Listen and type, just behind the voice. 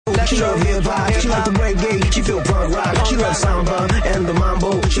She love hip hop, she like the reggae, she feel punk rock. She love samba and the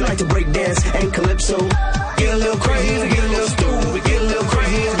mambo, she like to break dance and calypso. Get a little crazy, get a little stupid, get a little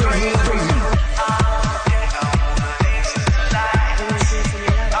crazy, crazy, crazy.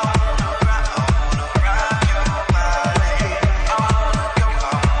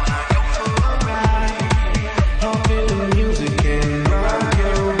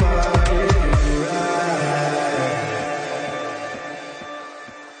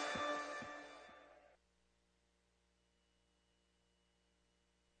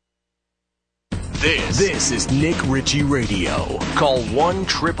 This is Nick Ritchie Radio. Call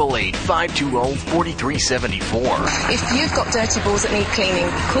 1-888-520-4374. If you've got dirty balls that need cleaning,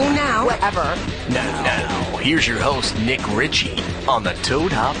 call now. Whatever. Now, here's your host, Nick Ritchie, on the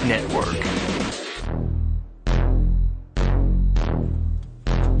Toad Hop Network.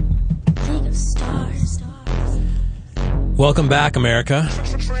 Welcome back, America.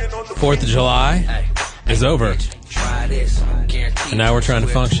 4th of July is over. And now we're trying to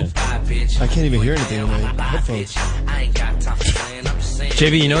function. I can't even hear anything in my headphones.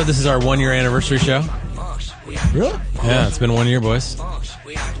 JB, you know this is our 1-year anniversary show? Really? Yeah, it's been 1 year, boys.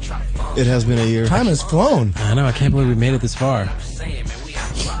 It has been a year. Time has flown. I know, I can't believe we made it this far.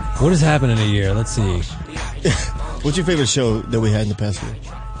 What has happened in a year? Let's see. What's your favorite show that we had in the past year?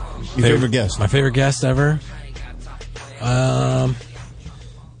 Your favorite guest? My favorite guest ever? I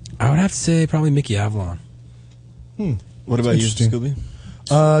would have to say probably Mickey Avalon. What about you, Scooby?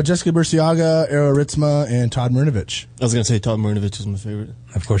 Jessica Burciaga, Ero Ritzma, and Todd Marinovich. I was going to say Todd Marinovich is my favorite.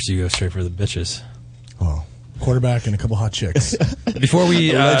 Of course, you go straight for the bitches. Oh, quarterback and a couple hot chicks. Before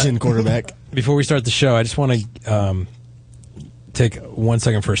we legend quarterback. Before we start the show, I just want to take 1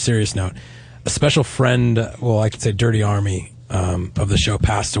 second for a serious note. A special friend, well, I could say Dirty Army of the show,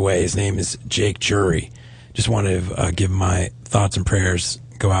 passed away. His name is Jake Jury. Just want to give my thoughts and prayers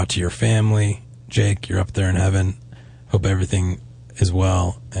go out to your family. Jake, you're up there in heaven. Hope everything is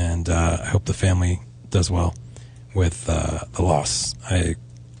well, and I hope the family does well with the loss. I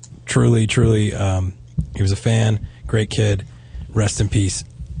truly, he was a fan, great kid. Rest in peace,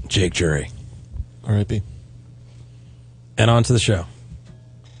 Jake Jury. R.I.P. And on to the show.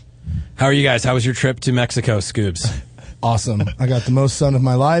 How are you guys? How was your trip to Mexico, Scoobs? Awesome. I got the most sun of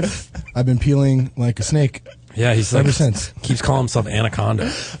my life. I've been peeling like a snake. Yeah, he's ever since. Keeps calling himself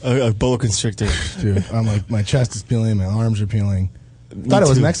Anaconda. A boa constrictor. Dude, I'm like, my chest is peeling, my arms are peeling. Thought it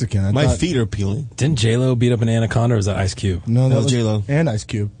was Mexican. My feet are peeling. Didn't J-Lo beat up an Anaconda, or was that Ice Cube? No, that was J-Lo. And Ice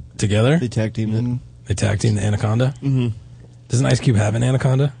Cube. Together? They tag teamed it. They tag teamed the Anaconda? Mm-hmm. Doesn't Ice Cube have an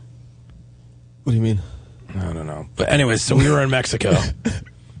Anaconda? What do you mean? I don't know. But anyways, so we were in Mexico.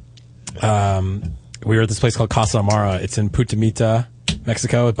 We were at this place called Casa Amara. It's in Putamita,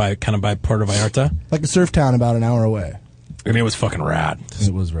 Mexico, by Puerto Vallarta. Like a surf town about an hour away. And it was fucking rad.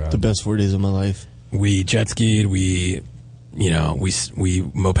 It was rad. The best 4 days of my life. We jet skied. We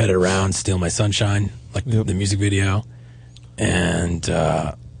mopeded around, Steal My Sunshine, like the music video. And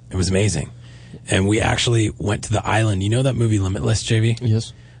it was amazing. And we actually went to the island. You know that movie Limitless, JV?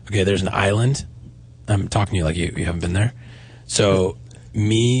 Yes. Okay, there's an island. I'm talking to you like you haven't been there. So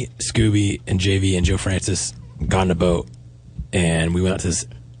me, Scooby, and JV and Joe Francis got on a boat, and we went out to this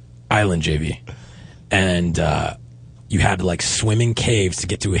island, JV. And you had to like swim in caves to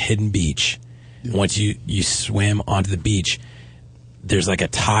get to a hidden beach. Yeah. Once you swim onto the beach, there's like a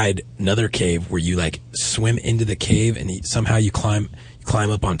tide, another cave where you like swim into the cave, and somehow you climb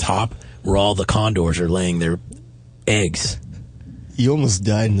up on top where all the condors are laying their eggs. You almost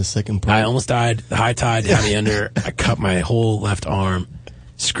died in the second part. I almost died. The high tide had me under. I cut my whole left arm,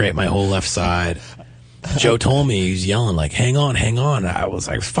 scraped my whole left side. Joe told me, he was yelling like, hang on. I was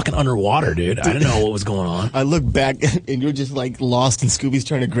fucking underwater, dude. I didn't know what was going on. I look back and you're just like lost and Scooby's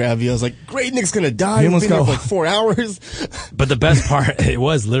trying to grab you. I was like, great, Nick's going to die. We've been there for like 4 hours. But the best part, it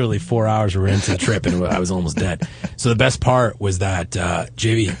was literally 4 hours we were into the trip and I was almost dead. So the best part was that,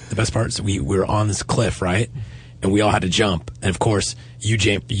 JV, the best part is we were on this cliff, right? And we all had to jump. And of course, you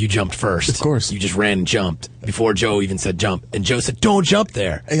jumped first. Of course. You just ran and jumped before Joe even said jump. And Joe said, don't jump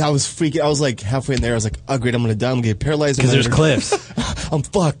there. Hey, I was freaking. I was like halfway in there. I was like, oh, great, I'm going to die. I'm going to get paralyzed. Because there's cliffs. I'm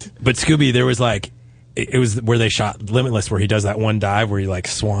fucked. But Scooby, there was like, it was where they shot Limitless, where he does that one dive where he like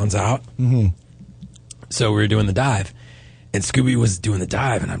swans out. Mm-hmm. So we were doing the dive. And Scooby was doing the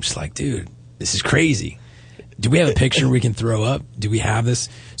dive. And I'm just like, dude, this is crazy. Do we have a picture we can throw up? Do we have this?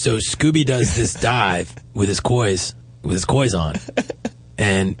 So Scooby does this dive with his kois on.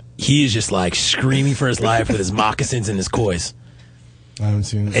 And he is just like screaming for his life with his moccasins and his kois. I haven't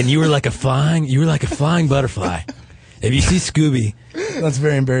seen it. And you were like a flying butterfly. If you see Scooby That's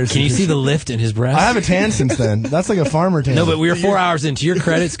very embarrassing. Can you see the lift in his breast? I have a tan since then. That's like a farmer tan. No, but we were 4 hours in. To your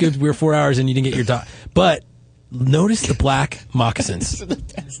credit, Scoops, we were 4 hours in. You didn't get your dog. But notice the black moccasins.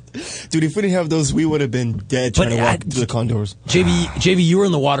 Dude, if we didn't have those, we would have been dead trying to walk through the condors. JV, you were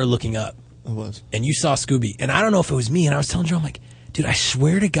in the water looking up. I was. And you saw Scooby. And I don't know if it was me. And I was telling Joe, I'm like, dude, I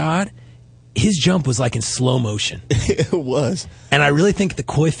swear to God, his jump was like in slow motion. It was. And I really think the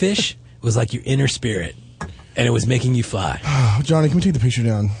koi fish was like your inner spirit. And it was making you fly. Johnny, can we take the picture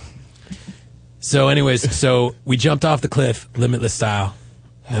down? So anyways, so we jumped off the cliff, Limitless style.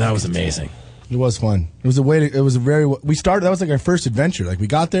 And that was amazing. It was fun. It was that was like our first adventure. Like we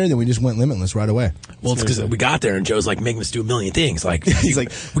got there, then we just went limitless right away. Well, it's because we got there and Joe's like making us do a million things. Like he's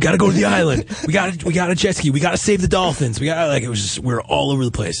like, we got to go to the island. We got a jet ski. We got to save the dolphins. We were all over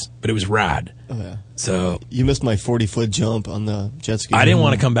the place, but it was rad. Oh yeah. So you missed my 40-foot jump on the jet ski. I didn't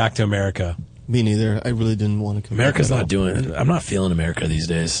want to come back to America. Me neither. I really didn't want to come America's back. not doing it. I'm not feeling America these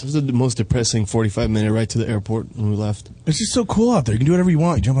days. It was the most depressing 45-minute ride to the airport when we left. It's just so cool out there. You can do whatever you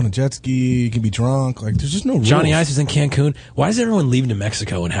want. You jump on a jet ski. You can be drunk. Like there's just no rules. Johnny Ice was in Cancun. Why does everyone leave to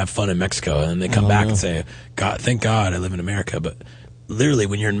Mexico and have fun in Mexico and they come back and say, "God, thank God I live in America"? But literally,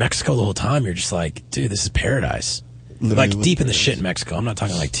 when you're in Mexico the whole time, you're just like, dude, this is paradise. Like deep in the shit in Mexico. I'm not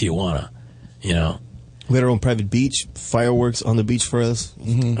talking like Tijuana. You know, we had our own private beach, fireworks on the beach for us.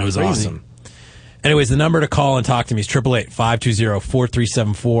 It was awesome. Anyways, the number to call and talk to me is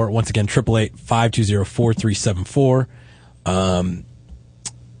 888-520-4374. Once again, 888-520-4374.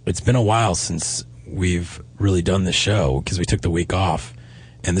 It's been a while since we've really done this show because we took the week off,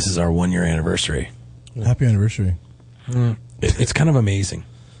 and this is our 1 year anniversary. Happy anniversary. It's kind of amazing.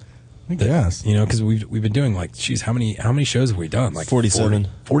 I guess. You know, because we've been doing like, geez, how many shows have we done? Like 47.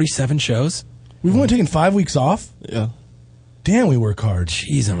 47 shows? We've only taken 5 weeks off? Yeah. Damn, we work hard.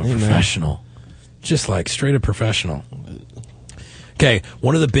 Jeez, I'm a professional. Just like straight up professional. Okay,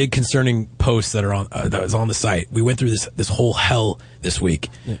 one of the big concerning posts that are on that was on the site. We went through this whole hell this week,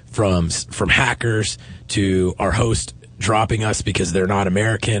 from hackers to our host dropping us because they're not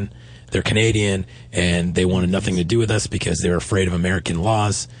American, they're Canadian, and they wanted nothing to do with us because they're afraid of American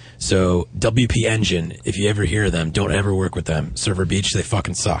laws. So WP Engine, if you ever hear them, don't ever work with them. Server Beach, they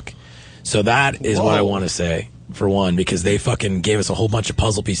fucking suck. So that is what I want to say. For one, because they fucking gave us a whole bunch of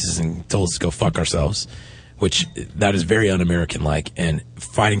puzzle pieces and told us to go fuck ourselves, which that is very un-American-like. And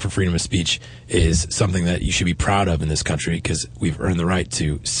fighting for freedom of speech is something that you should be proud of in this country because we've earned the right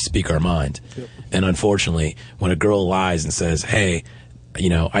to speak our mind. Yep. And unfortunately, when a girl lies and says, "Hey, you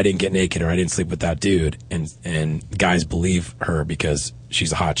know, I didn't get naked or I didn't sleep with that dude," and guys believe her because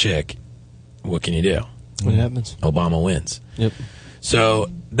she's a hot chick, what can you do? What happens? Obama wins. Yep. So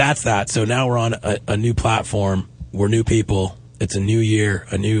that's that. So now we're on a new platform. We're new people. It's a new year,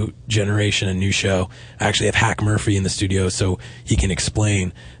 a new generation, a new show. I actually have Hack Murphy in the studio so he can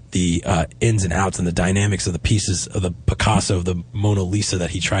explain the ins and outs and the dynamics of the pieces of the Picasso, of the Mona Lisa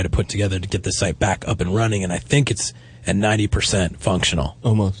that he tried to put together to get the site back up and running. And I think it's at 90% functional.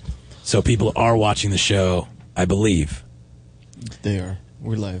 Almost. So people are watching the show, I believe. They are.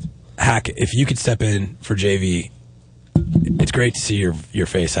 We're live. Hack, if you could step in for JV, it's great to see your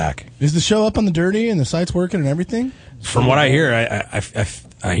face, Hack. Is the show up on the Dirty and the site's working and everything? From what I hear,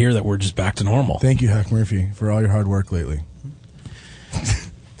 I hear that we're just back to normal. Thank you, Hack Murphy, for all your hard work lately.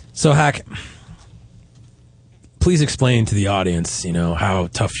 So, Hack, please explain to the audience, you know, how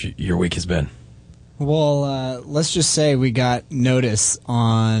tough your week has been. Well, let's just say we got notice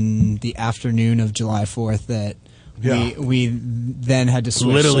on the afternoon of July 4th that we then had to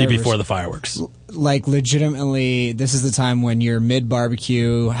switch literally servers. Before the fireworks. Like, legitimately, this is the time when you're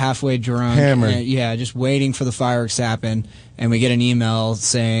mid-barbecue, halfway drunk. Hammered. Just waiting for the fireworks to happen, and we get an email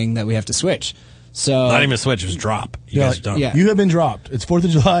saying that we have to switch. So not even a switch, it was drop. You guys are done. Yeah. You have been dropped. It's 4th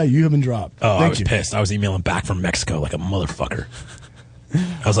of July. You have been dropped. Oh, Thank I was you. pissed. I was emailing back from Mexico like a motherfucker.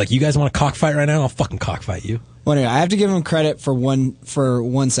 I was like, you guys want to cockfight right now? I'll fucking cockfight you. Well, anyway, I have to give them credit for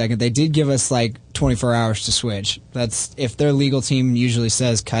one second. They did give us like 24 hours to switch. That's if their legal team usually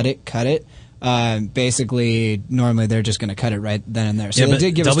says cut it. Basically, normally they're just going to cut it right then and there. So they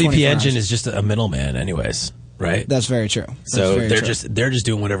did give us 24 WP hours. Engine is just a middleman, anyways, right? That's very true. They're just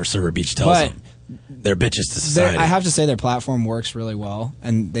doing whatever Server Beach tells them. They're bitches to society. I have to say their platform works really well,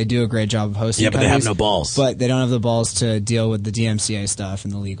 and they do a great job of hosting. Yeah, but they have no balls. But they don't have the balls to deal with the DMCA stuff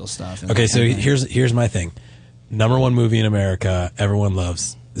and the legal stuff. Okay, so here's my thing. Number one movie in America, everyone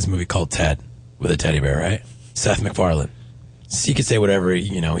loves this movie called Ted with a teddy bear, right? Seth MacFarlane. So he can say whatever,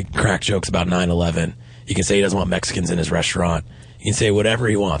 you know, he can crack jokes about 9/11. He can say he doesn't want Mexicans in his restaurant. He can say whatever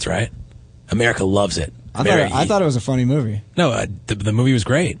he wants, right? America loves it. I thought it was a funny movie. No, the movie was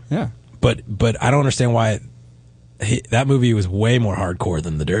great. Yeah. But I don't understand why that movie was way more hardcore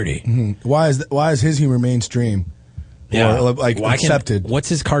than The Dirty. Mm-hmm. Why is his humor mainstream? Yeah, or, like accepted. What's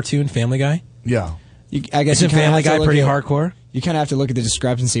his cartoon? Family Guy. Yeah, I guess isn't Family Guy pretty hardcore? You kind of have to look at the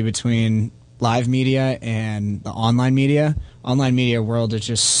discrepancy between live media and the online media. Online media world is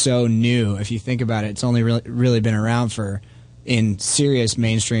just so new. If you think about it, it's only really been around for, in serious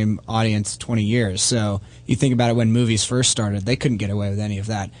mainstream audience, 20 years. So you think about it, when movies first started, they couldn't get away with any of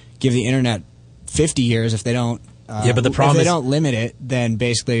that. Give the internet 50 years, if they don't. But the problem if they don't limit it, then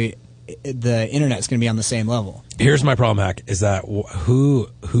basically the internet's going to be on the same level. Here's my problem, Hack, is that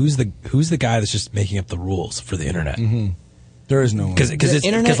who's the guy that's just making up the rules for the internet? Mm-hmm. There is no one. Because the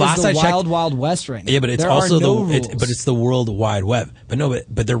internet is the wild west right now. Yeah, but it's there also are no rules. but it's the World Wide Web.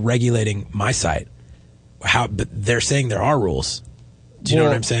 But they're regulating my site. But they're saying there are rules. Do you know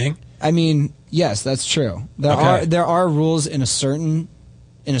what I'm saying? I mean, yes, that's true. There are rules in a certain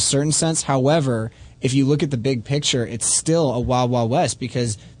sense. However, if you look at the big picture, it's still a wild, wild west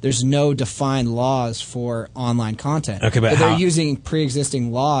because there's no defined laws for online content. Okay, but they're using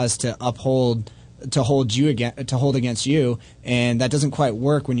pre-existing laws to hold against you, and that doesn't quite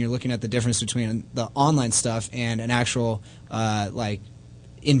work when you're looking at the difference between the online stuff and an actual like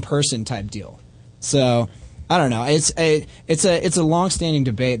in-person type deal. So I don't know. It's a long-standing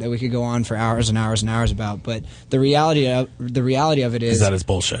debate that we could go on for hours and hours and hours about. But the reality of it is that it's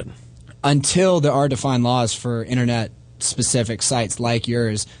bullshit. Until there are defined laws for internet-specific sites like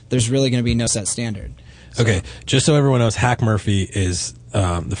yours, there's really going to be no set standard. So. Okay, just so everyone knows, Hack Murphy is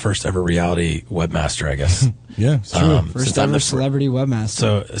the first ever reality webmaster, I guess. Yeah, it's true. First ever celebrity webmaster.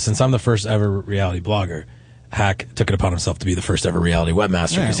 So since I'm the first ever reality blogger, Hack took it upon himself to be the first ever reality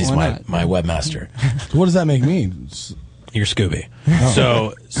webmaster because he's my webmaster. So what does that make me? You're Scooby.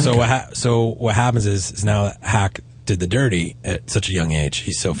 Oh. So what happens is now that Hack did The Dirty at such a young age.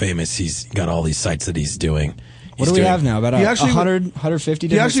 He's so famous. He's got all these sites that he's doing. What do we have now? About 100, 150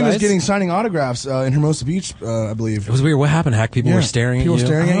 different He actually sites? was signing autographs in Hermosa Beach, I believe. It was weird. What happened, Hack? People were staring at you? I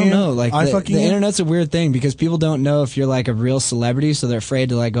don't know. Like, the internet's a weird thing because people don't know if you're like a real celebrity, so they're afraid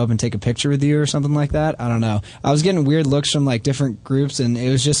to like go up and take a picture with you or something like that. I don't know. I was getting weird looks from like different groups, and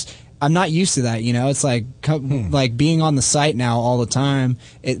it was just... I'm not used to that, you know. It's like like being on the site now all the time.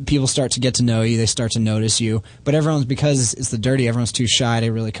 People start to get to know you. They start to notice you. But because it's The Dirty, everyone's too shy to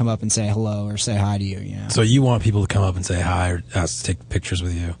really come up and say hello or say hi to you. You know. So you want people to come up and say hi or ask to take pictures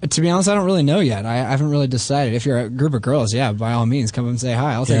with you? To be honest, I don't really know yet. I haven't really decided. If you're a group of girls, yeah, by all means, come up and say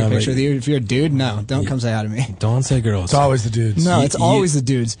hi. I'll take a picture with you. If you're a dude, no, don't come say hi to me. Don't say girls. It's always the dudes. No, it's always the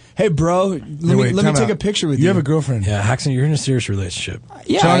dudes. Hey, bro, let me take a picture with you. You have a girlfriend. Yeah, Haxon, you're in a serious relationship.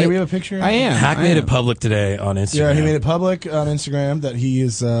 Yeah, Johnny, we have a picture? I am. Hack made it public today on Instagram. Yeah, he made it public on Instagram that he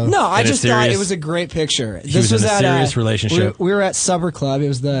is... No, I just thought it was a great picture. This was in a serious relationship. We were at Supper Club. It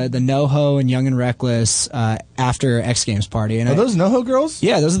was the NoHo and Young and Reckless after X Games party. And are those NoHo girls?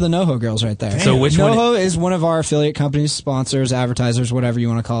 Yeah, those are the NoHo girls right there. So which one? NoHo is one of our affiliate companies, sponsors, advertisers, whatever you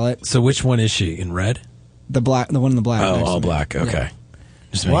want to call it. So which one is she? In red? The one in the black. Oh, all black. Okay. Yeah.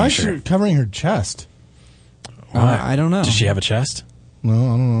 Just why is she covering her chest? I don't know. Does she have a chest? No, I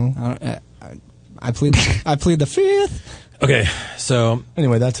don't know. I plead the fifth. Okay, so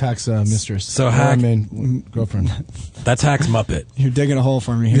anyway, that's Hack's mistress. So Hack, girlfriend. That's Hack's Muppet. You're digging a hole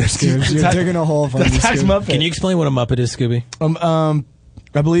for me here, Scoobs. You're digging a hole for me. That's Hack's Muppet. Can you explain what a Muppet is, Scooby?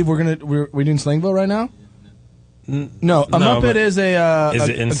 I believe we're doing Slangville right now. No, a Muppet is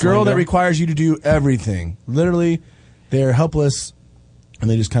a girl that requires you to do everything. Literally, they're helpless, and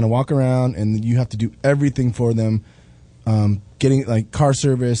they just kind of walk around, and you have to do everything for them. Getting like car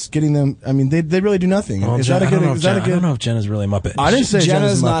service, getting them. I mean, they really do nothing. Well, is that a good? I don't know if Jenna's really a Muppet. I didn't say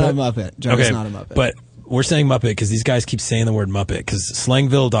Jenna's not a Muppet. Jenna's not a Muppet. But we're saying Muppet because these guys keep saying the word Muppet because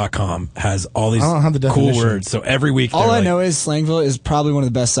Slangville.com has all these cool words. So every week, all I know is Slangville is probably one of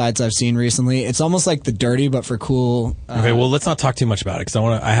the best sites I've seen recently. It's almost like The Dirty, but for cool. Okay, well, let's not talk too much about it because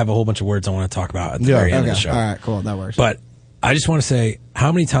I have a whole bunch of words I want to talk about at the very end of the show. All right, cool, that works. But I just want to say,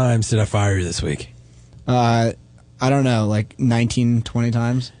 how many times did I fire you this week? I don't know, like 19, 20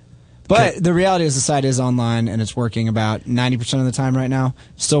 times. But the reality is the site is online and it's working about 90% of the time right now.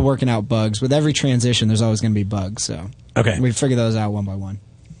 Still working out bugs. With every transition, there's always going to be bugs. So we figure those out one by one.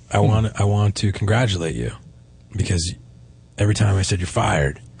 I want to congratulate you because every time I said you're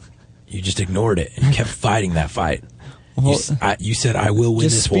fired, you just ignored it and you kept fighting that fight. Well, you said I will win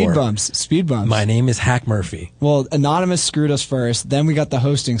this war. Speed bumps. My name is Hack Murphy. Well, Anonymous screwed us first. Then we got the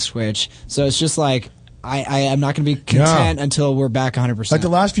hosting switch. So it's just like I am not going to be content until we're back 100%. Like the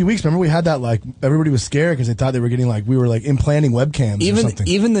last few weeks, remember we had that, like, everybody was scared because they thought they were getting, like, we were, like, implanting webcams or something.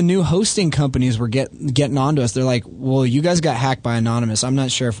 Even the new hosting companies were getting onto us. They're like, well, you guys got hacked by Anonymous. I'm not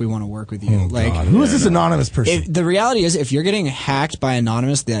sure if we want to work with you. God. Who is this anonymous person? The reality is, if you're getting hacked by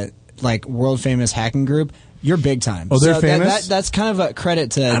Anonymous, that, like, world-famous hacking group, you're big time. Oh, they're famous? That's kind of a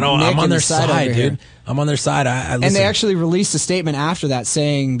credit to I know, Nick I'm on their side, dude. Here. I'm on their side. I listen. And they actually released a statement after that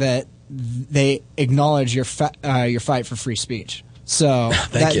saying that they acknowledge your fight for free speech. So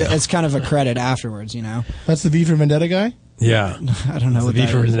it's kind of a credit afterwards, you know. That's the V for Vendetta guy? Yeah. I don't know what that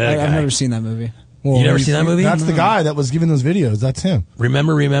is. I've never seen that movie. Well, you never seen that movie? That's the guy that was giving those videos. That's him.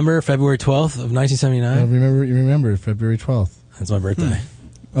 Remember February 12th of 1979? You remember February 12th. That's my birthday.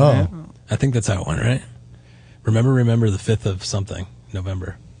 Oh. I think that's how it went, right? Remember the 5th of something,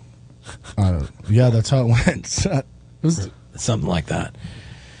 November. Yeah, that's how it went. It was something like that.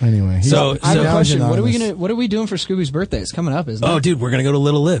 Anyway, so I have a question. What are we doing for Scooby's birthday? It's coming up, isn't it? Oh, dude, we're gonna go to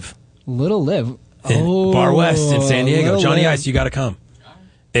Little Live. Little Live. In Bar West in San Diego. Johnny Ice, you got to come.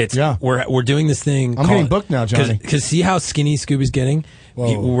 We're doing this thing. I'm getting booked now, Johnny. Because see how skinny Scooby's getting?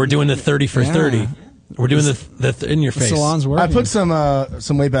 We're doing the 30 for 30. We're doing the in your face. Salon's working. I put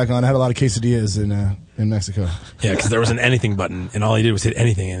some weight back on. I had a lot of quesadillas in Mexico. Yeah, because there was an anything button, and all he did was hit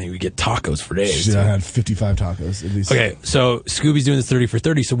anything, and he would get tacos for days. Shit, I had 55 tacos at least. Okay, so Scooby's doing this 30 for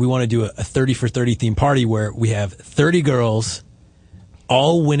 30, so we want to do a 30 for 30 theme party where we have 30 girls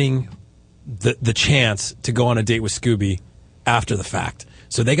all winning the chance to go on a date with Scooby after the fact.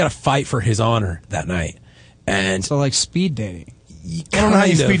 So they got to fight for his honor that night. And so like speed dating. I don't know how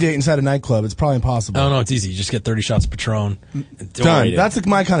you speed date inside a nightclub. It's probably impossible. Oh, no, it's easy. You just get 30 shots of Patron. Done. That's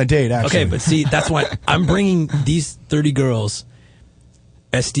my kind of date, actually. Okay, but see, that's why I'm bringing these 30 girls,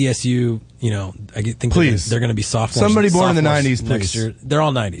 SDSU, you know, I think they're going to be sophomores. Somebody born in the 90s, next year. They're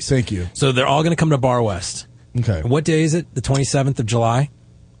all 90s. Thank you. So they're all going to come to Bar West. Okay. What day is it? The 27th of July?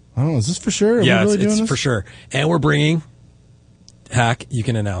 I don't know. Is this for sure? Are yeah, we really it's doing this? For sure. And we're bringing, Hack, you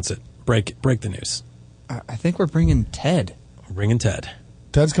can announce it. Break the news. I think we're bringing Ted. We're bringing Ted.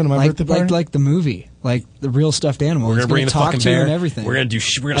 Ted's coming to my birthday party? Like the movie, like the real stuffed animal. We're gonna bring the fucking bear and everything. We're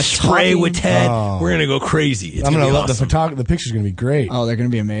gonna spray with Ted. Oh. We're gonna go crazy. It's I'm gonna gonna be love awesome. the picture's gonna be great. Oh, they're gonna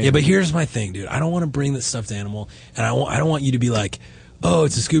be amazing. Yeah, but here's my thing, dude. I don't want to bring the stuffed animal, and I don't want you to be like, oh,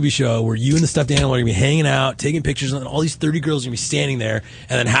 it's a Scooby show where you and the stuffed animal are gonna be hanging out, taking pictures, and all these 30 girls are gonna be standing there,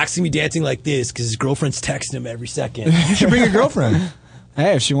 and then Hack's gonna be dancing like this because his girlfriend's texting him every second. You should bring your girlfriend.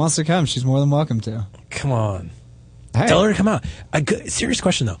 Hey, if she wants to come, she's more than welcome to. Come on. Hey. Tell her to come out. Serious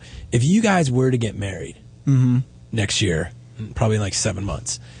question, though. If you guys were to get married next year, probably in like 7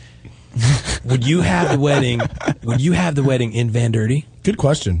 months, would you have the wedding? Would you have the wedding in Van Dirty? Good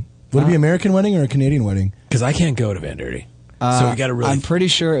question. Would it be an American wedding or a Canadian wedding? Because I can't go to Van Dirty, so we got to really. I'm pretty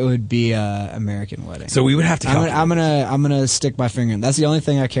sure it would be an American wedding. So we would have to. I'm gonna stick my finger in. That's the only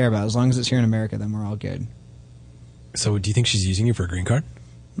thing I care about. As long as it's here in America, then we're all good. So do you think she's using you for a green card?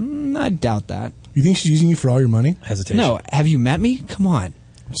 I doubt that. You think she's using you for all your money? Hesitation. No. Have you met me? Come on.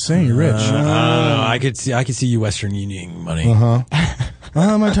 I'm saying you're rich. I don't know. I could see you Western Union money.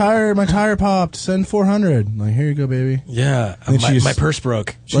 My tire popped. Send 400. Like, here you go, baby. Yeah. My purse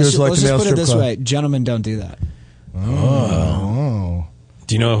broke. Let's just put it this way: gentlemen don't do that. Oh.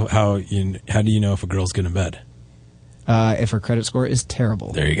 Do you know how do you know if a girl's good in bed? If her credit score is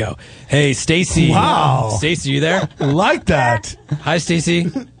terrible. There you go. Hey, Stacy. Wow. Stacy, you there? Like that. Hi, Stacy.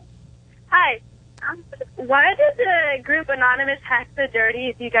 Hi. Why did the group Anonymous hack the Dirty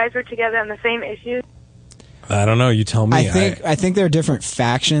if you guys were together on the same issues? I don't know. You tell me. I think there are different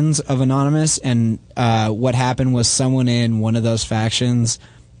factions of Anonymous, and what happened was someone in one of those factions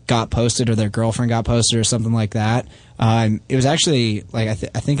got posted, or their girlfriend got posted, or something like that. It was actually like I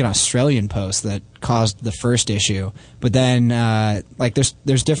think an Australian post that caused the first issue, but then like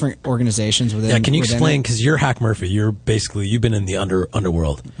there's different organizations within. Yeah, can you explain? Because you're Hack Murphy. You've been in the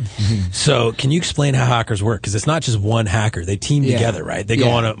underworld. So can you explain how hackers work? Because it's not just one hacker. They team together, right? They go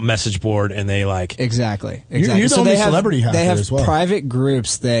on a message board and they like exactly. You're the only celebrity hacker They have as well. Private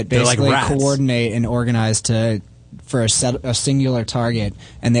groups that basically like coordinate and organize for a singular target,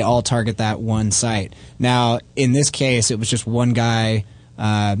 and they all target that one site. Now, in this case, it was just one guy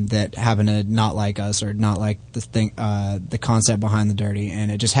that happened to not like us or not like the concept behind the Dirty,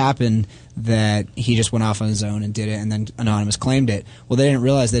 and it just happened that he just went off on his own and did it, and then Anonymous claimed it. Well, they didn't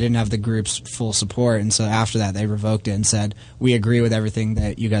realize they didn't have the group's full support, and so after that, they revoked it and said, "We agree with everything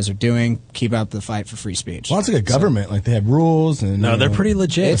that you guys are doing. Keep up the fight for free speech." Well, it's like a government. Like they have rules and no, they're pretty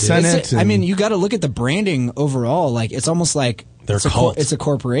legit. I mean, you got to look at the branding overall. Like it's almost like They're cult. It's a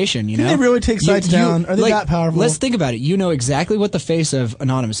corporation, you know? Can they really take sites down? Are they that powerful? Let's think about it. You know exactly what the face of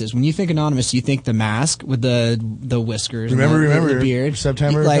Anonymous is. When you think Anonymous, you think the mask with the whiskers remember, the beard.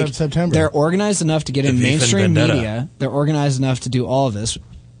 September. They're organized enough to get in mainstream media. They're organized enough to do all of this.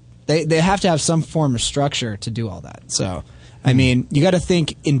 They have to have some form of structure to do all that. So, I mean, you got to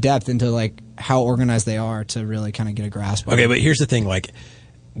think in depth into like how organized they are to really kind of get a grasp of it. Okay, but here's the thing, like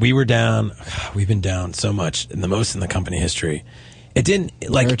we've been down so much in the company history. It didn't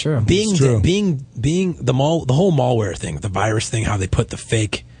like being the whole malware thing, the virus thing, how they put the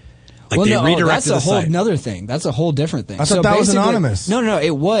fake redirected that's a whole site. Other thing. That's a whole different thing. I thought that was anonymous. No,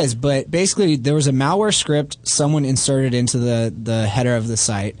 it was, but basically there was a malware script someone inserted into the header of the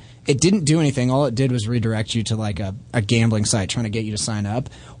site. It didn't do anything. All it did was redirect you to like a gambling site trying to get you to sign up.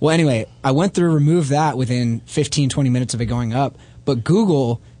 Well, anyway, I went through, removed that within 15, 20 minutes of it going up. But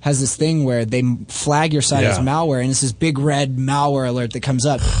Google has this thing where they flag your site as malware, and it's this big red malware alert that comes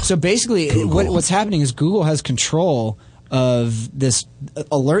up. So basically, what's happening is Google has control of this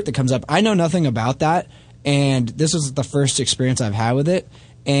alert that comes up. I know nothing about that, and this was the first experience I've had with it.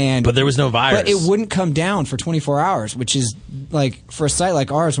 But there was no virus. But it wouldn't come down for 24 hours, which is like for a site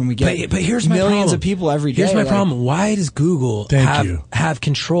like ours when we get but here's my millions problem. of people every day. Here's my problem. Why does Google have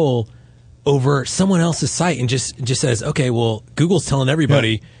control over someone else's site and just says, okay, well, Google's telling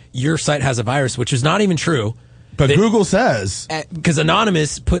everybody your site has a virus, which is not even true. But Google says. Because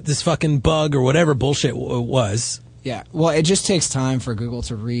Anonymous put this fucking bug or whatever bullshit it was. Yeah, well, it just takes time for Google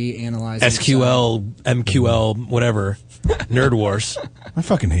to reanalyze SQL, MQL, whatever. Nerd Wars. I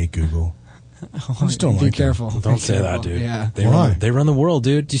fucking hate Google. I just don't like it. Be careful. Don't say that, dude. Yeah. They run the world,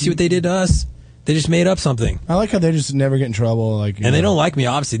 dude. Do you see what they did to us? They just made up something. I like how they just never get in trouble. And they don't like me,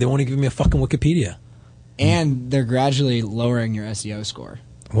 obviously. They won't even give me a fucking Wikipedia. And they're gradually lowering your SEO score.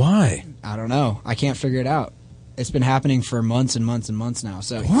 Why? I don't know. I can't figure it out. It's been happening for months and months and months now.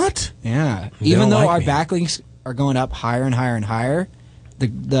 So what? Yeah. Even though our backlinks are going up higher and higher and higher,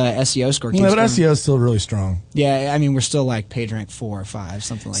 the SEO score keeps going. But SEO is still really strong. Yeah, I mean, we're still like page rank 4 or 5,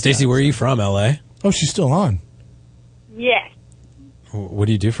 something like that. Stacey, where are you from, LA? Oh, she's still on. Yes. What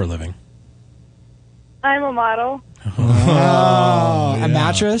do you do for a living? I'm a model. A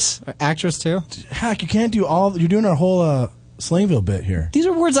mattress? Actress, too? Heck, you can't do all... You're doing our whole Slangville bit here. These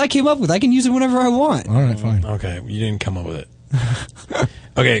are words I came up with. I can use it whenever I want. All right, fine. Okay, you didn't come up with it.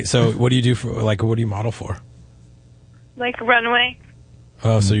 Okay, so what do you do for... what do you model for? Like runway.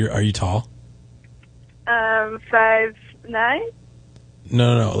 Oh, so are you tall? 5'9".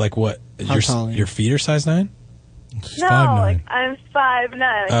 No. Like what? Your feet are size 9? No, 5'9". I'm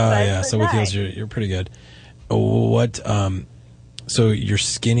 5'9". Oh yeah, so with heels you're pretty good. What? So you're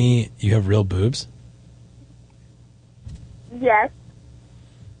skinny. You have real boobs. Yes.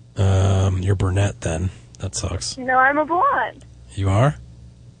 You're brunette then. That sucks. No, I'm a blonde. You are?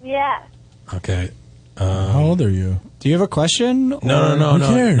 Yeah. Okay. How old are you? Do you have a question? No. Who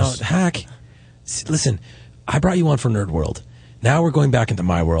cares? No, Hack. Listen, I brought you on for Nerd World. Now we're going back into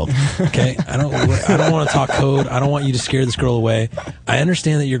my world. Okay? I don't want to talk code. I don't want you to scare this girl away. I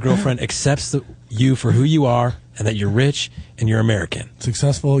understand that your girlfriend accepts you for who you are and that you're rich and you're American.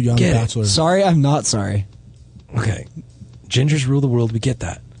 Successful young bachelor. Sorry, I'm not sorry. Okay. Gingers rule the world. We get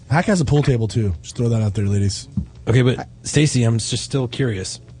that. Hack has a pool table too. Just throw that out there, ladies. Okay, but Stacey, I'm just still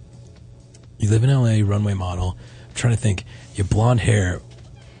curious. You live in LA, runway model. I'm trying to think. You have blonde hair.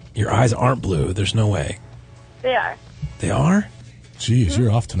 Your eyes aren't blue. There's no way. They are. They are? Jeez,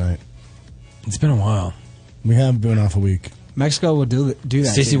 you're off tonight. It's been a while. We have been off a week. Mexico will do that.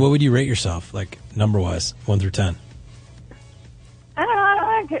 Stacey, what would you rate yourself, like number-wise, 1 through 10? I don't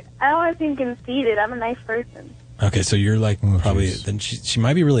know. I don't want to seem conceited. I'm a nice person. Okay, so you're like probably. Geez. Then she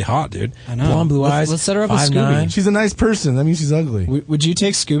might be really hot, dude. I know. Blonde, blue eyes. Let's set her up with Scooby. 5'9". She's a nice person. That means she's ugly. Would you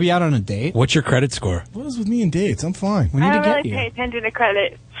take Scooby out on a date? What's your credit score? What is with me and dates? I'm fine. We need I to don't get really you. pay attention to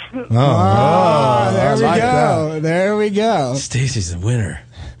credit. There we go. There we go. Stacey's the winner.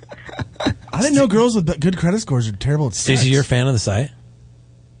 I didn't know girls with good credit scores are terrible at sex. Stacey, you're a fan of the site?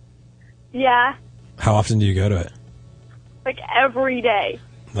 Yeah. How often do you go to it? Like every day.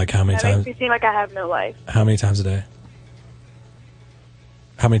 Like how many That times? makes me seem like I have no life. How many times a day?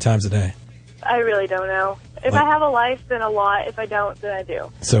 How many times a day? I really don't know. If I have a life, then a lot. If I don't, then I do.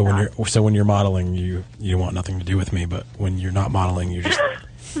 So when you're modeling, you want nothing to do with me, but when you're not modeling, you're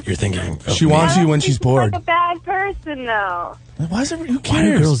thinking. She wants you when she's bored. Like a bad person, though. Why is who cares? Why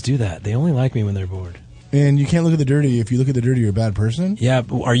do girls do that? They only like me when they're bored. And you can't look at the dirty. If you look at the dirty, you're a bad person. Yeah.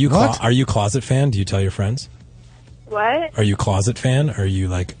 Are you closet fan? Do you tell your friends? What? Are you closet fan? Or are you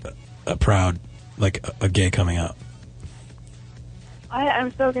like a proud, like a gay coming out?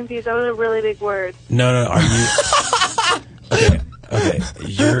 I'm so confused. That was a really big word. No. Are you? Okay. Okay,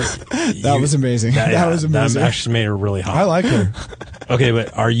 that was amazing. That was amazing. That actually made her really hot. I like her. Okay,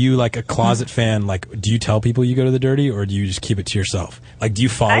 but are you like a closet fan? Like, do you tell people you go to the dirty, or do you just keep it to yourself? Like, do you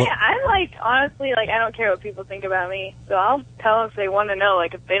follow? I like, honestly, like, I don't care what people think about me. So I'll tell them if they want to know.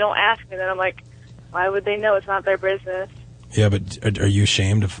 Like, if they don't ask me, then I'm like, why would they know? It's not their business. Yeah, but are you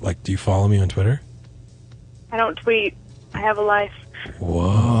ashamed of, like, do you follow me on Twitter? I don't tweet. I have a life.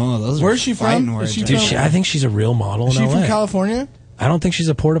 Whoa. Where's she from? Dude, I think she's a real model in LA. Is she from California? I don't think she's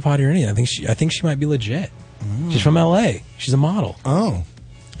a porta potty or anything. I think she might be legit. She's from LA. She's a model. Oh.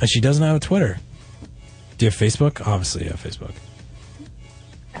 And she doesn't have a Twitter. Do you have Facebook? Obviously you have Facebook.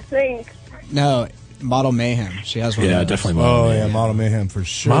 I think. No, Model Mayhem. She has one. Yeah, definitely Model Mayhem. Yeah, Model Mayhem for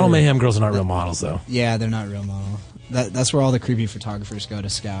sure. Model Mayhem girls are not real models, though. Yeah, they're not real models. That's where all the creepy photographers go to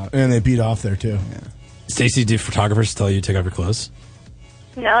scout. And they beat off there, too. Yeah. Stacey, do photographers tell you to take off your clothes?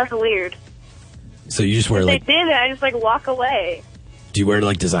 No, that's weird. So you just wear, like... If they did it, I just, like, walk away. Do you wear,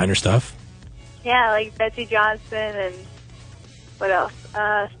 like, designer stuff? Yeah, like Betsy Johnson and... What else?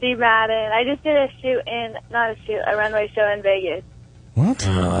 Steve Madden. I just did a runway show in Vegas. What?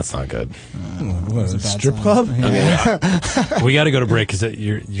 Oh, that's not good. What, a strip club? Yeah. We got to go to break because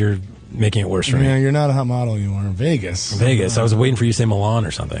you're making it worse for me. Yeah, you're not a hot model. You are in Vegas. Vegas. I was waiting for you to say Milan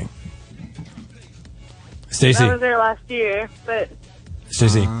or something. Stacey. I was there last year, but...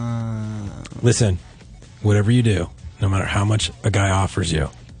 Stacey, listen. Whatever you do, no matter how much a guy offers you,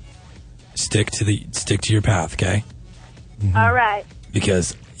 stick to your path, okay? Mm-hmm. All right.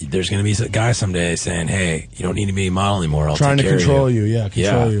 Because there's going to be a guy someday saying, hey, you don't need to be a model anymore. I'll trying take to care control of you. Yeah,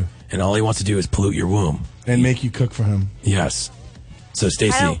 control you. And all he wants to do is pollute your womb. And make you cook for him. Yes. So,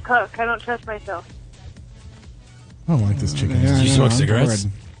 Stacey. I don't cook. I don't trust myself. I don't like this chicken. Do you smoke cigarettes?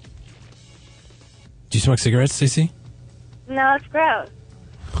 Do you smoke cigarettes, Stacey? No, it's gross.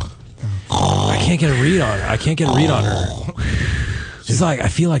 I can't get a read on her. She's like, I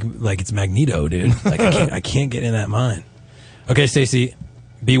feel like it's Magneto, dude. Like I can't get in that mind. Okay, Stacey,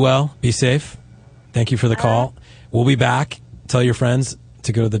 be well, be safe. Thank you for the call. We'll be back. Tell your friends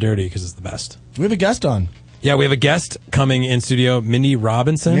to go to the dirty because it's the best. We have a guest on. Yeah, we have a guest coming in studio, Mindy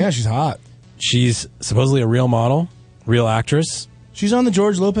Robinson. Yeah, she's hot. She's supposedly a real model, real actress. She's on the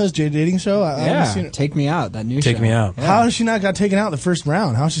George Lopez dating show. Yeah, Take Me Out, that new show. Take Me Out. Yeah. How has she not got taken out in the first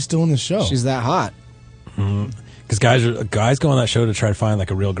round? How is she still in this show? She's that hot. Because guys go on that show to try to find like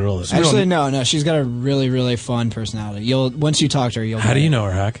a real girl. Actually, no. She's got a really, really fun personality. Once you talk to her, you'll. How do you know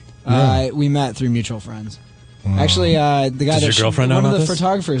her, Hack? We met through mutual friends. Actually, the guy Does your girlfriend know one about of the this?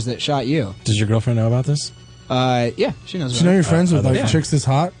 photographers that shot you. Does your girlfriend know about this? Yeah, she knows. Does she know you're friends with like chicks this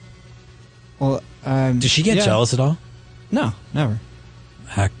hot? Well, does she get jealous at all? No, never.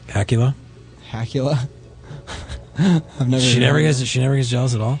 Hackula? Hackula? I've never. She never gets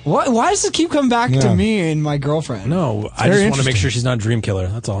jealous at all. What? Why does it keep coming back to me and my girlfriend? No, I just want to make sure she's not a dream killer.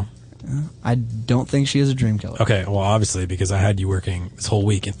 That's all. I don't think she is a dream killer. Okay, well, obviously, because I had you working this whole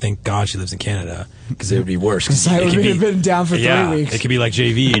week, and thank God she lives in Canada, because it would be worse. Because I would have been down for 3 weeks. It could be like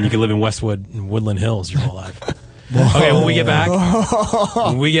JV, and you could live in Westwood and Woodland Hills your whole life. Okay, when we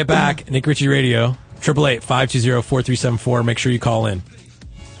get back, Nick Ritchie Radio, 888-520-4374. Make sure you call in.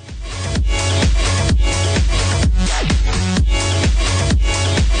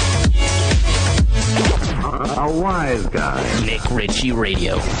 A wise guy. Nick Ritchie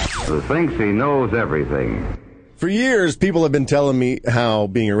Radio. Who thinks he knows everything. For years, people have been telling me how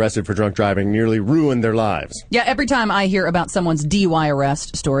being arrested for drunk driving nearly ruined their lives. Yeah, every time I hear about someone's DUI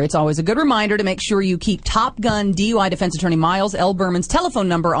arrest story, it's always a good reminder to make sure you keep Top Gun DUI defense attorney Miles L. Berman's telephone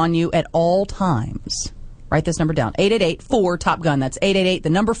number on you at all times. Write this number down, 888-4-TOP-GUN. That's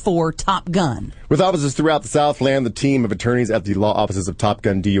 888-4-TOP-GUN. With offices throughout the Southland, the team of attorneys at the law offices of Top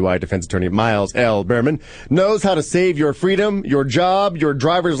Gun DUI defense attorney Miles L. Berman knows how to save your freedom, your job, your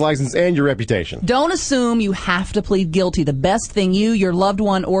driver's license, and your reputation. Don't assume you have to plead guilty. The best thing you, your loved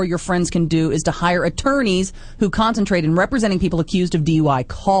one, or your friends can do is to hire attorneys who concentrate in representing people accused of DUI.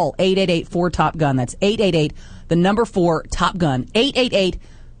 Call 888-4-TOP-GUN. That's 888-4-TOP-GUN.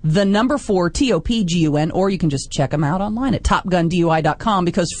 888-4-TOPGUN, or you can just check them out online at TopGunDUI.com,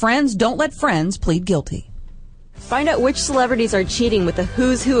 because friends don't let friends plead guilty. Find out which celebrities are cheating with the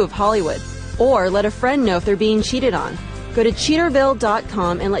who's who of Hollywood, or let a friend know if they're being cheated on. Go to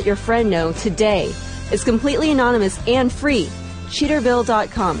Cheaterville.com and let your friend know today. It's completely anonymous and free.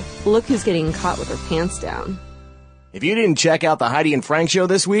 Cheaterville.com. Look who's getting caught with her pants down. If you didn't check out the Heidi and Frank show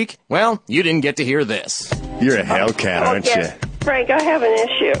this week, well, you didn't get to hear this. You're a Hellcat, aren't you? Frank, I have an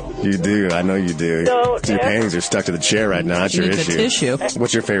issue. You do. I know you do. So, your panties are stuck to the chair right now. That's your issue. Tissue.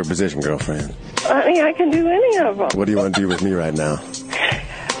 What's your favorite position, girlfriend? I mean, I can do any of them. What do you want to do with me right now?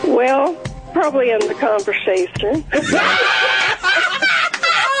 Well, probably in the conversation.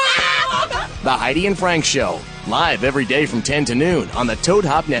 The Heidi and Frank Show, live every day from 10 to noon on the Toad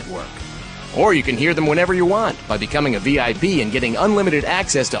Hop Network. Or you can hear them whenever you want by becoming a VIP and getting unlimited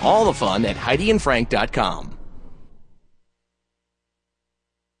access to all the fun at HeidiandFrank.com.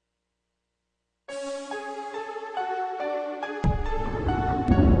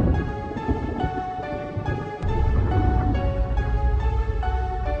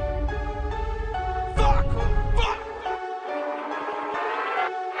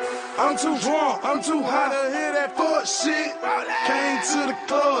 I'm too drunk, I'm too high to hear that fuck shit. Came to the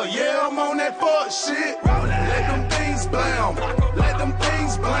club, yeah, I'm on that fuck shit. Let them things blam, let them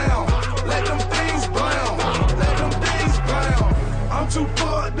things blam, let them things blam, let them things blam. I'm too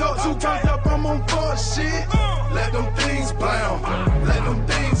fucked up, too turned up, I'm on fuck shit. Let them things blam, let them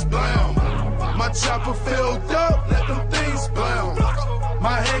things blam. My chopper filled up, let them things blam.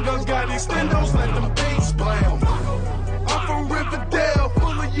 My handguns got extendos, let them things blam. I'm from Riverdale,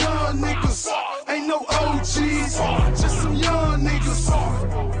 full of young niggas. Ain't no OGs, just some young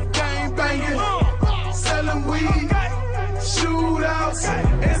niggas. Gang banging, selling weed, shootouts,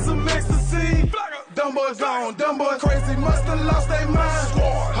 and some ecstasy. Dumb boys gone, dumb boys crazy, must have lost their mind.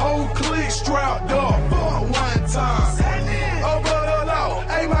 Whole clique strapped up, for one time. Over the law,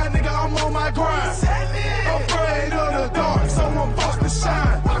 hey my nigga, I'm on my grind. Afraid of the dark, so I'm forced to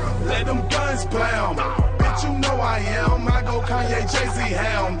shine. Let them guns blam. You know I am. I go Kanye, Jay-Z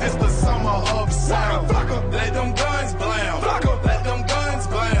ham. It's the summer of sound. Let them guns blam. Let them guns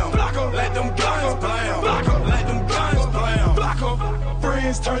blam. Let them guns blam. Let them guns blam.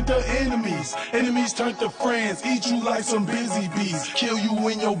 Friends turn to enemies. Enemies turn to friends. Eat you like some busy bees. Kill you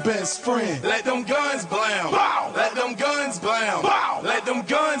and your best friend. Let them guns blam. Let them guns blam. Let them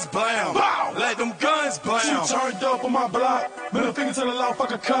guns blam. Let them guns blam. You turned up on my block. Middle finger to the law,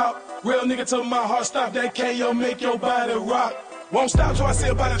 fuck a cop. Real nigga till my heart stop, that KO make your body rock. Won't stop till I see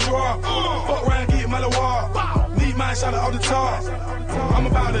about to drop. Fuck around, get my wall. Need mine, shout out all the top. I'm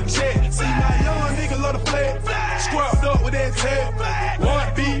about to jet. See my young nigga love the flat. Scrubbed up with that tap.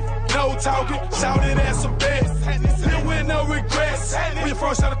 Want beef, no talking. Shout it as some best. Live with no regrets. When you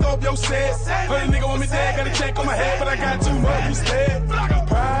first try to throw up your set. Heard a nigga want me dead, got a check on my head, but I got too much instead.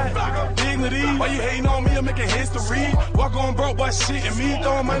 Pride, dignity. Why you hating on me? I'm making history. Walk on broke, but shit and me.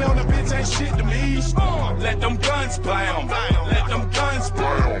 Throwing money on the bitch ain't shit to me. Let them guns blam. Let them guns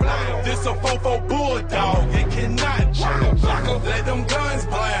blam. This a 4-4 bulldog. It cannot change. Let them guns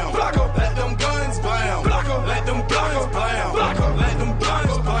blam. Let them guns blam. Let them guns blam. Let them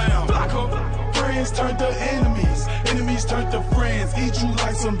guns blam. Friends turn to enemies. Enemies turn to friends. Eat you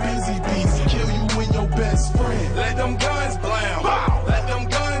like some busy bees. Kill you and your best friend. Let them guns blam. Let them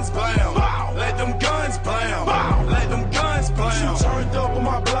guns blam. Let them guns blam. Let them guns blam. You turned up on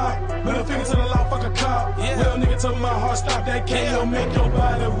my block. Middle finger to the law, fuck a cop. Real nigga till my heart stop, that KO make your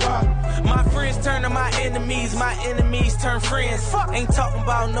body rock. My friends turn to my enemies turn friends. Ain't talking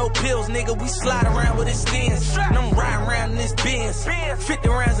about no pills, nigga, we slide around with his stins. And I'm riding around in this Benz, 50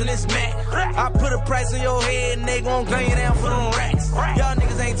 rounds in this Mac. I put a price on your head and they gon' gun you down for them racks. Y'all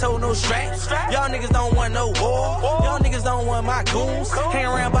niggas ain't told no straps. Y'all niggas don't want no war. Y'all niggas don't want my goons. Hang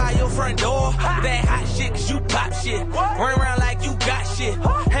around by your front door. That hot shit cause you pop shit. Run around like you got shit.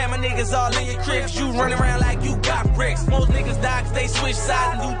 Have my niggas all in your cribs. You run around like you got bricks. Most niggas die cause they switch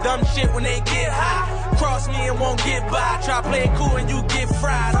sides and do dumb shit when they get high. Cross me and won't get by. Try play it cool and you get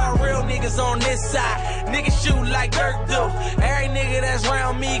fried. All real niggas on this side. Niggas shoot like Dirk do. Every nigga that's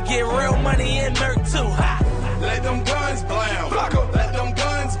around me get real money and Dirk too. Ha. Let them guns blam. Let them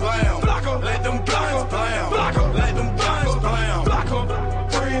guns blam. Let them guns blam. Let them guns blam.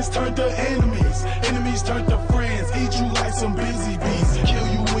 Friends turn to enemies. Enemies turn to friends. Eat you like some busy bees. Kill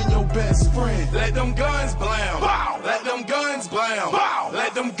you and your best friend. Let them guns blam. Let them guns blam.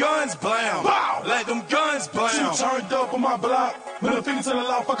 Let them guns blam. Let them guns blam. You turned up on my block. Middle finger to the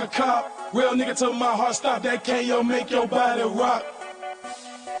law, fuck a cop. Real nigga till my heart stop, that KO make your body rock.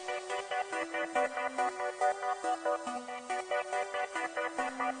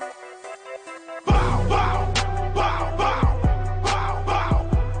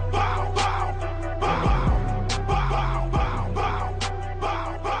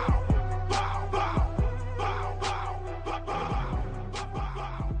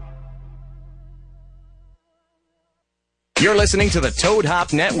 You're listening to the Toad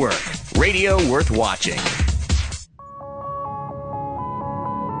Hop Network, radio worth watching.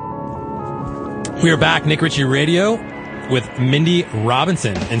 We are back, Nick Ritchie Radio, with Mindy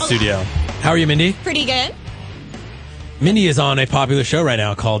Robinson in studio. How are you, Mindy? Pretty good. Mindy is on a popular show right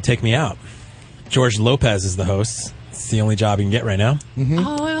now called Take Me Out. George Lopez is the host. It's the only job you can get right now.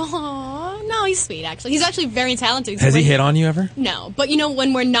 Oh, no, he's sweet, actually. He's actually very talented. Has he hit on you ever? No. But, you know,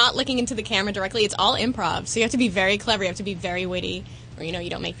 when we're not looking into the camera directly, it's all improv. So you have to be very clever. You have to be very witty, or, you know, you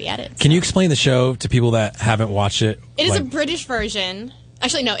don't make the edits. Can you explain the show to people that haven't watched it? It is a British version.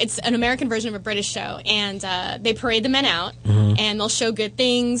 Actually, no, it's an American version of a British show. And they parade the men out, and they'll show good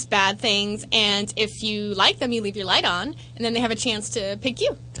things, bad things. And if you like them, you leave your light on, and then they have a chance to pick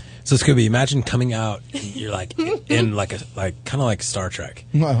you. So Scooby, imagine coming out, and you're like in kind of like Star Trek.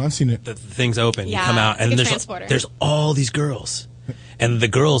 No, I've seen it. The thing's open, Yeah, you come out, and like there's all these girls, and the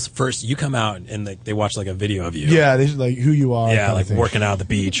girls first. You come out, and they watch like a video of you. Yeah, they like who you are. Yeah, like working out at the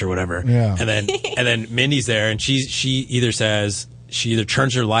beach or whatever. Yeah, and then Mindy's there, and she either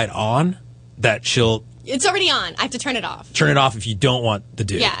turns her light on, that she'll. It's already on. I have to turn it off. Turn it off if you don't want the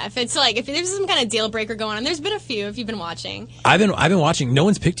dude. Yeah, if there's some kind of deal breaker going on. There's been a few if you've been watching. I've been watching. No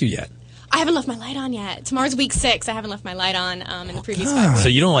one's picked you yet. I haven't left my light on yet. Tomorrow's week 6. I haven't left my light on in the previous 5 weeks. So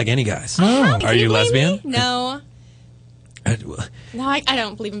you don't like any guys? No. Are you lesbian? Me? No. No, I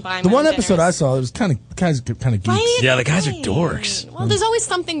don't believe in buying the my one own episode dinners. I saw, it was kind of geeks. Right? Yeah, the guys are dorks. Well, there's always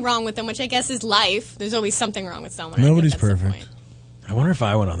something wrong with them, which I guess is life. There's always something wrong with someone. Nobody's perfect. I wonder if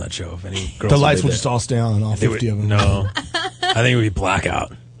I went on that show, if any girls the lights would just all stay on, all 50 of them. No. I think it would be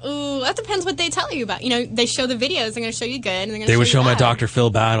blackout. Ooh, that depends what they tell you about. You know, they show the videos, they're going to show you good, and they're going to They would show my bad. Dr. Phil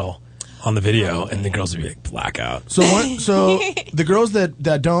battle on the video, and the girls would be like, blackout. So the girls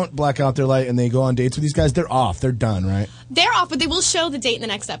that don't black out their light and they go on dates with these guys, they're off. They're done, right? They're off, but they will show the date in the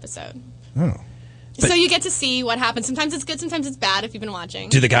next episode. Oh. So you get to see what happens. Sometimes it's good, sometimes it's bad if you've been watching.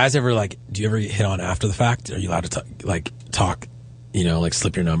 Do the guys ever, do you ever hit on after the fact? Are you allowed to talk,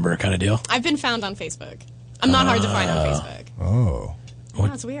 slip your number kind of deal? I've been found on Facebook. I'm not hard to find on Facebook. Oh. Oh,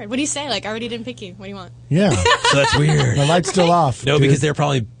 that's weird. What do you say? Like, I already didn't pick you. What do you want? Yeah. So that's weird. My light's still off. No, dude. because they're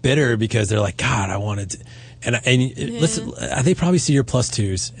probably bitter because they're like, God, I wanted to. And listen, they probably see your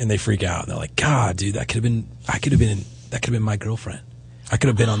 +2s and they freak out. And they're like, God, dude, that could have been my girlfriend. I could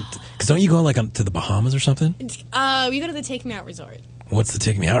have been on, because don't you go to the Bahamas or something? We go to the Take Me Out Resort. What's the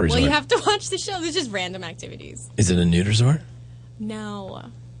Take Me Out Resort? Well, you have to watch the show. There's just random activities. Is it a nude resort? No.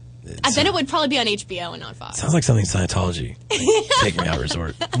 Then it would probably be on HBO and not Fox. Sounds like something Scientology. Take Me Out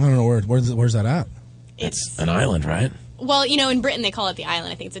Resort. I don't know where's that at? It's an island, right? Well, in Britain they call it the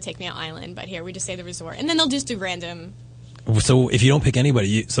island. I think it's a Take Me Out Island, but here we just say the resort. And then they'll just do random. So if you don't pick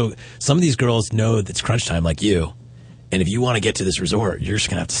anybody, so some of these girls know that it's crunch time like you. And if you want to get to this resort, you're just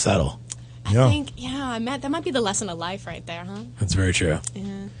going to have to settle. I think, that might be the lesson of life right there, huh? That's very true.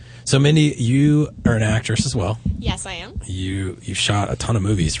 Yeah. So, Mindy, you are an actress as well. Yes, I am. You've shot a ton of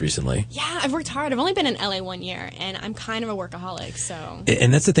movies recently. Yeah, I've worked hard. I've only been in LA 1 year, and I'm kind of a workaholic, so.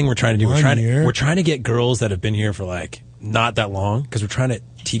 And that's the thing we're trying to do. We're trying to get girls that have been here for not that long, because we're trying to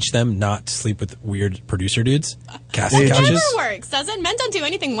teach them not to sleep with weird producer dudes. Casting couches. That never works, does it? Men don't do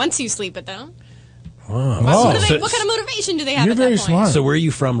anything once you sleep with them. Wow. What kind of motivation do they have You're at that very point? smart. So where are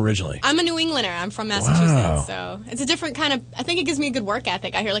you from originally? I'm a New Englander. I'm from Massachusetts, so it's a different kind of. I think it gives me a good work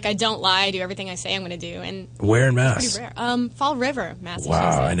ethic. I hear I don't lie. I do everything I say I'm going to do. And where in Mass? It's pretty rare. Fall River, Massachusetts.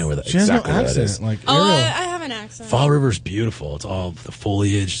 Wow, I know where that. She has exactly no where that accent. is. I have an accent. Fall River's beautiful. It's all the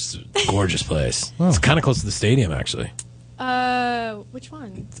foliage. It's a gorgeous place. It's kind of close to the stadium, actually. Which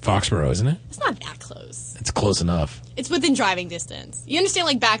one? Foxborough, isn't it? It's not that close. It's close enough. It's within driving distance. You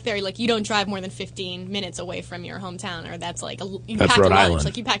understand, back there, you don't drive more than 15 minutes away from your hometown, or that's you that's pack Rhode a lunch.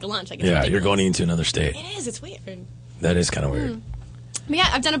 Island. You pack a lunch. It's yeah, ridiculous. you're going into another state. It is. It's weird. That is kind of weird. But yeah,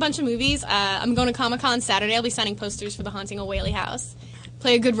 I've done a bunch of movies. I'm going to Comic-Con Saturday. I'll be signing posters for The Haunting of Whaley House.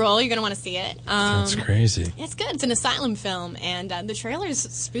 Play a good role. You're going to want to see it. That's crazy. It's good. It's an asylum film, and the trailer's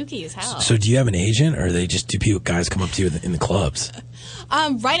spooky as hell. So do you have an agent, or do guys come up to you in the clubs?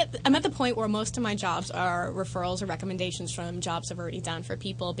 I'm at the point where most of my jobs are referrals or recommendations from jobs I've already done for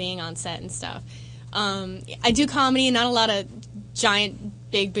people being on set and stuff. I do comedy, not a lot of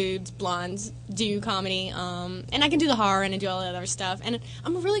giant, big boobs, blondes do comedy, and I can do the horror and I do all that other stuff, and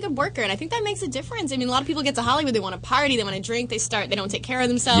I'm a really good worker, and I think that makes a difference. I mean, a lot of people get to Hollywood, they want to party, they want to drink, they don't take care of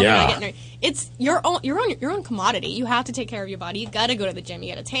themselves. Yeah. It's your own commodity. You have to take care of your body. You got to go to the gym,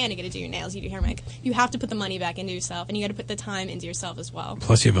 you got to tan, you got to do your nails, you do hair makeup. You have to put the money back into yourself, and you got to put the time into yourself as well.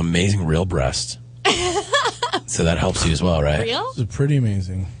 Plus, you have amazing real breasts, so that helps you as well, right? Real? It's pretty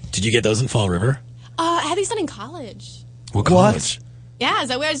amazing. Did you get those in Fall River? I had these done in college. What college? Yeah, is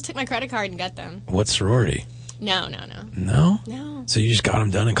that where I just took my credit card and got them? What sorority? No. No? No. So you just got them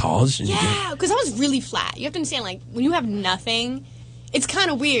done in college? Yeah, because I was really flat. You have to understand, when you have nothing, it's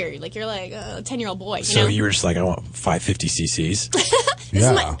kind of weird. You're a 10-year-old boy. You were just I want 550 cc's?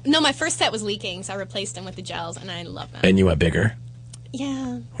 My first set was leaking, so I replaced them with the gels, and I love them. And you went bigger?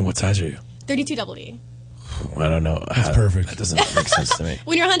 Yeah. What size are you? 32 double D. I don't know. That's perfect. That doesn't make sense to me.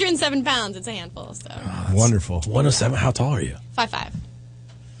 When you're 107 pounds, it's a handful. So wonderful. 107. How tall are you? 5'5".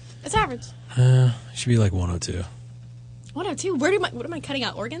 It's average. You should be like 102. 102. What am I cutting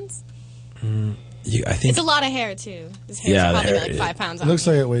out? Organs? I think it's a lot of hair too. This hair's probably like 5 pounds. It looks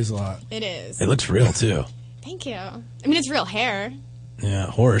like it weighs a lot. It is. It looks real too. Thank you. I mean, it's real hair. Yeah,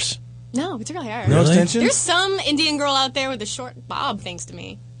 horse. No, it's real hair. No really? extensions? There's some Indian girl out there with a short bob, thanks to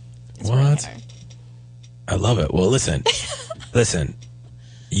me. It's what? real hair. I love it. Well, listen.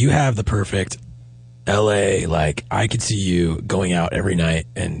 You have the perfect LA, like, I could see you going out every night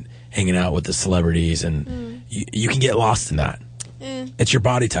and hanging out with the celebrities, and you can get lost in that. It's your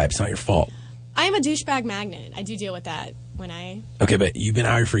body type. It's not your fault. I am a douchebag magnet. I do deal with that when I... Okay, but you've been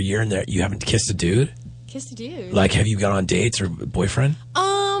out here for a year and you haven't kissed a dude? Kissed a dude? Like, have you gone on dates or boyfriend?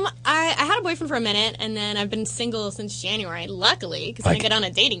 I had a boyfriend for a minute, and then I've been single since January, luckily, because I get on a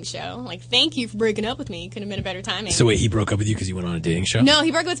dating show. Like, thank you for breaking up with me. Couldn't have been a better timing. So wait, he broke up with you because you went on a dating show? No,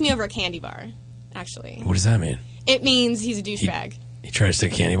 he broke up with me over a candy bar, actually. What does that mean? It means he's a douchebag. He tried to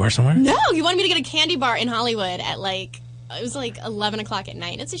stick a candy bar somewhere? No, he wanted me to get a candy bar in Hollywood at, it was like 11 o'clock at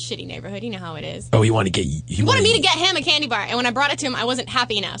night. It's a shitty neighborhood. You know how it is. Oh, he wanted to get... He wanted me to get him a candy bar, and when I brought it to him, I wasn't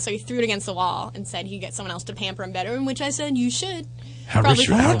happy enough, so he threw it against the wall and said he'd get someone else to pamper him better, in which I said, you should. How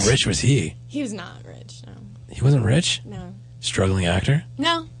rich was he? He was not rich, no. He wasn't rich? No. Struggling actor?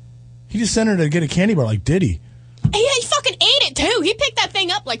 No. He just sent her to get a candy bar like Diddy. Yeah, he fucking ate it, too. He picked that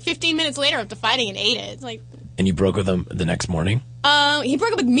thing up like 15 minutes later after fighting and ate it. It's like... And you broke with him the next morning? He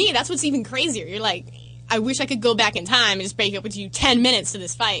broke up with me. That's what's even crazier. You're like... I wish I could go back in time and just break up with you 10 minutes to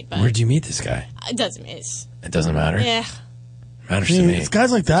this fight. But where'd you meet this guy? It doesn't miss. It doesn't matter? Yeah. Matters to me. It's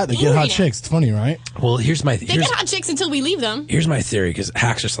guys like that get hot chicks. It's funny, right? Well, here's my... They get hot chicks until we leave them. Here's my theory, because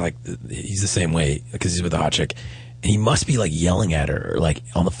Hack's just like... He's the same way, because he's with a hot chick. And he must be, like, yelling at her, or, like,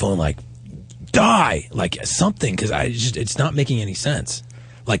 on the phone, like, die! Like, something, because it's not making any sense.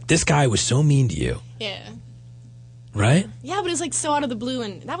 Like, this guy was so mean to you. Yeah. Right? Yeah, but it was like so out of the blue,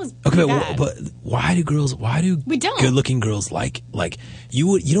 and that was okay. Bad. But why do we don't good-looking girls like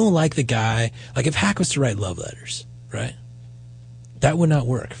you don't like the guy? Like if Hack was to write love letters, right? That would not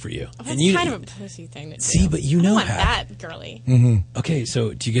work for you. Oh, that's kind of a pussy thing to do. See, but you know I don't want Hack. that girly. Mm-hmm. Okay,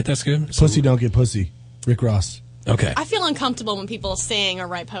 so do you get that, Scoop? Pussy don't get pussy. Rick Ross. Okay. I feel uncomfortable when people sing or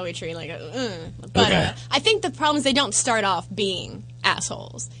write poetry, but I think the problem is they don't start off being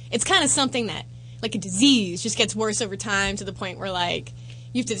assholes. It's kind of something that, like a disease, just gets worse over time to the point where, like,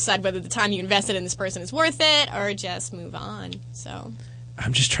 you have to decide whether the time you invested in this person is worth it or just move on. So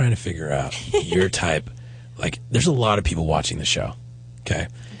I'm just trying to figure out your type. Like, there's a lot of people watching the show, okay?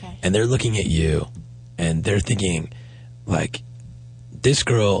 And they're looking at you, and they're thinking, like, this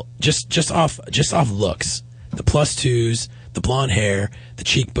girl, just off looks, the +2s, the blonde hair, the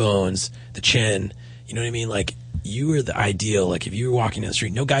cheekbones, the chin, you know what I mean? Like, you are the ideal. Like, if you were walking down the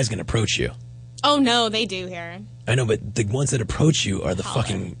street, no guy's going to approach you. Oh, no, they do here. I know, but the ones that approach you are the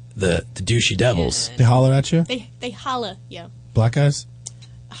fucking, the douchey devils. Yeah. They holler at you? They holla, yeah. Black guys?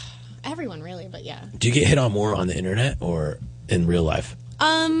 Everyone, really, but yeah. Do you get hit on more on the internet or in real life?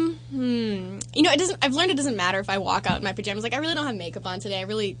 You know, I've learned it doesn't matter if I walk out in my pajamas. Like, I really don't have makeup on today. I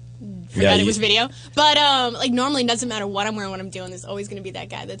really forgot it was video. But, like, normally it doesn't matter what I'm wearing, what I'm doing. There's always going to be that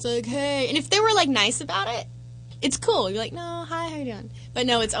guy that's like, hey. And if they were, like, nice about it, it's cool. You're like, no, hi, how you doing? But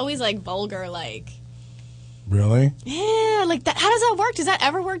no, it's always, like, vulgar, like... Really? Yeah, like that. How does that work? Does that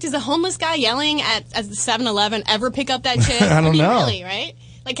ever work? Does a homeless guy yelling at the 7-Eleven ever pick up that chick? I don't know. Really, right?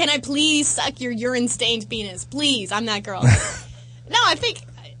 Like, can I please suck your urine-stained penis? Please, I'm that girl. No, I think...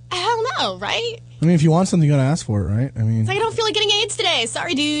 Hell no, right? I mean, if you want something, you gotta ask for it, right? I mean... It's like, I don't feel like getting AIDS today.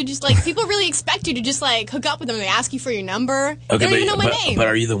 Sorry, dude. Just, like, people really expect you to just, like, hook up with them. They ask you for your number. Okay, they don't even know my name. But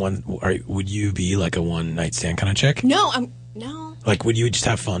are you the one... would you be, like, a one-night stand kind of chick? No, no. Like, would you just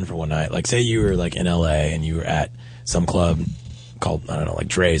have fun for one night? Like, say you were, like, in L.A. and you were at some club called, I don't know, like,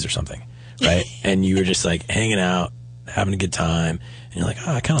 Dre's or something, right? And you were just, like, hanging out, having a good time, and you're like,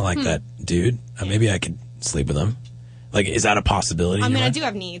 oh, I kind of like that dude. Maybe I could sleep with him. Like, is that a possibility? I mean, I do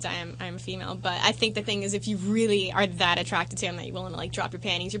have needs. I am a female, but I think the thing is, if you really are that attracted to him that you're willing to, like, drop your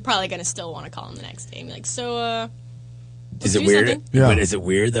panties, you're probably gonna still want to call him the next day and be like, so, is it weird? Yeah. But is it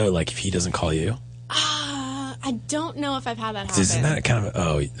weird though? Like, if he doesn't call you? I don't know if I've had that happen. Isn't that kind of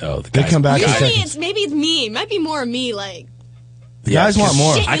the guys, they come back? Usually, maybe it's me. It might be more me, like. The guys want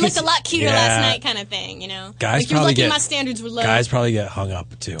more. Shit, you looked a lot cuter last night, kind of thing. You know, guys like, you're lucky my standards were low. Guys probably get hung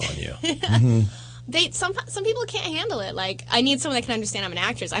up too on you. Mm-hmm. Some people can't handle it. Like, I need someone that can understand I'm an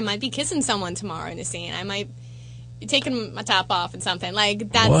actress. I might be kissing someone tomorrow in a scene. I might be taking my top off and something.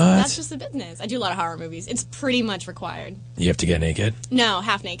 Like, that's just the business. I do a lot of horror movies. It's pretty much required. You have to get naked? No,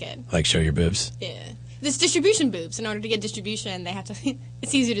 half naked. Like, show your boobs? Yeah. There's distribution boobs. In order to get distribution, they have to.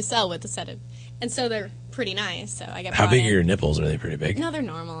 It's easier to sell with a set of, and so they're pretty nice. So I get. How big are your nipples? Are they pretty big? No, they're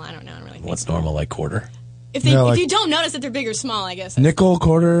normal. I don't know. I don't really. What's normal? Like quarter? If they, if you don't notice that they're big or small, I guess. Nickel,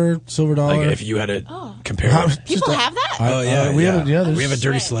 quarter, silver dollar. Like if you had to compare. People have that. Oh yeah, we have a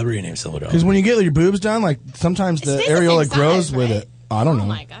dirty celebrity named Silver Dollar. Because when you get your boobs done, like sometimes the areola grows with it. I don't know. Oh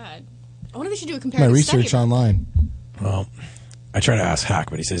my god! I wonder if they should do a comparative My research study. online. Well, I try to ask Hack,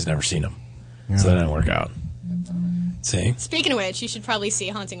 but he says he's never seen them, so that didn't work out. See. Speaking of which, you should probably see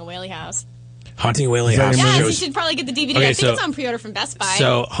Haunting a Whaley House. Haunting of Whaley House. Yes, shows, you should probably get the DVD. Okay, I think it's on pre-order from Best Buy.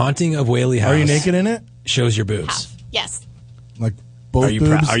 So, Haunting of Whaley House. Are you naked in it? Shows your boobs. Yes. Like both are you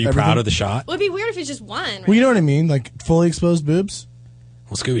boobs? Are you proud of the shot? It would be weird if it's just one. Right? Well, you know what I mean, like fully exposed boobs.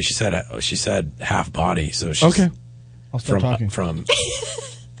 Well, Scooby, she said half body, so she's okay. I'll start talking.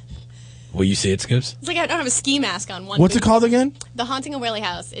 Will you see it, Scoops? It's like I don't have a ski mask on. What's it called again? The Haunting of Whaley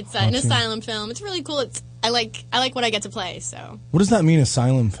House. It's an asylum film. It's really cool. I like what I get to play. So. What does that mean,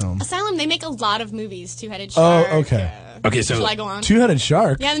 asylum film? Asylum. They make a lot of movies. Two-Headed Shark. Oh, okay. Okay, so shall I go on? Two-Headed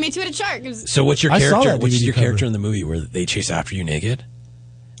Shark. Yeah, they made Two-Headed Shark. So what's your character? What's your character in the movie where they chase after you naked?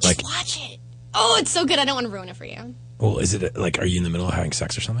 Just watch it. Oh, it's so good. I don't want to ruin it for you. Well, is it like, are you in the middle of having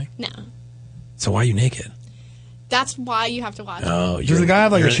sex or something? No. So why are you naked? That's why you have to watch it. Does the guy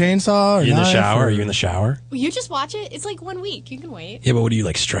have like a chainsaw? Or you in the knife, shower? or- Are you in the shower? Well, you just watch it. It's like 1 week. You can wait. Yeah, but what are you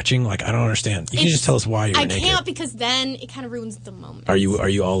like stretching? Like I don't understand. You can just tell us why you're naked. I can't because then it kind of ruins the moment. Are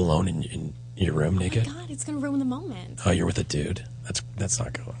you all alone in your room naked? Oh my God, it's gonna ruin the moment. Oh, you're with a dude. That's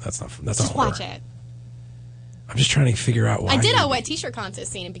not good. That's Just not watch horror. it. I'm just trying to figure out why. I did a wet t-shirt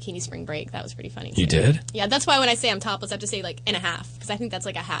contest scene in Bikini Spring Break. That was pretty funny. You did? Yeah, that's why when I say I'm topless, I have to say like in a half because I think that's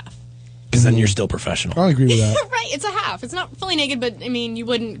like a half. Because then you're still professional. I agree with that. Right, it's a half. It's not fully naked, but I mean, you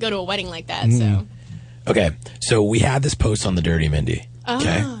wouldn't go to a wedding like that. So. Okay, so we had this post on the Dirty Mindy.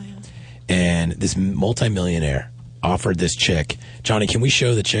 Okay, Oh, yeah. and this multimillionaire offered this chick. Johnny, can we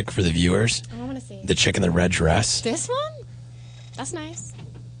show the chick for the viewers? I want to see the chick in the red dress. This one? That's nice.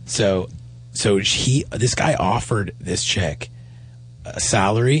 So this guy offered this chick a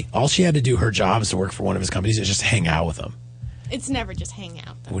salary. All she had to do, her job is to work for one of his companies, is just hang out with him. It's never just hang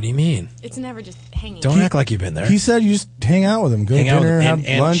out. Though. What do you mean? It's never just hanging. Don't act like you've been there. He said you just hang out with him, go to hang out with dinner, him, have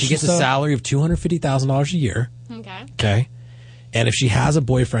and lunch. she gets a and stuff. salary of $250,000 a year. Okay. Okay. And if she has a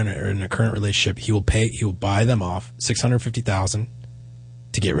boyfriend or in a current relationship, he will buy them off $650,000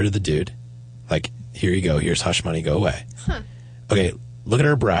 to get rid of the dude. Like, here you go. Here's hush money. Go away. Huh. Okay. Look at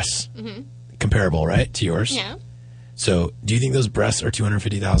her breasts. Mm-hmm. Comparable, right, to yours? Yeah. So, do you think those breasts are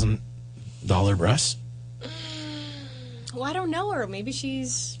 $250,000 breasts? Well, I don't know her. Maybe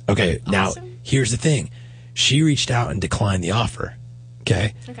she's Okay. Now, awesome. here's the thing. She reached out and declined the offer.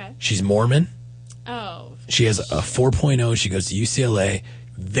 Okay. Okay. She's Mormon. Oh. She has a 4.0. She goes to UCLA.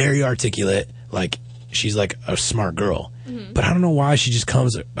 Very articulate. Like, she's like a smart girl. Mm-hmm. But I don't know why she just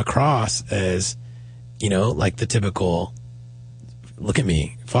comes across as, like the typical, look at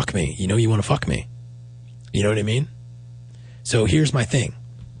me, fuck me. You want to fuck me. You know what I mean? So here's my thing.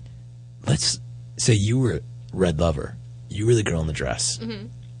 Let's say you were Red Lover. You were the girl in the dress. Mm-hmm.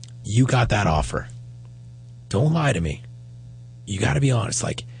 You got that offer. Don't lie to me. You got to be honest.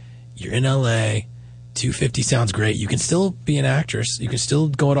 Like, you're in LA. 250 sounds great. You can still be an actress. You can still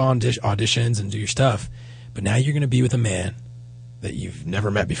go to auditions and do your stuff. But now you're going to be with a man that you've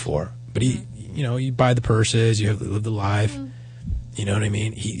never met before. But he, you buy the purses. You have to live the life. Mm-hmm. You know what I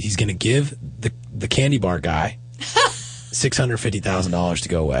mean? He's going to give the candy bar guy $650,000 to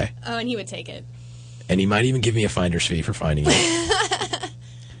go away. Oh, and he would take it. And he might even give me a finder's fee for finding it.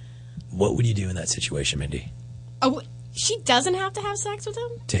 What would you do in that situation, Mindy? Oh, she doesn't have to have sex with him?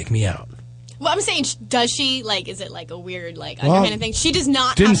 Take me out. Well, I'm saying, does she? Like, is it like a weird, like, underhanded thing? She does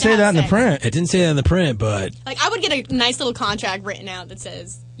not. Didn't have to say have that in the sex. print. It didn't say that in the print, but Like, I would get a nice little contract written out that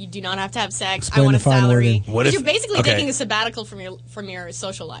says you do not have to have sex. Explain I want the a fine salary. wording. What 'Cause if- you're basically okay. taking a sabbatical from your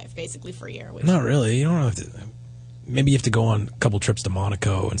social life, basically for a year. Which, not really. You don't have to. Maybe you have to go on a couple trips to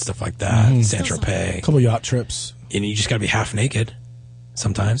Monaco and stuff like that, Saint A Tropez, couple yacht trips. and you just got to be half naked.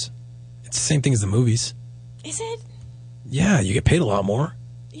 Sometimes it's the same thing as the movies. is it? Yeah, you get paid a lot more.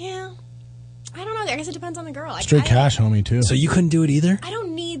 Yeah. I don't know. I guess it depends on the girl. Straight cash, homie, too. So you couldn't do it either. I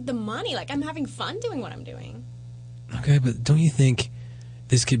don't need the money. Like, I'm having fun doing what I'm doing. Okay, but don't you think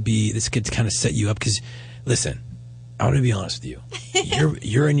this could kind of set you up? Because listen, I want to be honest with you.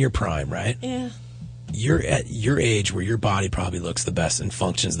 You're in your prime, right? Yeah. You're at your age where your body probably looks the best and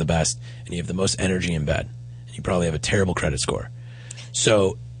functions the best, and you have the most energy in bed, and you probably have a terrible credit score.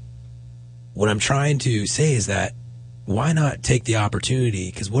 So what I'm trying to say is that why not take the opportunity?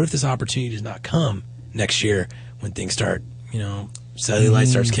 Because what if this opportunity does not come next year when things start, Cellulite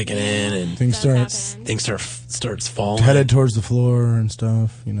starts kicking in, and things starts falling. Headed towards the floor and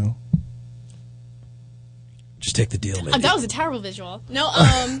stuff, you know. Just take the deal, maybe. That was a terrible visual. No,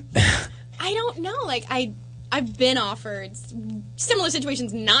 I don't know. Like, I've been offered similar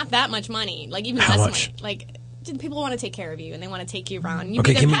situations, not that much money. Like, even How less much? money. Like, people want to take care of you, and they want to take you around. And you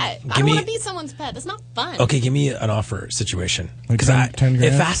Okay, be give their me- pet. give I don't me- want to be someone's pet. That's not fun. Okay, give me an offer situation. Like Because 10 it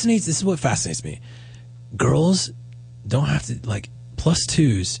grand? fascinates. This is what fascinates me. Girls don't have to like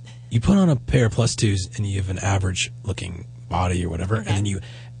 +2s. You put on a pair of +2s, and you have an average looking body or whatever, and then you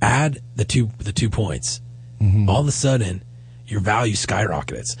add the 2 points. All of a sudden, your value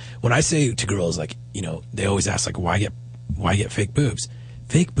skyrockets. When I say to girls, like, you know, they always ask, like, why get fake boobs?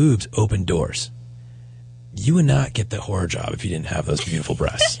 Fake boobs open doors. You would not get the horror job if you didn't have those beautiful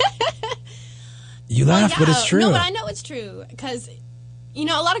breasts. You laugh, but it's true. No, but I know it's true because, you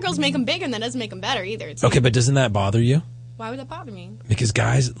know, a lot of girls make them bigger, and that doesn't make them better either. It's Okay, but doesn't that bother you? why would that bother me? Because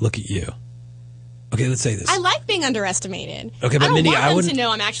guys look at you. Okay, let's say this. I like being underestimated. Okay, but I don't Mindy, want I them wouldn't- to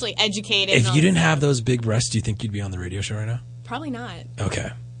know I'm actually educated. If and all you this didn't stuff. have those big breasts, do you think you'd be on the radio show right now? Probably not. Okay.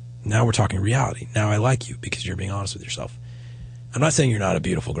 Now we're talking reality. Now I like you because you're being honest with yourself. I'm not saying you're not a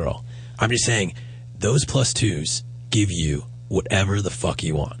beautiful girl. I'm just saying those +2s give you whatever the fuck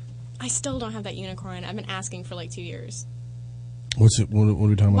you want. I still don't have that unicorn. I've been asking for like 2 years. What's it? What are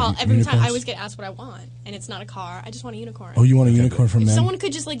we talking Well, about? every time I Unicorns? always get asked what I want, and it's not a car. I just want a unicorn. Oh, you want a unicorn from If men? someone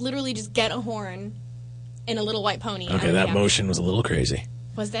could just like literally just get a horn and a little white pony. I Okay, would that be happy. motion was a little crazy.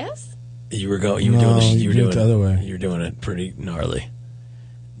 Was this? You were doing it the other way. You were doing it pretty gnarly.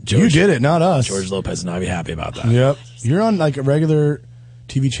 You did it, not us. George Lopez and I'd be happy about that. Yep. You're on like a regular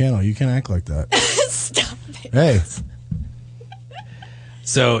TV channel. You can't act like that. Stop it. Hey.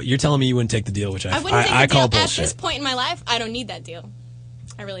 So you're telling me you wouldn't take the deal, which I wouldn't take I the call deal. At this bullshit point in my life, I don't need that deal.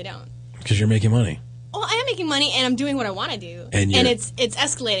 I really don't. because you're making money. Well, I am making money, and I'm doing what I want to do, And it's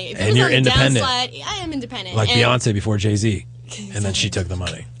escalating. If it and was you're on the independent. downslide, I am independent. Like and Beyonce before Jay-Z. And then she took the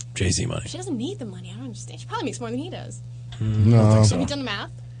money. Jay-Z money. She doesn't need the money. I don't understand. She probably makes more than he does. I don't think Have so. you done the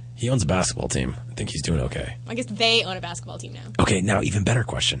math? He owns a basketball team. I think he's doing okay. I guess they own a basketball team now. Okay, now even better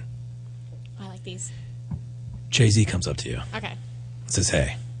question. I like these. Jay-Z comes up to you. Okay. Says,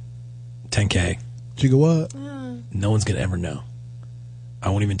 hey, 10K. Gigawatt. No one's going to ever know. I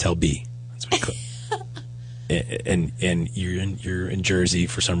won't even tell B. That's what he called. And you're in Jersey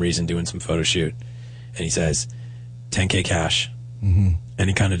for some reason doing some photo shoot. And he says, 10K cash.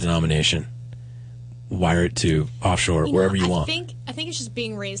 Any kind of denomination. Wire it to offshore, wherever you want. I think it's just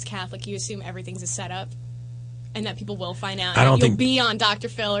being raised Catholic. You assume everything's a setup, and that people will find out. I don't and you'll think- be on Dr.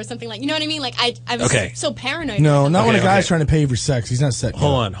 Phil or something like. You know what I mean? Like I was Okay. so paranoid. No, about not that. when a guy's trying to pay you for sex. He's not set.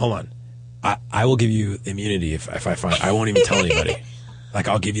 Hold on. I will give you immunity if I find. I won't even tell anybody. Like,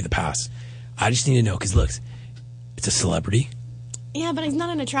 I'll give you the pass. I just need to know, because look, it's a celebrity. Yeah, but he's not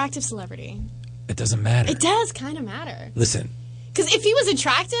an attractive celebrity. It doesn't matter. It does kind of matter. Listen, Because if he was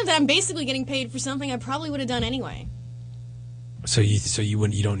attractive, then I'm basically getting paid for something I probably would have done anyway. so you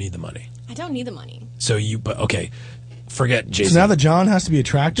don't need the money. I don't need the money. But okay, forget Jay-Z. So now that John has to be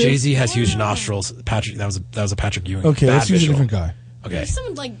attractive? Jay-Z has huge nostrils. Patrick, that was a Patrick Ewing. Okay, Bad let's use a visual. different guy. Okay. There's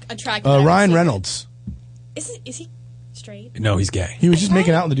someone like attractive. that I Ryan see. Reynolds. Is he straight? No, he's gay. He was just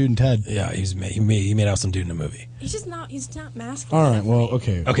making out with the dude in Ted. Yeah, he made out with some dude in a movie. He's not masculine. All right, well,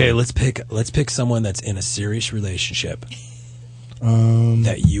 okay. Okay, let's pick someone that's in a serious relationship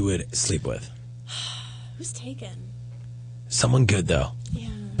that you would sleep with. Who's taken? Someone good though.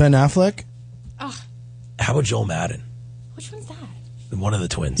 Ben Affleck? Ugh, How about Joel Madden? which one's that? One of the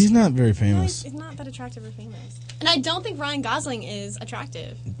twins. He's not very No, famous. he's not that attractive or famous. And I don't think Ryan Gosling is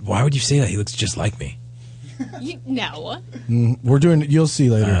attractive. Why would you say that? He looks just like me. No. We're doing. You'll see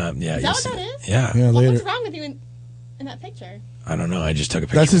later. Yeah, Is that what that is? Yeah. Yeah, Well, later. what's wrong with you in that picture? I don't know. I just took a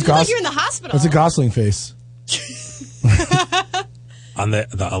picture. That's his You look like Gosling. you're in the hospital. That's a Gosling face. On the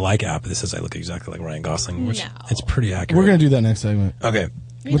Alike app, this says I look exactly like Ryan Gosling, which No. it's pretty accurate. We're gonna do that next segment. Okay.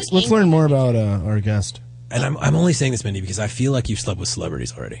 Let's learn more about our guest. And I'm only saying this, Mindy, because I feel like you've slept with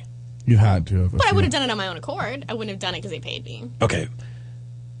celebrities already. You had to have. But I would have done it on my own accord. I wouldn't have done it because they paid me. Okay.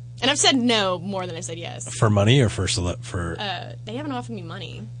 And I've said no more than I've said yes. For money or for They haven't offered me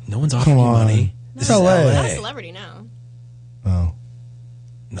money. No one's offering you money. This is LA. I'm not a LA. celebrity now. Oh.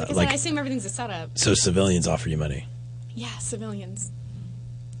 No, Because I assume everything's a setup. so civilians offer you money. Yeah, civilians.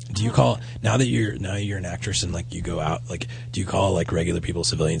 Do you call now that you're an actress and like you go out, like do you call like regular people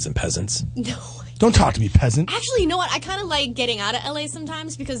civilians and peasants? No. Don't talk to me, peasant. Actually, you know what? I kind of like getting out of LA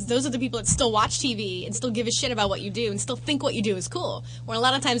sometimes because those are the people that still watch TV and still give a shit about what you do and still think what you do is cool. Where a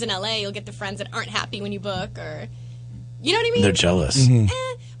lot of times in LA, you'll get the friends that aren't happy when you book or. You know what I mean? They're jealous.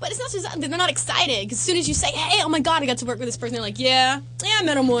 Mm-hmm. But it's not just they're not excited. Because as soon as you say, hey, oh my God, I got to work with this person, they're like, yeah, I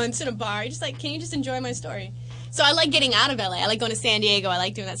met him once in a bar. You're just like, can you just enjoy my story? So I like getting out of LA. I like going to San Diego. I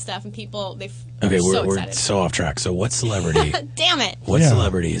like doing that stuff. And people, we're so off track. So what celebrity? Damn it. What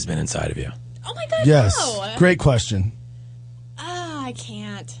celebrity has been inside of you? Oh my God, yes. no. Great question. I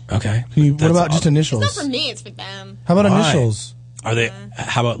can't. Okay. What about just initials? It's not for me, it's for them. How about initials? Are they?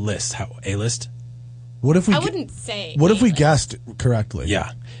 How about list? A-list? What if we? I wouldn't say. What if we guessed correctly?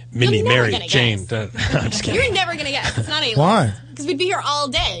 Yeah. Mindy, Mary, Jane. I'm just kidding. You're never going to guess. It's not A-list. Why? Because we'd be here all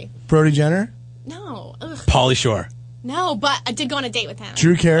day. Brody Jenner? No. Ugh. Pauly Shore. No, but I did go on a date with him.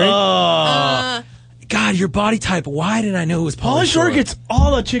 Drew Carey? God, your body type. Why didn't I know it was Pauly Shore? Shore gets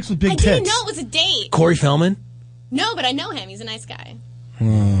all the chicks with big tits. I didn't know it was a date. Corey Feldman? No, but I know him. He's a nice guy.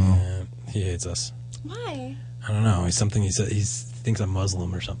 Yeah, he hates us. Why? I don't know. He's something. He thinks I'm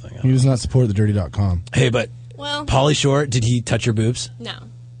Muslim or something. He does not support the dirty.com. Hey, but Pauly Shore, did he touch your boobs? No.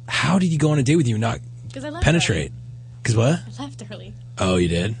 How did he go on a date with you and not penetrate? Because what? I left early. Oh, you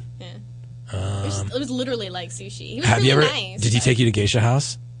did? Yeah. It was literally like sushi. He was Have really you ever? nice. Did he take you to Geisha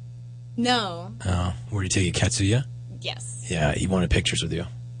House? No. Oh, where did he take you? Katsuya? Yes. Yeah, he wanted pictures with you.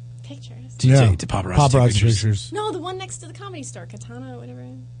 Pictures? Did you take paparazzi pictures? No, the one next to the Comedy Store, Katana or whatever.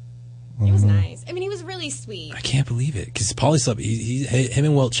 He was nice. I mean, he was really sweet. I can't believe it because Pauly slept. Him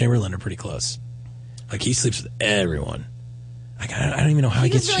and Wilt Chamberlain are pretty close. Like he sleeps with everyone. Like I don't even know how he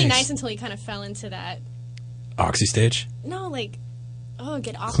gets. He was really chicks. nice until he kind of fell into that Oxy stage. No, like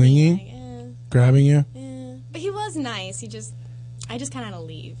get off clinging, me, grabbing you. Yeah, but he was nice. I just kind of had to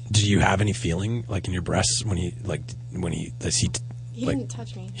leave. Did you have any feeling like in your breasts when he He didn't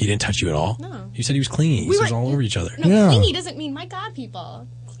touch me. He didn't touch you at all? No. You said he was clingy. He was all over each other. No, clingy doesn't mean my God, people.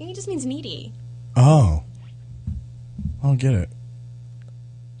 Clingy just means needy. Oh. I don't get it.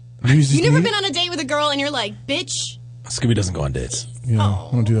 You never been on a date with a girl and you're like, bitch. Scooby doesn't go on dates. Yeah, I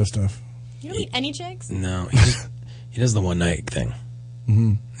don't do that stuff. You don't meet any chicks? No. He does the one night thing.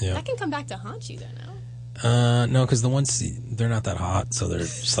 Mm-hmm. Yeah. That can come back to haunt you, though, no? No, because the ones, they're not that hot, so they're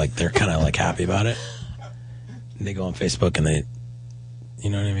just like, they're kind of like happy about it. And they go on Facebook and they,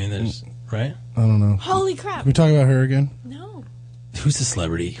 you know what I mean? Right? I don't know. Holy crap. Can we talk about her again? No. Who's the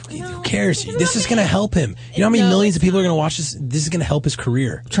celebrity? Who cares? This is going to help him. You know how many millions of people are going to watch this? This is going to help his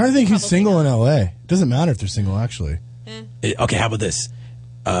career. I'm trying to think who's single in LA. It doesn't matter if they're single, actually. Okay, how about this?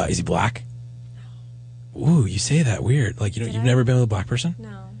 Is he black? Ooh, you say that weird. Like you've never been with a black person?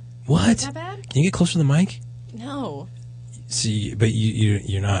 No. What? Is that bad? Can you get closer to the mic? No. See, but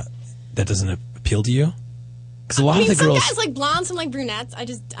you're not. That doesn't appeal to you? Because a lot of the some girls. Some guys like blondes, some like brunettes.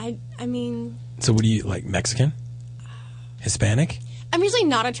 I mean. So what do you like? Mexican? Hispanic? I'm usually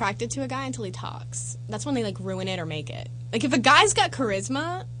not attracted to a guy until he talks. That's when they like ruin it or make it. Like if a guy's got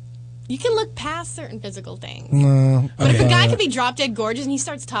charisma, you can look past certain physical things. No. But if a guy could be drop dead gorgeous and he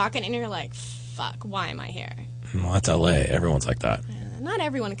starts talking and you're like, fuck, why am I here? Well, that's LA. Everyone's like that. Not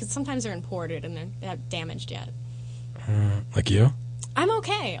everyone, because sometimes they're imported and they're not damaged yet. Like you? I'm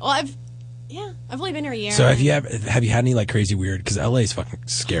okay. Well, I've only been here a year. So have you had any like crazy weird? Because LA is fucking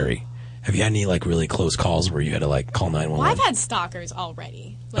scary. Have you had any like really close calls where you had to like call 911? Well, I've had stalkers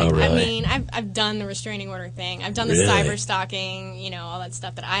already. Like, oh, really? I mean, I've done the restraining order thing. I've done the cyber stalking. All that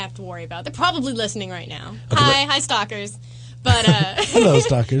stuff that I have to worry about. They're probably listening right now. Okay, hi stalkers. But hello,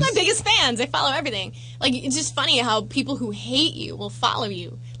 stalkers. My biggest fans. They follow everything. Like it's just funny how people who hate you will follow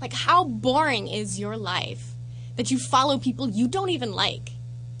you. Like how boring is your life that you follow people you don't even like,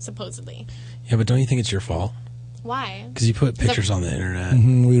 supposedly. Yeah, but don't you think it's your fault? Why? Because you put pictures on the internet.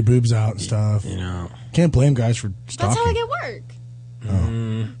 Mm-hmm, with your boobs out and stuff. Can't blame guys for stalking. That's how I get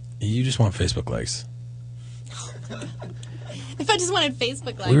work. You just want Facebook likes. If I just wanted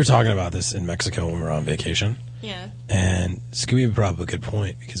Facebook likes. We were talking about this in Mexico when we were on vacation. Yeah. And Scooby brought up a good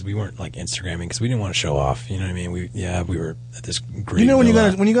point because we weren't like Instagramming because we didn't want to show off. You know what I mean? We were at this great. When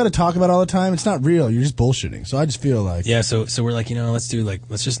you got to talk about it all the time, it's not real. You're just bullshitting. So I just feel like So we're like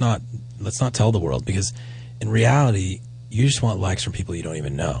let's not tell the world because in reality you just want likes from people you don't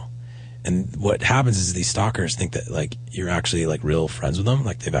even know. And what happens is these stalkers think that like you're actually like real friends with them,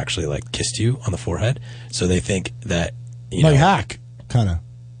 like they've actually like kissed you on the forehead. So they think that like Hack kind of.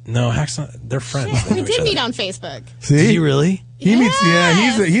 No, Hack's not. They're friends. We did meet on Facebook. See? Did you really? He meets.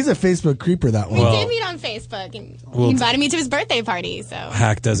 Yeah, he's a Facebook creeper. That one. We did meet on Facebook, and he invited me to his birthday party. So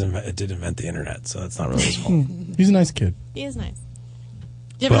Hack did invent the internet, so that's not really his fault. He's a nice kid. He is nice.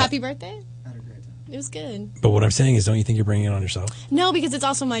 Did you have a happy birthday? I had a great time. It was good. But what I'm saying is, don't you think you're bringing it on yourself? No, because it's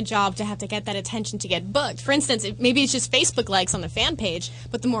also my job to have to get that attention to get booked. For instance, maybe it's just Facebook likes on the fan page,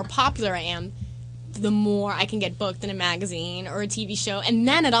 but the more popular I am, the the more I can get booked in a magazine or a TV show. And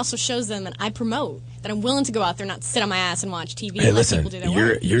then it also shows them that I promote, that I'm willing to go out there, not sit on my ass and watch TV. Hey, and listen, let people do their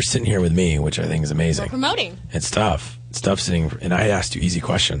work. you're sitting here with me, which I think is amazing. We're promoting. It's tough. It's tough sitting, and I asked you easy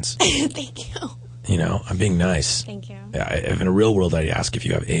questions. Thank you. You know, I'm being nice. Thank you. If in a real world, I'd ask if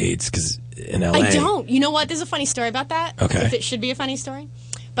you have AIDS, because in LA... I don't. You know what? There's a funny story about that. Okay. If it should be a funny story.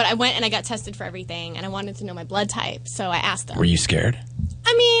 But I went and I got tested for everything, and I wanted to know my blood type, so I asked them. Were you scared?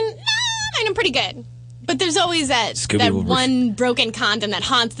 I mean, I'm pretty good. But there's always that one broken condom that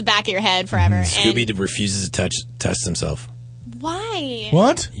haunts the back of your head forever. Scooby refuses to test himself. Why?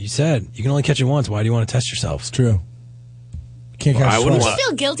 What? You said you can only catch it once. Why do you want to test yourself? It's true. Can't catch it twice. Would you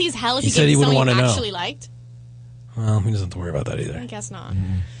feel guilty as hell if you said he gave wouldn't someone you want to actually know. liked? Well, he doesn't have to worry about that either. I guess not.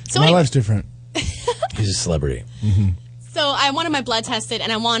 So my life's different. He's a celebrity. So I wanted my blood tested,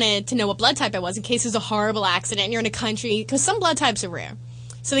 and I wanted to know what blood type I was in case there's a horrible accident and you're in a country, because some blood types are rare.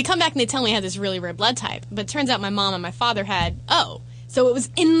 So they come back and they tell me I had this really rare blood type. But it turns out my mom and my father had O. So it was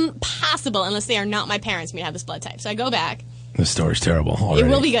impossible, unless they are not my parents, for me to have this blood type. So I go back. This story's terrible already.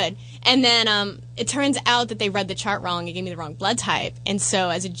 It will be good. And then it turns out that they read the chart wrong and gave me the wrong blood type. And so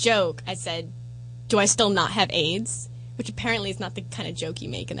as a joke, I said, do I still not have AIDS? Which apparently is not the kind of joke you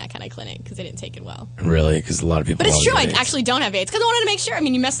make in that kind of clinic, because they didn't take it well. Really? Because a lot of people But it's true, I AIDS. actually don't have AIDS, because I wanted to make sure. I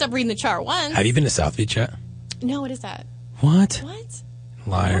mean, you messed up reading the chart once. Have you been to South Beach yet? No, what is that? What? What?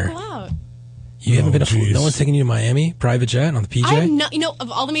 Liar. Don't go out. You haven't been to... No one's taking you to Miami? Private jet on the PJ? I have no, you know,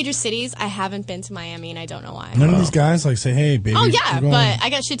 of all the major cities, I haven't been to Miami, and I don't know why. None of these guys like say, "Hey, baby." Oh, yeah, we're going. but I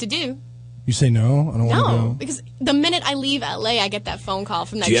got shit to do. You say no. I don't want to No, go. because the minute I leave LA, I get that phone call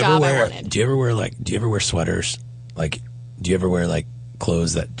from that Do you ever job wear? I wanted. Do you ever wear sweaters? Like, do you ever wear like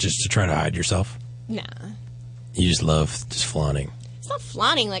clothes that just to try to hide yourself? Nah. You just love just flaunting. It's not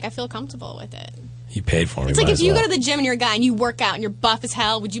flaunting, like, I feel comfortable with it. You paid for me. It's like might if as you well. go to the gym and you're a guy and you work out and you're buff as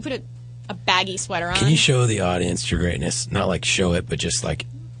hell, would you put a baggy sweater on? Can you show the audience your greatness? Not like show it, but just like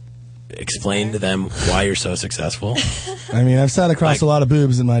explain to them why you're so successful. I mean, I've sat across a lot of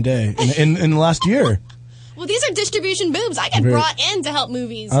boobs in my day, in the last year. Well, these are distribution boobs. I get brought in to help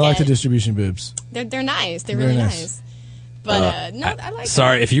movies. I like the distribution boobs. They're nice. They're Very really nice. nice. But no, I like.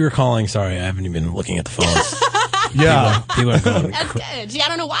 Sorry, if you were calling, sorry, I haven't even been looking at the phones. Yeah. People are going. That's good. Gee, I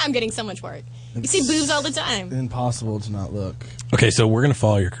don't know why I'm getting so much work. You see boobs all the time. Impossible to not look. Okay, so we're going to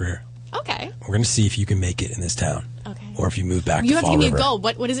follow your career. Okay. We're going to see if you can make it in this town. Okay. Or if you move back You to have to Fall give me River. a goal.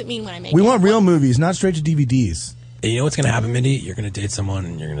 What does it mean when I make We it? want real movies, not straight to DVDs. And you know what's going to happen, Mindy? You're going to date someone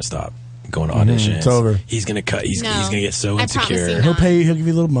and you're going to stop going to auditions. It's over. He's going to cut. He's No. going to get so I promise insecure. you He'll pay. He'll give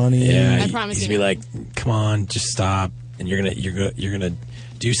you a little money. Yeah, I promise he's you gonna be like, "Come on, just stop." And you're gonna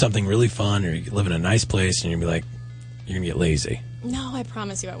do something really fun, or you live in a nice place, and you're gonna be like, you're gonna get lazy. No, I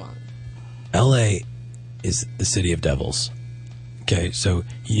promise you I won't. L.A. is the city of devils. Okay, so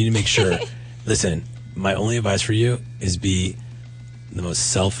you need to make sure. Listen, my only advice for you is be the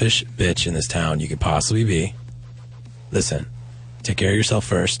most selfish bitch in this town you could possibly be. Listen, take care of yourself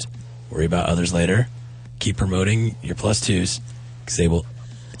first. Worry about others later. Keep promoting your +2s because they will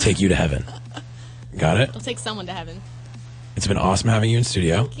take you to heaven. Got it? I'll take someone to heaven. It's been awesome having you in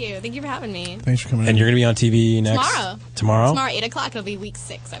studio. Thank you. Thank you for having me. Thanks for coming. And you're going to be on TV next Tomorrow. Tomorrow? Tomorrow, 8 o'clock. It'll be week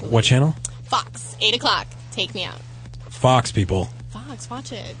 6, I believe. What channel? Fox, 8 o'clock. Take me out. Fox, people. Fox,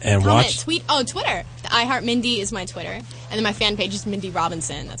 watch it. And Comment, watch- tweet. Oh, Twitter. The iHeart Mindy is my Twitter. And then my fan page is Mindy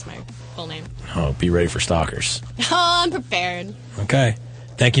Robinson. That's my full name. Oh, be ready for stalkers. Oh, I'm prepared. Okay.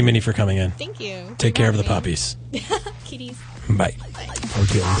 Thank you, Mindy, for coming in. Thank you. Take care of the Having me. puppies. Kitties. Bye.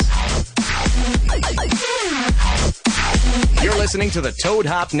 You're listening to the Toad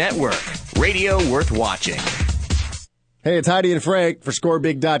Hop Network, radio worth watching. Hey, it's Heidi and Frank for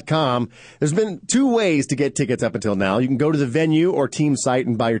ScoreBig.com. There's been 2 ways to get tickets up until now. You can go to the venue or team site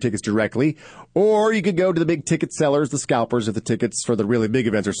and buy your tickets directly, or you could go to the big ticket sellers, the scalpers, if the tickets for the really big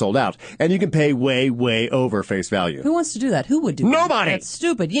events are sold out. And you can pay way, way over face value. Who wants to do that? Who would do that? Nobody! That's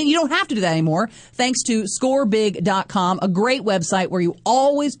stupid. You don't have to do that anymore. Thanks to ScoreBig.com, a great website where you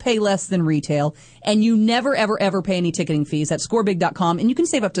always pay less than retail, and you never, ever, ever pay any ticketing fees at ScoreBig.com, and you can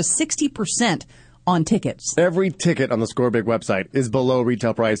save up to 60% on tickets. Every ticket on the ScoreBig website is below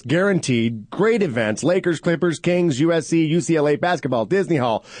retail price, guaranteed. Great events, Lakers, Clippers, Kings, USC, UCLA, basketball, Disney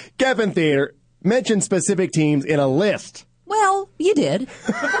Hall, Geffen Theater. Mention specific teams in a list. Well, you did.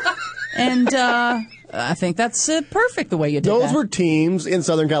 And I think that's perfect the way you did Those that. were teams in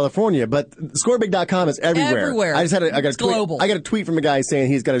Southern California, but ScoreBig.com is everywhere. Everywhere. I got a It's global. I got a tweet from a guy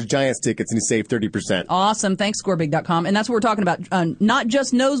saying he's got his Giants tickets and he saved 30%. Awesome. Thanks, ScoreBig.com. And that's what we're talking about. Not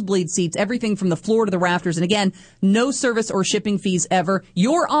just nosebleed seats, everything from the floor to the rafters. And again, no service or shipping fees ever.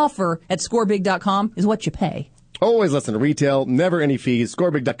 Your offer at ScoreBig.com is what you pay. Always listen to retail, never any fees,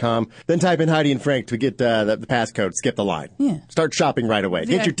 scorebig.com. Then type in Heidi and Frank to get the passcode, skip the line. Yeah. Start shopping right away.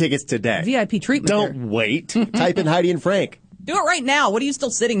 Get your tickets today. VIP treatment. Don't wait. Type in Heidi and Frank. Do it right now. What are you still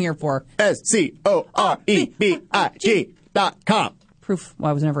sitting here for? SCOREBIG.com. Proof why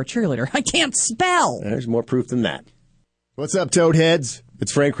I was never a cheerleader. I can't spell. There's more proof than that. What's up, Toadheads?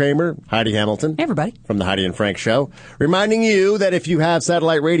 It's Frank Kramer, Heidi Hamilton. Hey, everybody. From the Heidi and Frank Show. Reminding you that if you have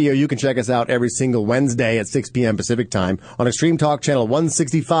satellite radio, you can check us out every single Wednesday at 6 p.m. Pacific Time on Extreme Talk Channel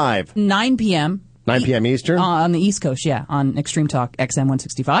 165. 9 p.m. 9 p.m. Eastern? On the East Coast, yeah, on Extreme Talk XM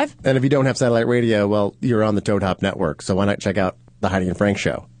 165. And if you don't have satellite radio, well, you're on the Toad Hop Network, so why not check out the Heidi and Frank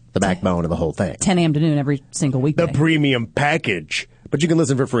Show, the backbone of the whole thing. 10 a.m. to noon every single weekday. The premium package. But you can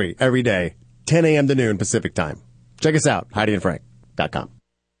listen for free every day, 10 a.m. to noon Pacific Time. Check us out, HeidiandFrank.com.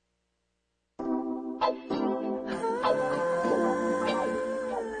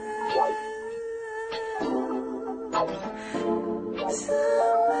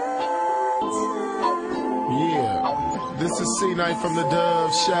 This is C-Night from the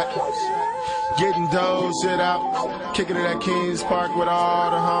Dove Shack. Getting dough, shit out. Kicking it at Kings Park with all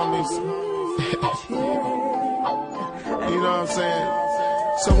the homies. You know what I'm saying?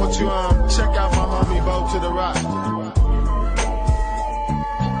 So what you check out my homie Bo to the Rock.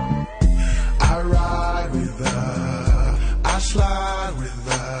 I ride with her, I slide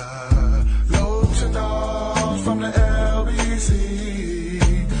with her. Loads and dogs from the LBC.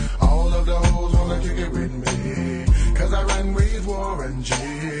 All of the hoes wanna kick it with me. Cause I run with Warren G.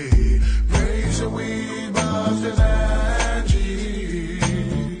 Raise your weed, Busters and G.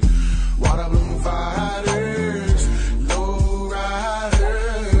 Water bloom fighters, low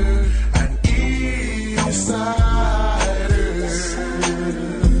riders, and east siders.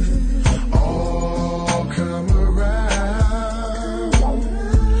 All come around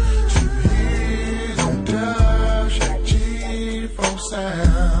to hear the Dove Shack G-Funk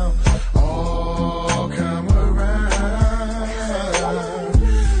sound. All come around.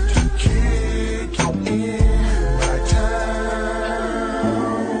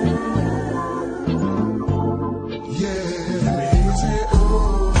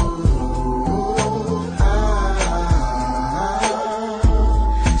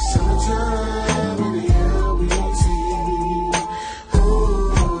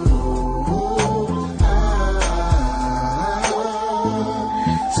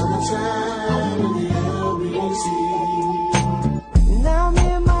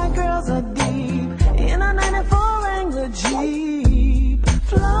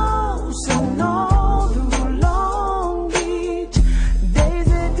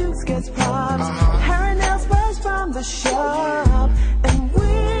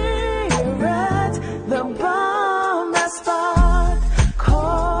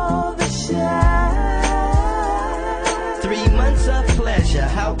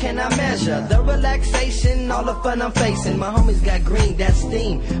 The relaxation, all the fun I'm facing. My homies got green, that's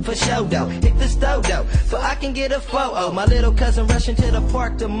steam. For show though, hit the stove though, so I can get a photo. My little cousin rushing to the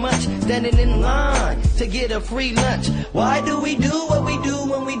park to munch, standing in line to get a free lunch. Why do we do what we do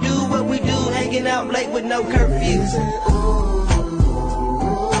when we do what we do? Hanging out late with no curfews.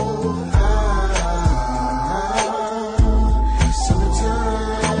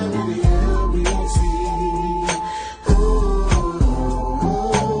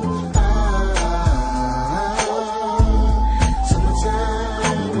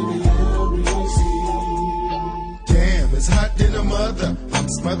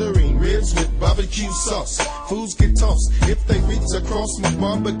 Smothering ribs with barbecue sauce. Foods get tossed if they reach across my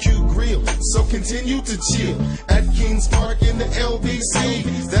barbecue grill. So continue to chill at Kings Park in the LBC.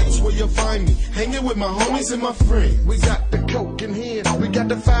 That's where you'll find me, hanging with my homies and my friends. We got the coke in here, we got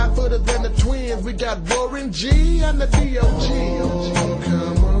the 5-footers and the twins. We got Warren G and the D.O.G.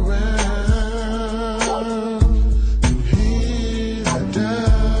 Come around to hear the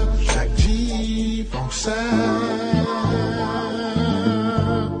Dove Shack G-Funk sound.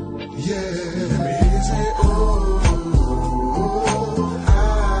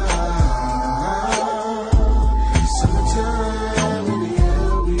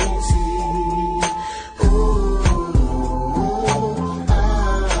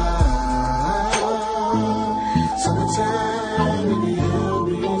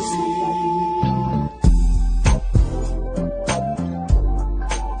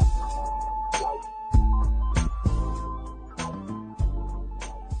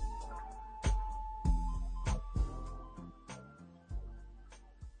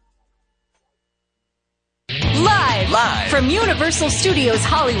 Live from Universal Studios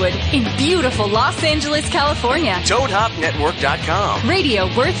Hollywood in beautiful Los Angeles, California. ToadHopNetwork.com.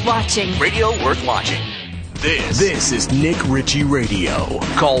 Radio worth watching. Radio worth watching. This is Nick Ritchie Radio.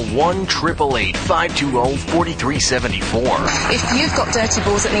 Call 1-888-520-4374. If you've got dirty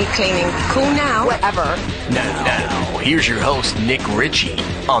balls that need cleaning, call now, wherever. Now, here's your host, Nick Ritchie,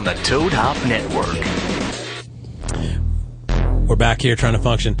 on the Toad Hop Network. We're back here trying to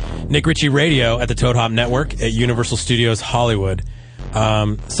function. Nick Ritchie Radio at the Toad Hop Network at Universal Studios Hollywood.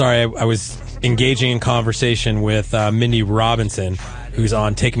 Sorry, I was engaging in conversation with Mindy Robinson, who's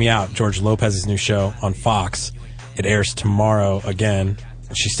on Take Me Out, George Lopez's new show on Fox. It airs tomorrow again.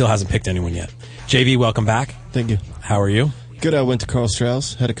 She still hasn't picked anyone yet. JV, welcome back. Thank you. How are you? Good. I went to Carl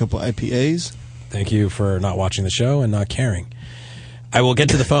Strauss, had a couple IPAs. Thank you for not watching the show and not caring. I will get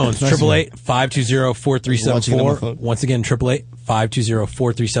to the phones. 888-520-4374. Once again,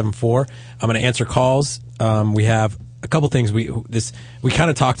 888-520-4374. I'm going to answer calls. We have a couple things. We kind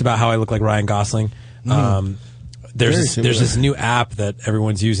of talked about how I look like Ryan Gosling. There's this new app that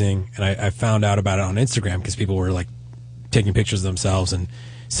everyone's using, and I found out about it on Instagram because people were like taking pictures of themselves and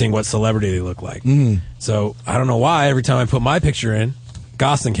seeing what celebrity they look like. So I don't know why every time I put my picture in,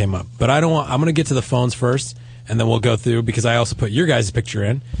 Gosling came up. But I'm going to get to the phones first, and then we'll go through because I also put your guys' picture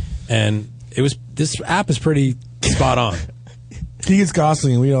in, and this app is pretty spot on. He gets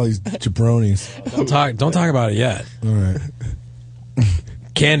Gosling, and we get all these jabronis. Don't talk about it yet. All right.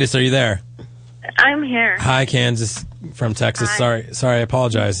 Candace, are you there? I'm here. Hi, Kansas from Texas. Hi. Sorry, I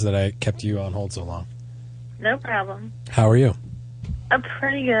apologize that I kept you on hold so long. No problem. How are you?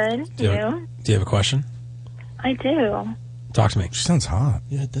 Pretty good. Do you have a question? I do. Talk to me. She sounds hot.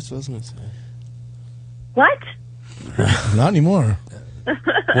 Yeah, that's what I was going to say. What? Not anymore.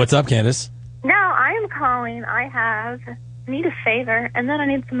 What's up, Candace? No, I am calling. I need a favor, and then I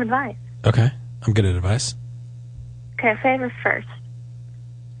need some advice. Okay. I'm good at advice. Okay, favor first.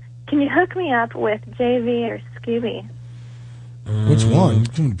 Can you hook me up with JV or Scooby? Which one? You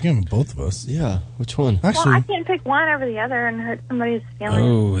can give both of us. Yeah, which one? Actually, well, I can't pick one over the other and hurt somebody's feelings.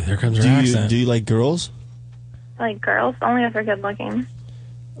 Oh, here comes her accent. Do you like girls? Like girls, only if they're good looking.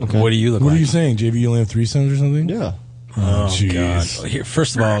 Okay. What do you look like? What are you saying, JV? You only have threesomes or something? Yeah. Oh, jeez. God. Here,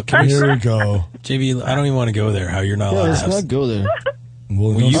 first of all, here we go. JV, I don't even want to go there. How you're not allowed let's to not go there.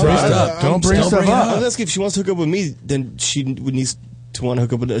 Well, don't bring stuff up. I was asking if she wants to hook up with me, then she would need to want to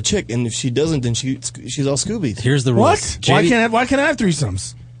hook up with a chick, and if she doesn't, then she's all Scoobies. Here's the rule. What? JV, why can't I have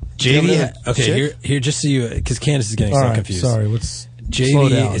threesomes? JV, okay, here, just so you, because Candace is getting so confused. Sorry, let's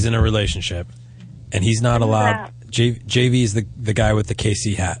JV is in a relationship, and he's not allowed. JV is the guy with the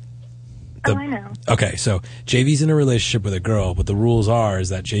KC hat. I know. Okay, so JV's in a relationship with a girl, but the rules is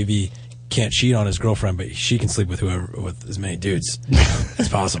that JV can't cheat on his girlfriend, but she can sleep with with as many dudes as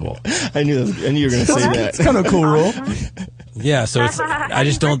possible. I knew you were going to say that. It's kind of a cool rule. Yeah, so I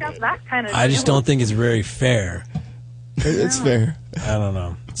just don't think it's very fair. It's fair. I don't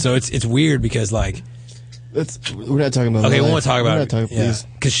know. So it's weird because like we're not talking about. Okay, we won't talk about it. Please,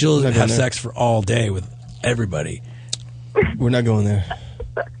 because she'll have sex for all day with everybody. We're not going there.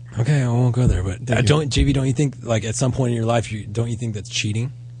 Okay, I won't go there. But JV, don't you think like at some point in your life, don't you think that's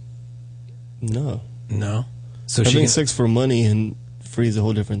cheating? No. So having sex for money and free is a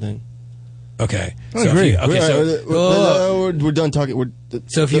whole different thing. Okay. I agree. We're done talking.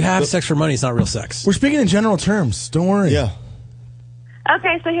 So if you have sex for money, it's not real sex. We're speaking in general terms. Don't worry. Yeah.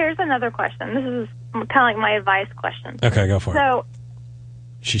 Okay, so here's another question. This is kind of like my advice question. Okay, go for it. So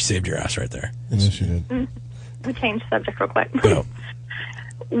she saved your ass right there. Yes, she did. We changed subject real quick. No.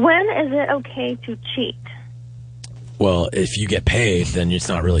 When is it okay to cheat? Well, if you get paid, then it's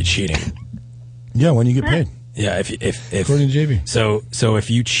not really cheating. Yeah, when you get paid. Yeah, if according to JV. So if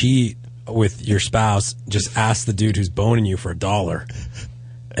you cheat with your spouse, just ask the dude who's boning you for $1,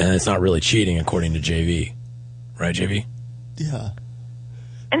 and it's not really cheating according to JV, right, JV? Yeah.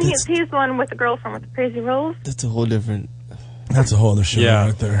 And he's the one with the girlfriend with the crazy rules. That's a whole different. That's a whole other show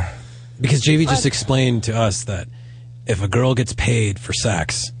right there. Because JV just explained to us that if a girl gets paid for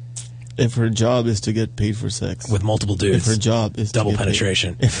sex, if her job is to get paid for sex with multiple dudes, if her job is double to get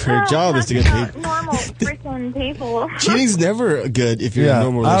penetration, paid. If her job is to get paid, normal freaking people. Cheating's never good if you're in a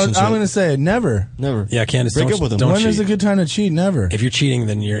normal relationship. I'm going to say it never. Yeah, Candace, break up with them. When is a good time to cheat? Never. If you're cheating,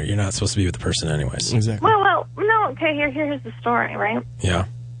 then you're not supposed to be with the person anyways. Exactly. Well, no. Okay, here's the story, right? Yeah.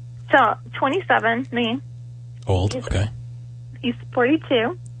 So 27, me. Old. Okay. He's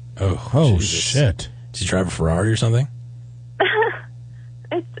 42. Oh Jesus. Shit! Does he drive a Ferrari or something?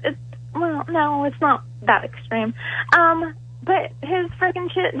 It's well, no, it's not that extreme. But his freaking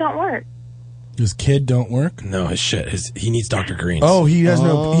shit don't work. His kid don't work? No, his shit. He needs Dr. Greens. Oh, he has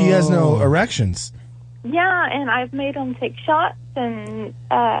no erections. Yeah, and I've made him take shots and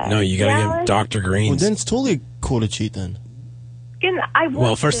no, you gotta get Dr. Greens. Well, then it's totally cool to cheat then.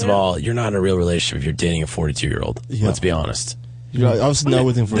 Well, first of all, you're not in a real relationship if you're dating a 42-year-old. Yeah. Let's be honest. You're obviously not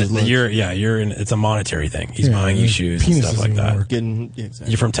with him for his looks. You're in. It's a monetary thing. He's buying you shoes and stuff like that. Exactly.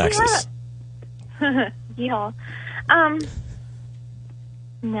 You're from Texas. Yeah.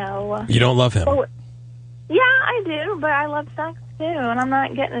 No. You don't love him. Well, yeah, I do, but I love sex too, and I'm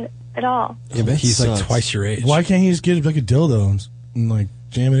not getting it at all. Yeah, but he's like twice your age. Why can't he just get like a dildo and like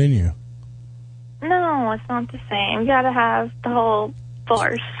jam it in you? No, it's not the same. You gotta have the whole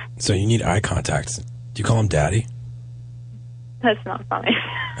force. So you need eye contact. Do you call him daddy? That's not funny.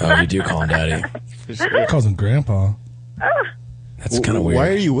 Oh, you do call him daddy. He calls him grandpa. That's kind of weird. Why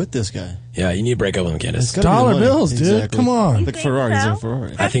are you with this guy? Yeah, you need to break up with him, Candace. Dollar bills, dude. Exactly. Come on. Like Ferrari's in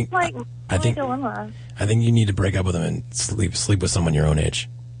Ferrari. I think dilemma. I think you need to break up with him and sleep with someone your own age.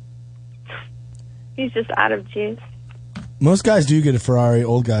 He's just out of juice. Most guys do get a Ferrari,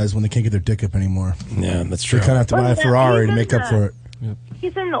 old guys, when they can't get their dick up anymore. Yeah, that's true. They kind of have to buy a Ferrari to make up for it. Yep.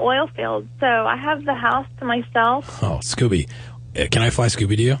 He's in the oil field, so I have the house to myself. Oh, Scooby. Can I fly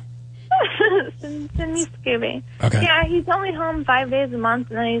Scooby to you? Send me Scooby. Okay. Yeah, he's only home 5 days a month,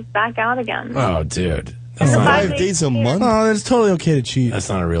 and then he's back out again. Oh, dude. That's not 5 days a month? Oh, it's totally okay to cheat. That's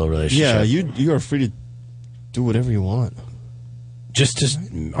not a real relationship. Yeah, you are free to do whatever you want. Just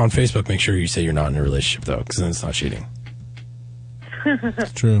on Facebook, make sure you say you're not in a relationship, though, because then it's not cheating.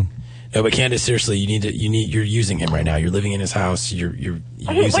 It's true. No, but Candace, seriously, you're using him right now. You're living in his house. You're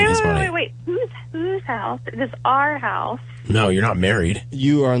using his money. Wait. Whose house? It is our house. No, you're not married.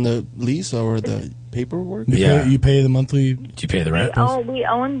 You are on the lease or the paperwork? You pay the monthly. Do you pay the rent? We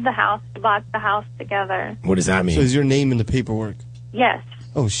owned the house, bought the house together. What does that mean? So is your name in the paperwork? Yes.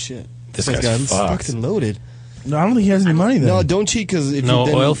 Oh, shit. This guy's fucked. Fucking loaded. No, I don't think he has any money, then. No, don't cheat, because if No,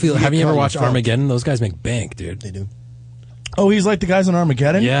 you oil field. Have you ever watched Armageddon? Armageddon? Those guys make bank, dude. They do. Oh, he's like the guys on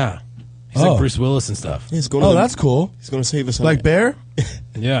Armageddon? Yeah. He's like Bruce Willis and stuff. Yeah, he's going that's cool. He's going to save us. Like Bear?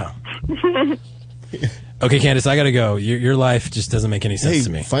 Yeah. Okay, Candace, I gotta go. Your life just doesn't make any sense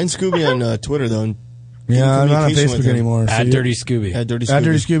to me. Find Scooby on Twitter, though. And Yeah, I'm not on Facebook anymore. At Dirty Scooby. At Dirty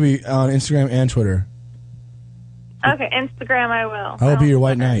Scooby on Instagram and Twitter. Okay, Instagram I will. I will be your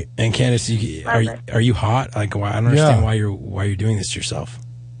white knight. And Candace, are you hot? Like, I don't understand why you're doing this to yourself.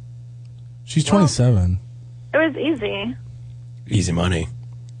 She's 27. It was easy. Easy money.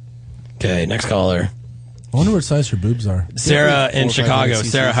 Okay, next caller. I wonder what size her boobs are. Sarah in Chicago.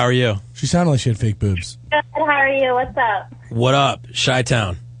 Sarah, how are you? She sounded like she had fake boobs. Good, how are you? What's up? What up,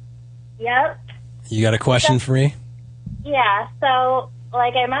 Chi-Town? Yep. You got a question for me? Yeah, so,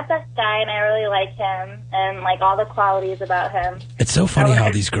 like, I met this guy, and I really like him, and, like, all the qualities about him. It's so funny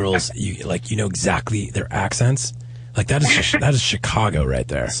how these girls, you know exactly their accents. Like, that is Chicago right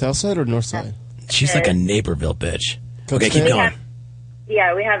there. South side or north side? She's like a Naperville bitch. Okay, keep going.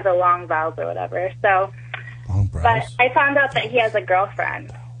 Yeah, we have the long vowels or whatever, so... But I found out that he has a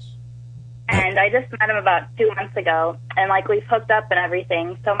girlfriend. And I just met him about 2 months ago, and, like, we've hooked up and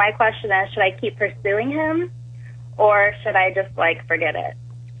everything. So my question is, should I keep pursuing him, or should I just, like, forget it?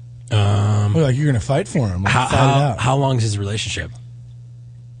 Like, you're going to fight for him. Like, how long is his relationship?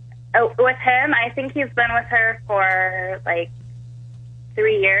 Oh, with him, I think he's been with her for, like,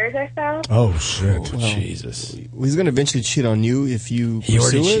 3 years or so. Oh, shit. Oh, Jesus. Well, he's going to eventually cheat on you if you He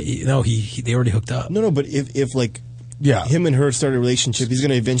pursue already it. they already hooked up. No, but if like, him and her started a relationship, he's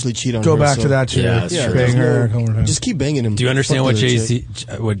going to eventually cheat on her. Go back to that chick. Yeah, that's true. Bang her a couple of times. Just keep banging him. Do you understand what Fuck the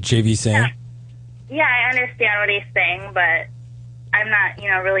other chick. JV's saying? Yeah, I understand what he's saying, but I'm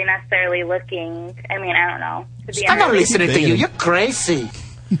not, really necessarily looking. I mean, I don't know. I'm not listening to you. You're crazy.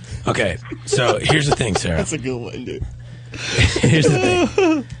 Okay, so here's the thing, Sarah. That's a good one, dude. Here's the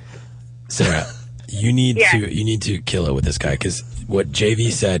thing, Sarah. You need to kill it with this guy, because what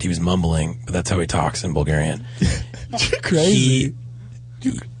JV said, he was mumbling, but that's how he talks in Bulgarian. Crazy.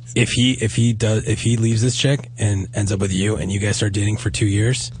 If he leaves this chick and ends up with you, and you guys start dating for 2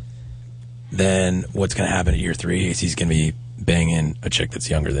 years, then what's going to happen at year 3 is he's going to be banging a chick that's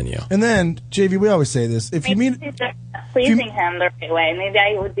younger than you. And then, JV, we always say this: if you meet, pleasing him the right way, maybe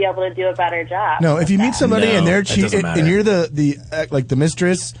I would be able to do a better job. No, if you meet somebody and they're cheating, and you're the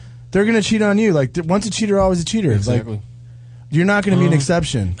mistress, they're going to cheat on you. Like, once a cheater, always a cheater. Exactly. Like, you're not going to be an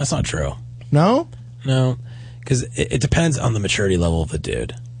exception. That's not true. No, because it depends on the maturity level of the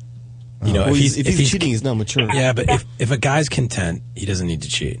dude. You know, Well, if he's cheating, he's not mature. Yeah, but if a guy's content, he doesn't need to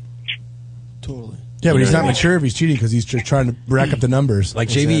cheat. Totally. Yeah, but You he's know not what I mean? mature if he's cheating because he's just trying to rack up the numbers. Like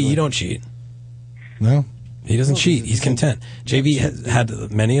JV, you don't cheat. No, he doesn't cheat. He's content. JV has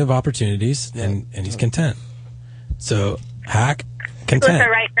had many of opportunities, and he's content. So Hack content. With the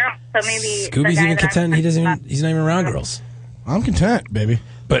right girl, so maybe Scooby's even content. He's not even around girls. I'm content, baby.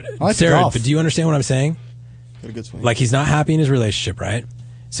 But I like to Sarah, golf. but do you understand what I'm saying? Got a good swing. Like he's not happy in his relationship, right?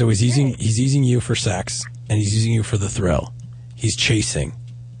 So he's using you for sex, and he's using you for the thrill. He's chasing.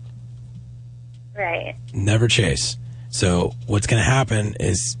 Right. Never chase. So what's going to happen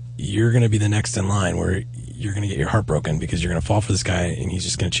is you're going to be the next in line where you're going to get your heart broken because you're going to fall for this guy and he's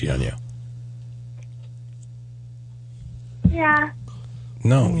just going to cheat on you. Yeah.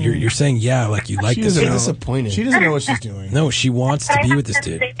 No, you're saying yeah, like you like this. She's disappointed. She doesn't know what she's doing. No, she wants to be with this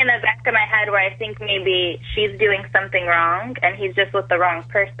dude. I have in the back of my head where I think maybe she's doing something wrong and he's just with the wrong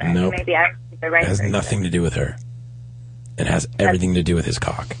person. Nope. Maybe I'm the right It has person. nothing to do with her. It has everything to do with his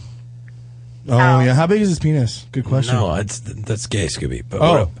cock. Oh, yeah. How big is his penis? Good question. No, that's gay, Scooby.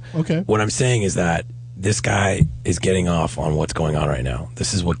 But okay. What I'm saying is that this guy is getting off on what's going on right now.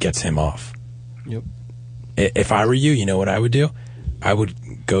 This is what gets him off. Yep. If I were you know what I would do? I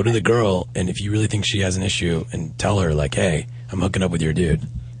would go to the girl, and if you really think she has an issue, and tell her, like, hey, I'm hooking up with your dude.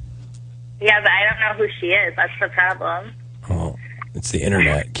 Yeah, but I don't know who she is. That's the problem. Well, it's the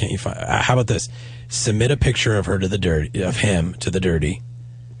internet. Can't you find? How about this? Submit a picture of her to the dirty, of him to the dirty,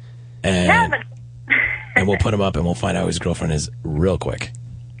 and and we'll put him up, and we'll find out who his girlfriend is real quick.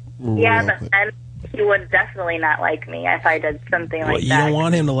 Yeah, but then he would definitely not like me if I did something like that. You don't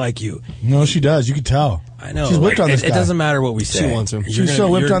want him to like you. No, she does. You can tell. I know. She's whipped on this guy. It doesn't matter what we say. She wants him. She's so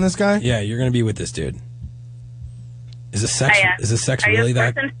whipped on this guy? Yeah, you're going to be with this dude. Is this sex? Is this sex Are really you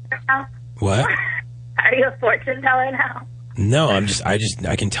a that? fortune teller now? What? Are you a fortune teller now? No,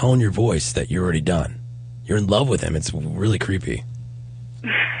 I can tell in your voice that you're already done. You're in love with him. It's really creepy.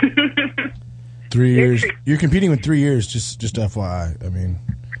 3 years. You're competing with 3 years, just FYI. I mean,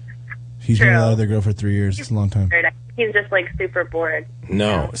 he's been out of their girl for 3 years. It's a long time. He's just like super bored.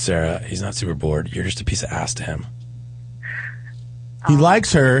 No, Sarah, he's not super bored. You're just a piece of ass to him. He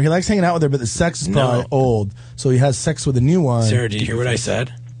likes her. He likes hanging out with her, but the sex is probably old. So he has sex with a new one. Sarah, did you hear what I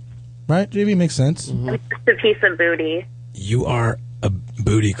said? Right, JB, makes sense. I'm just a piece of booty. You are a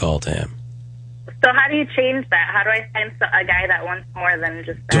booty call to him. So how do you change that? How do I find a guy that wants more than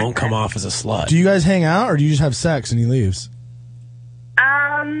just that? Don't come off as a slut. Do you guys hang out, or do you just have sex and he leaves?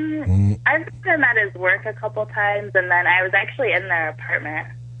 I've been him at his work a couple times, and then I was actually in their apartment.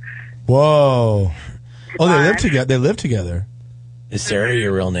 Whoa. Oh, they live together. They live together. Is Sarah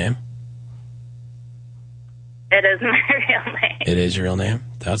your real name? It is my real name. It is your real name?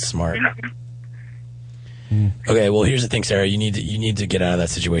 That's smart. Okay, well, here's the thing, Sarah. You need to get out of that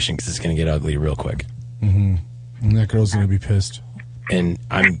situation because it's going to get ugly real quick. Mm-hmm. And that girl's going to be pissed. And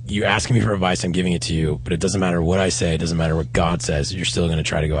you're asking me for advice. I'm giving it to you, but it doesn't matter what I say. It doesn't matter what God says. You're still going to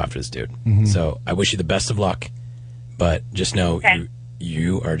try to go after this dude. Mm-hmm. So I wish you the best of luck, but just know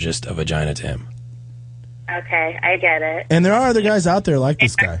you are just a vagina to him. Okay, I get it. And there are other guys out there like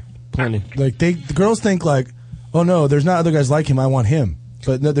this guy. Plenty. Like the girls think like, oh no, there's not other guys like him. I want him.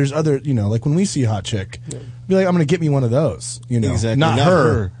 But no, there's other, like when we see a hot chick, be like, I'm going to get me one of those. Exactly. Not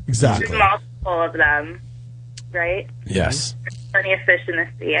her. Exactly. There's multiple of them, right? Yes. Plenty of fish in the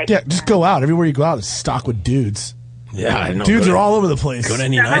sea. Yeah, just go out. Everywhere you go out is stocked with dudes. Yeah, I know. Dudes are all over the place. Go to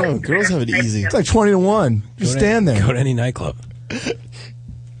any night. Oh, girls have it easy. It's like 20-1. Just stand there. Go to any nightclub.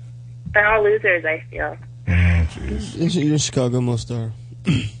 They're all losers, I feel. In Chicago, most are.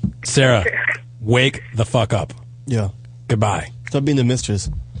 Sarah, wake the fuck up. Yeah. Goodbye. Stop being the mistress.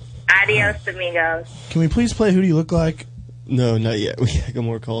 Adios, amigos. Can we please play Who Do You Look Like? No, not yet. We got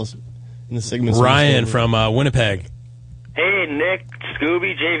more calls in the segment. Ryan from Winnipeg. Hey, Nick,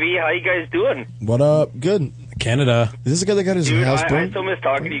 Scooby, JV, how you guys doing? What up? Good. Canada. Is this the guy that got his house I burned? still miss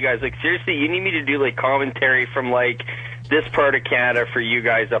talking to you guys. Like, seriously, you need me to do, like, commentary from, like, this part of Canada for you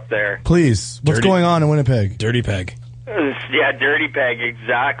guys up there. Please. What's going on in Winnipeg? Dirty Peg. Yeah, Dirty Peg,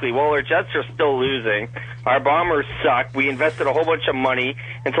 exactly. Well, our Jets are still losing. Our Bombers suck. We invested a whole bunch of money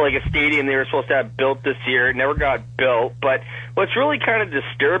into, like, a stadium they were supposed to have built this year. It never got built. But what's really kind of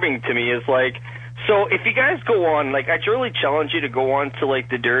disturbing to me is, like, so if you guys go on, like, I'd really challenge you to go on to, like,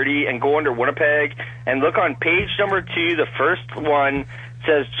 the Dirty and go under Winnipeg and look on page number 2, the first one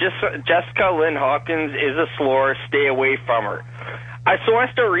says, Jessica Lynn Hopkins is a slore, stay away from her. So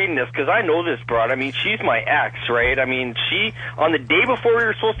I start reading this because I know this broad. I mean, she's my ex, right? I mean, on the day before we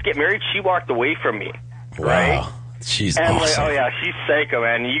were supposed to get married, she walked away from me, right? Wow. She's and awesome. Like, oh, yeah, she's psycho,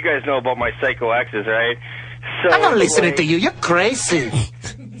 man. You guys know about my psycho exes, right? So I'm not listening to you. You're crazy.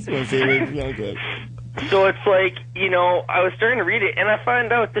 That's my favorite. Yeah, good. So it's like, I was starting to read it, and I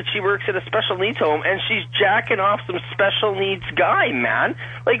find out that she works at a special needs home, and she's jacking off some special needs guy, man.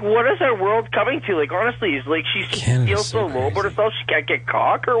 Like, what is our world coming to? Like, honestly, is like she feels so low about herself she can't get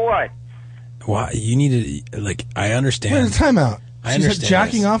cock, or what? Why? You need to, like, I understand. Wait, time out. I She's understand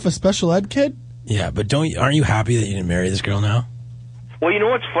jacking off a special ed kid? Yeah, but aren't you happy that you didn't marry this girl now? Well, you know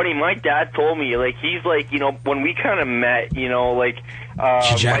what's funny? My dad told me, like, he's like, you know, when we kind of met, you know, like,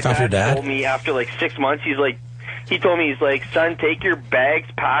 She jacked off your dad? told me after like 6 months, he told me, he's like, son, take your bags,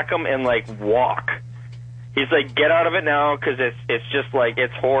 pack them, and like walk. He's like, get out of it now, because it's just like,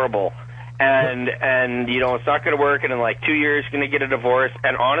 it's horrible. And you know, it's not going to work, and in like 2 years, you're going to get a divorce.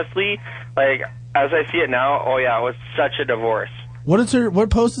 And honestly, like, as I see it now, oh yeah, it was such a divorce. What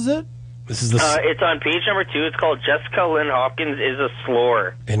post is it? This is the it's on page number 2. It's called Jessica Lynn Hopkins is a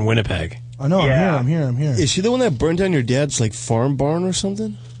Slore. In Winnipeg. I know, Yeah. I'm here. Is she the one that burned down your dad's like farm barn or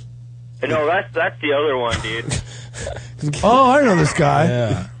something? No, that's the other one, dude. Oh, I know this guy.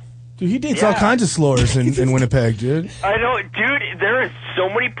 Yeah. Dude, he dates all kinds of slores in Winnipeg, dude. I know, dude, there is so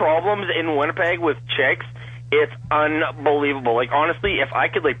many problems in Winnipeg with chicks. It's unbelievable. Like, honestly, if I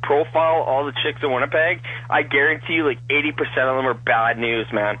could, like, profile all the chicks in Winnipeg, I guarantee you, like, 80% of them are bad news,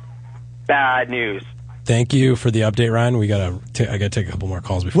 man. Bad news. Thank you for the update, Ryan. I gotta take a couple more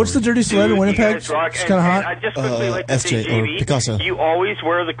calls before. What's the dirty celeb in Winnipeg? It's kind of hot. I just quickly like to say, SJ or JV, Picasso. you always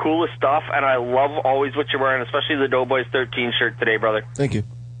wear the coolest stuff, and I love always what you're wearing, especially the Doughboys 13 shirt today, brother. Thank you.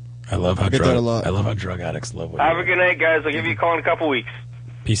 I love how I get that a lot. I love how drug addicts love what Have a good night, guys. I'll give you a call in a couple weeks.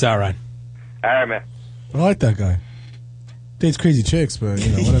 Peace out, Ryan. All right, man. I like that guy. Dates crazy chicks, but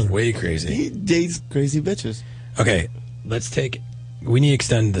you know, whatever. Way crazy. He dates crazy bitches. Okay, we need to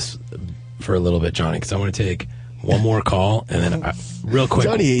extend this for a little bit, Johnny, because I want to take one more call, and then real quick,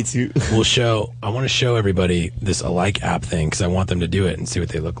 Johnny hates you. I want to show everybody this Alike app thing, because I want them to do it and see what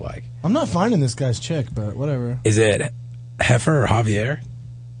they look like. I'm not finding this guy's chick, but whatever. Is it Heifer or Javier?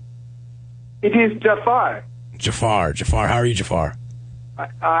 It is Jafar. Jafar, how are you, Jafar?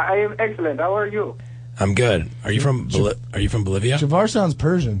 I am excellent. How are you? I'm good. Are you from Bolivia? Jafar sounds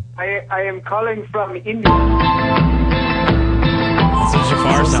Persian. I am calling from India. That's what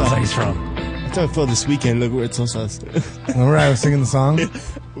Jafar sounds like he's from. That's how I felt this weekend. Look where it's so sus. All right, I was singing the song.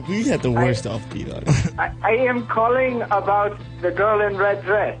 We had the worst offbeat on it. I am calling about the girl in red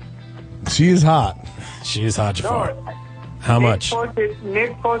dress. She is hot. She is hot, Jafar. No, How much?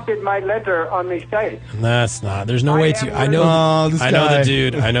 Nick posted my letter on the site. That's not. There's no way to. I know the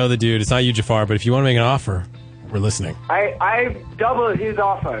dude. I know the dude. It's not you, Jafar. But if you want to make an offer, we're listening. I double his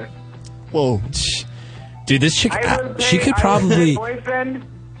offer. Whoa, dude, this chick. She could I probably. will pay my boyfriend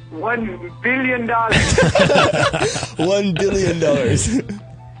 $1 billion. $1 billion.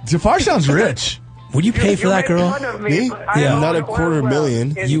 Jafar sounds rich. Would you pay for that girl? Me? Yeah, not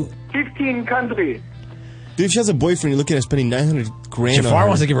 $250,000. In 15 countries. Dude, if she has a boyfriend, you're looking at spending $900,000. Jafar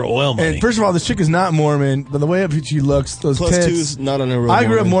wants to give her oil money. And first of all, this chick is not Mormon, but the way she looks, those Plus tits. two's not on her real I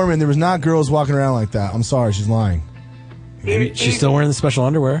grew up Mormon. Mormon. There was not girls walking around like that. I'm sorry, she's lying. Maybe she's still wearing the special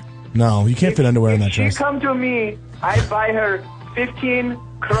underwear. No, you can't fit underwear in that She dress. come to me, I buy her 15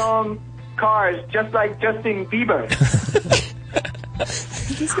 chrome cars, just like Justin Bieber.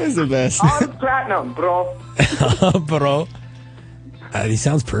 This guy's the best. All platinum, bro. Bro. He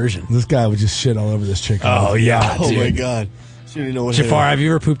sounds Persian. This guy would just shit all over this chick. Oh, yeah. Oh, dude. my God. She didn't know what Jafar, have you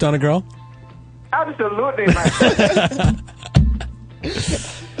ever pooped on a girl? Absolutely, my friend.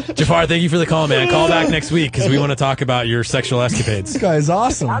 Jafar, thank you for the call, man. Call back next week because we want to talk about your sexual escapades. This guy is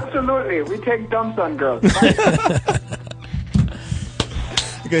awesome. Absolutely. We take dumps on girls. The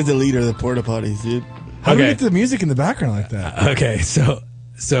guy's the leader of the porta potties, dude. How do we get the music in the background like that? Okay, so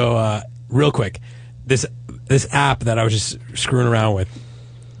real quick, this app that I was just screwing around with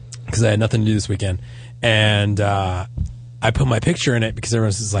because I had nothing to do this weekend, and I put my picture in it because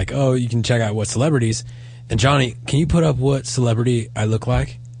everyone's just like, oh, you can check out what celebrities. And Johnny, can you put up what celebrity I look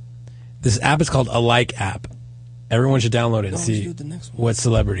like? This app is called Alike app. Everyone should download it and see what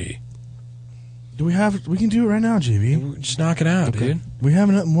celebrity. Do we have? We can do it right now, JB. Just knock it out, dude. We have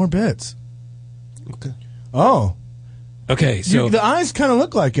more bits. Okay. Oh. Okay, so the eyes kind of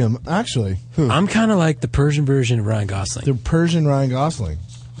look like him, actually. I'm kind of like the Persian version of Ryan Gosling. The Persian Ryan Gosling.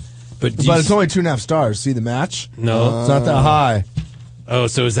 But it's only 2.5 stars. See the match? No. It's not that high. Oh,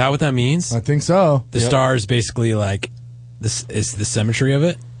 so is that what that means? I think so. The star is basically like this is the symmetry of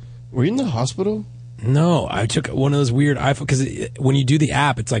it. Were you in the hospital? No, I took one of those weird iPhone because when you do the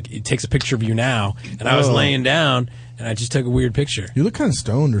app, it's like it takes a picture of you now, and I was laying down and I just took a weird picture. You look kind of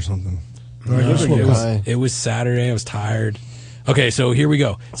stoned or something. No, it was Saturday. I was tired. Okay, so here we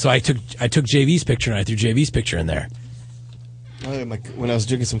go. So I took JV's picture and I threw JV's picture in there. When I was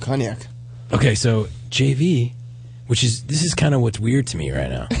drinking some cognac. Okay, so JV, this is kind of what's weird to me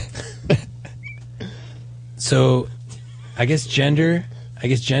right now. So, I guess gender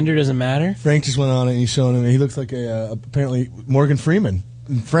doesn't matter. Frank just went on it and he's showing him. He looks like apparently Morgan Freeman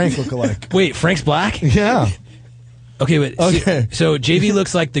and Frank look alike. Wait, Frank's black? Yeah. Okay, but so JV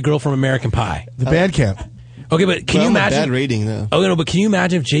looks like the girl from American Pie. The band camp. Okay, but can you imagine? Bad rating though. Oh no, but can you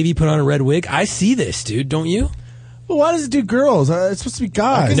imagine if JV put on a red wig? I see this, dude. Don't you? Well, why does it do girls? It's supposed to be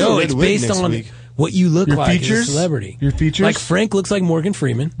guys. No, it's based on what you look like features? as a celebrity. Your features? Like Frank looks like Morgan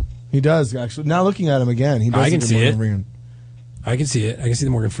Freeman. He does, actually. Now looking at him again, he does. I can look see like it. Morgan Freeman. I can see it. I can see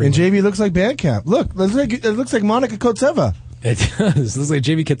the Morgan Freeman. And JV looks like Bandcamp. Look, it looks like Monica Kotseva. It does. It looks like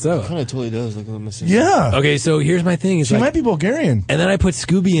JV Katsova. Kind of totally does look like Mr. Yeah. Okay, so here's my thing. She might be Bulgarian. And then I put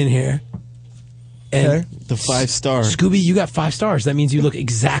Scooby in here. And the 5-star. Scooby, you got 5 stars. That means you look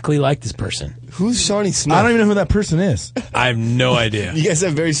exactly like this person. Who's Shawnee Smith? I don't even know who that person is. I have no idea. You guys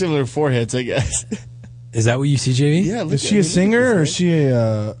have very similar foreheads, I guess. Is that what you see, JV? Yeah. Is she a singer or is she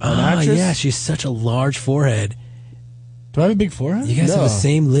an actress? Yeah, she has such a large forehead. Do I have a big forehead? You guys have the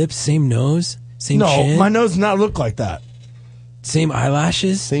same lips, same nose, same chin? No, my nose does not look like that. Same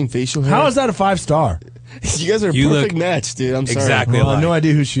eyelashes? Same facial hair? How is that a 5-star? You guys are a perfect match, dude. I'm sorry. Exactly. Well, I have no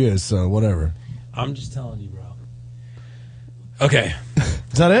idea who she is, so whatever. I'm just telling you, bro. Okay.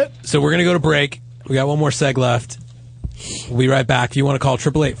 Is that it? So we're going to go to break. We got one more seg left. We'll be right back. If you want to call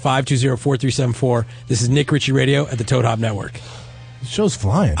 888-520-4374. This is Nick Ritchie Radio at the Toad Hop Network. The show's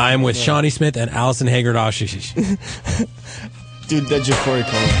flying. I am with Shawnee Smith and Allison Haggard. Dude, that Jafari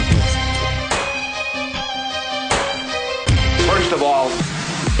calls. First of all,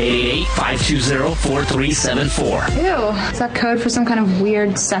 888-520-4374. Ew, is that code for some kind of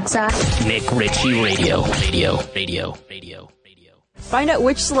weird sex act? Nick Ritchie Radio. Find out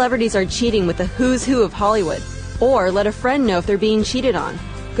which celebrities are cheating with the who's who of Hollywood. Or let a friend know if they're being cheated on.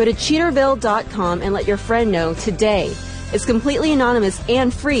 Go to cheaterville.com and let your friend know today. It's completely anonymous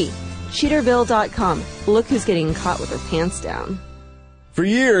and free. Cheaterville.com. Look who's getting caught with her pants down. For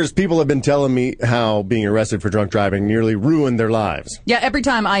years, people have been telling me how being arrested for drunk driving nearly ruined their lives. Yeah, every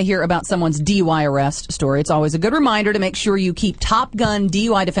time I hear about someone's DUI arrest story, it's always a good reminder to make sure you keep Top Gun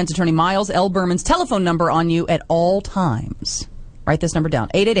DUI defense attorney Miles L. Berman's telephone number on you at all times. Write this number down,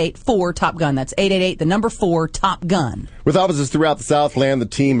 888-4-TOP-GUN. That's 888-4-TOP-GUN. With offices throughout the Southland, the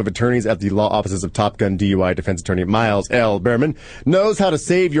team of attorneys at the law offices of Top Gun DUI defense attorney Miles L. Berman knows how to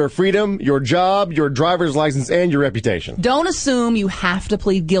save your freedom, your job, your driver's license, and your reputation. Don't assume you have to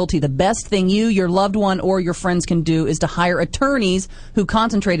plead guilty. The best thing you, your loved one, or your friends can do is to hire attorneys who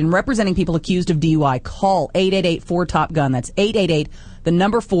concentrate in representing people accused of DUI. Call 888-4-TOP-GUN. That's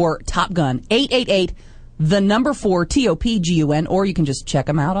 888-4-TOP-GUN. 888-4-TOPGUN, or you can just check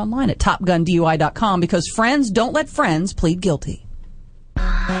them out online at topgundui.com, because friends don't let friends plead guilty.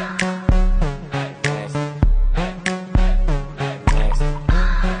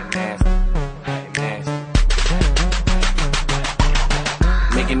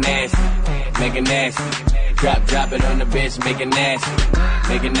 Make it nasty. Drop it on the bitch, make it nasty.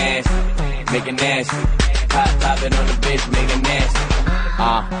 Make it nasty. Pop it on the bitch, make it nasty.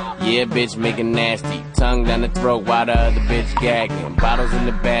 Yeah, bitch, make it nasty. Tongue down the throat while the other bitch gagging. Bottles in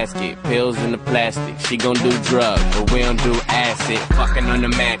the basket, pills in the plastic. She gon' do drugs, but we don't do acid. Fucking on the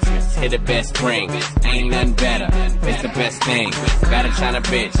mattress, hit the best spring. Ain't nothing better, it's the best thing. Got a China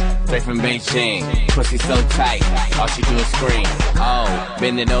bitch, straight from Beijing. Pussy so tight, all she do is scream. Oh,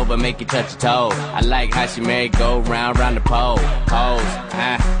 bend it over, make you touch your toe. I like how she married, go round the pole. Pose,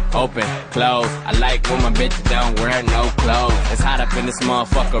 open, close. I like when my bitches don't wear no clothes. It's hot up in this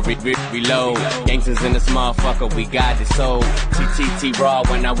motherfucker, reload. Gangsters in this motherfucker, we got it sold. TTT raw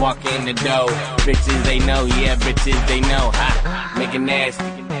when I walk in the door. Bitches they know, yeah, bitches they know. Ha, make it nasty,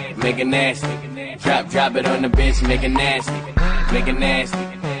 make it nasty. Drop it on the bitch, make it nasty, make it nasty,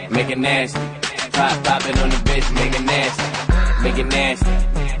 make it nasty. Pop it on the bitch, make it nasty, make it nasty,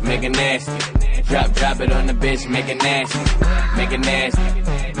 make it nasty. Drop it on the bitch, make it nasty, make it nasty,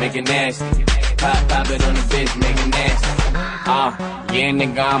 make it nasty. Pop it on the bitch, make it nasty. Yeah,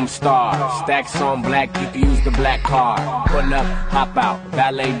 nigga, I'm a star. Stacks on black, you can use the black card. Pull up, hop out,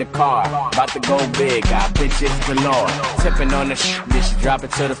 valet the car. About to go big, got bitches galore. Tipping on the bitch, drop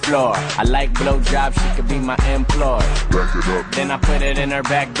it to the floor. I like blowjobs, she could be my employee. Then I put it in her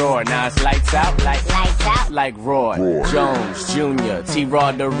back door. Now it's lights out, like Roy Jones Jr.,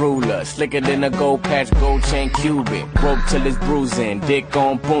 T-Rod the ruler. Slicker than a gold patch, gold chain Cuban. Rope till it's bruising, dick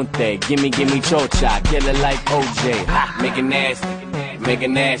on punte. Gimme chocha, kill it like OJ. Ha, make it nasty, make it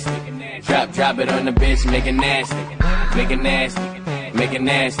nasty. Drop it on the bitch, make it nasty, make it nasty, make it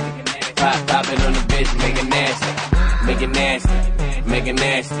nasty. Pop it on the bitch, make it nasty, make it nasty, make it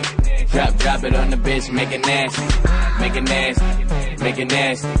nasty. Drop it on the bitch, make it nasty, make it nasty, make it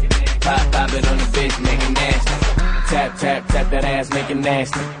nasty. Pop it on the bitch, make it nasty. Tap that ass, make it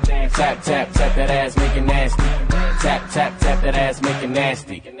nasty. Tap that ass, make it nasty. Tap, tap, tap that ass, make it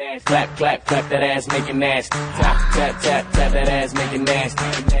nasty. Clap, clap, clap that ass, make it nasty. Tap, tap, tap, tap that ass, make it nasty.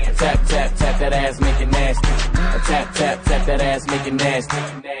 Tap, tap, tap that ass, make it nasty. Tap, tap, tap that ass, make it nasty.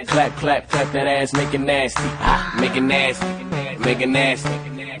 Clap, clap, clap that ass, make it nasty. Ah, make it nasty, make it nasty.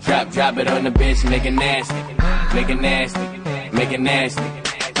 Drop, drop it on the bitch, make it nasty. Make it nasty, make it nasty.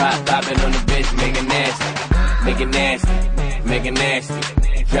 Pop, pop it on the bitch, make it nasty. Make it nasty, make it nasty.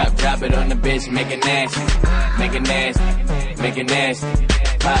 Drop, drop it on the bitch, make it nasty. Make it nasty, make it nasty.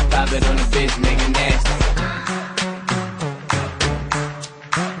 Pop, pop it on the bitch, make it nasty.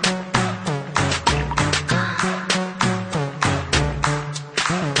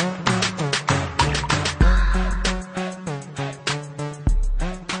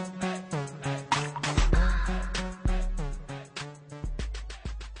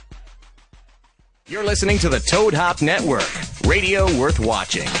 You're listening to the Toad Hop Network, radio worth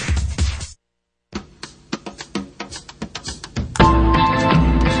watching.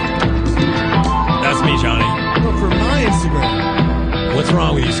 That's me, Johnny. Look for my Instagram. What's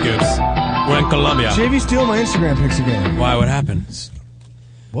wrong with you, Scoops? We're in Colombia. JV steal my Instagram pics again. Why? What happened?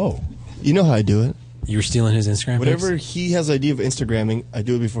 Whoa. You know how I do it. You were stealing his Instagram Whatever pics? he has idea of Instagramming, I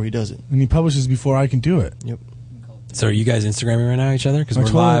do it before he does it. And he publishes before I can do it. Yep. So are you guys Instagramming right now, each other? Because we're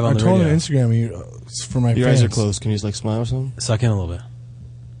live on the radio. I told him Instagram you for my Your fans. eyes are closed. Can you just like smile or something? Suck in a little bit.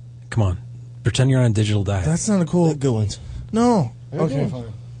 Come on. Pretend you're on a digital diet. That's not a cool... Good ones. No. Okay, Okay.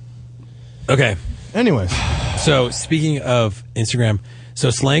 fine. Okay. Anyways. So speaking of Instagram, so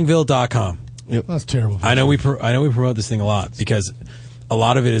slangville.com. Yep. That's terrible. I know we promote this thing a lot because a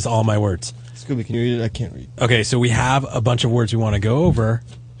lot of it is all my words. Scooby, can you read it? I can't read. Okay, so we have a bunch of words we want to go over.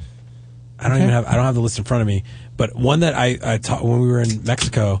 I don't have the list in front of me, but one that I taught when we were in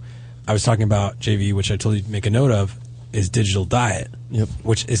Mexico, I was talking about, JV, which I told you to make a note of, is digital diet. Yep.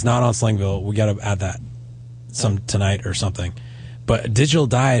 Which is not on Slangville. We got to add that tonight or something. But digital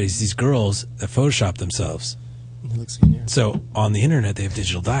diet is these girls that Photoshop themselves. It looks good here. So on the internet, they have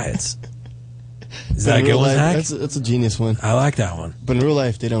digital diets. Is that a good one, Hack? That's a genius one. I like that one. But in real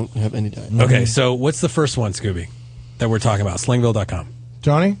life, they don't have any diet. Okay, so what's the first one, Scooby, that we're talking about? Slangville.com.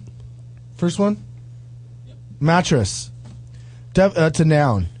 Johnny? First one? Mattress. It's a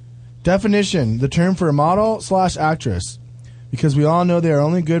noun. Definition, the term for a model/actress. Because we all know they are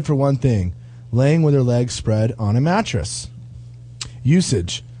only good for one thing, laying with their legs spread on a mattress.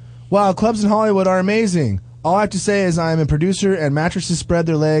 Usage. Wow, clubs in Hollywood are amazing. All I have to say is I am a producer and mattresses spread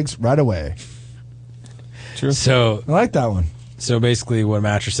their legs right away. True. So I like that one. So basically what a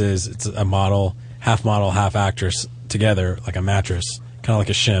mattress is, it's a model, half actress together, like a mattress, kind of like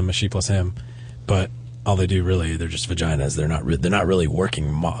a shim, a she plus him. But all they do really, they're just vaginas. They're not really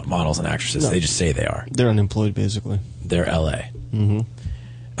working models and actresses. No. They just say they are. They're unemployed, basically. They're LA. Mm-hmm.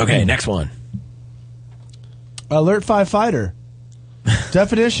 Okay, next one. Alert 5 fighter.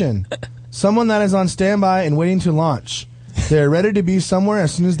 Definition. Someone that is on standby and waiting to launch. They are ready to be somewhere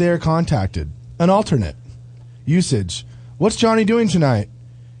as soon as they are contacted. An alternate. Usage. What's Johnny doing tonight?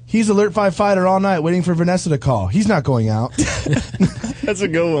 He's Alert 5 fighter all night waiting for Vanessa to call. He's not going out. That's a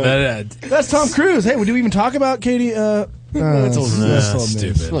good one. That's Tom Cruise. Hey, do we even talk about Katie? That's old news. That's stupid.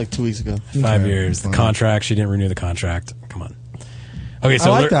 It's like 2 weeks ago. 5 years. The contract. She didn't renew the contract. Come on. Okay,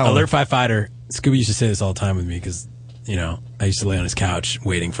 so I like Alert 5 fighter. Scooby used to say this all the time with me because, you know, I used to lay on his couch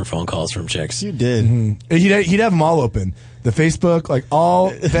waiting for phone calls from chicks. You did. Mm-hmm. He'd have them all open. The Facebook, like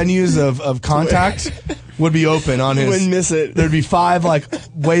all venues of contact would be open on his. You wouldn't miss it. There'd be 5 like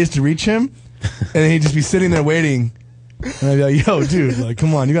ways to reach him, and then he'd just be sitting there waiting. And I'd be like, "Yo, dude, like,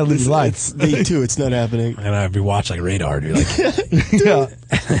 come on, you gotta leave your lights." Me too. It's not happening. And I'd be watching like radar, dude. Like, yeah.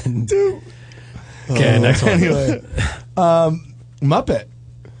 Dude. Okay, next one. Anyway, Muppet.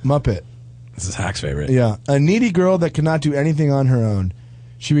 This is Hack's favorite. Yeah, a needy girl that cannot do anything on her own.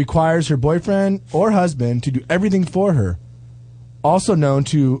 She requires her boyfriend or husband to do everything for her. Also known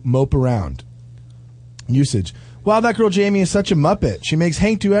to mope around. Usage. Wow, that girl Jamie is such a Muppet. She makes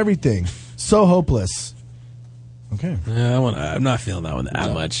Hank do everything. So hopeless. Okay. Yeah, I'm not feeling that one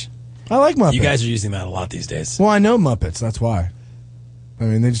that much. I like Muppets. You guys are using that a lot these days. Well, I know Muppets. That's why. I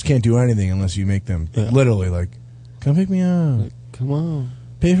mean, they just can't do anything unless you make them literally like, come pick me up. Like, come on.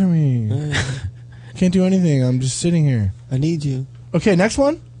 Pay for me. Can't do anything. I'm just sitting here. I need you. Okay, next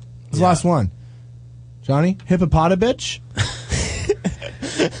one. This is the last one. Johnny, hippopotabitch.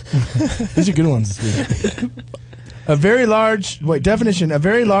 These are good ones this week. A very large, definition, a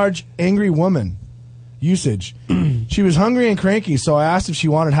very large, angry woman. Usage. She was hungry and cranky, so I asked if she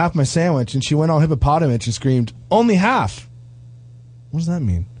wanted half my sandwich, and she went all hippopotamus and screamed, only half. What does that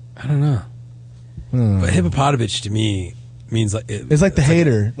mean? I don't know. But hippopotamus to me means like it's like the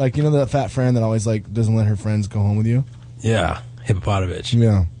hater, like you know that fat friend that always like doesn't let her friends go home with you. Yeah, hippopotamovich.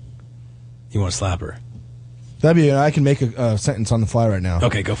 Yeah, you want to slap her? That'd be. I can make a sentence on the fly right now.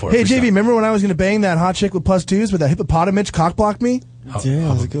 Okay, go for it. Hey JV, remember when I was going to bang that hot chick with +2s, but that hippopotamovich cockblocked me? Yeah,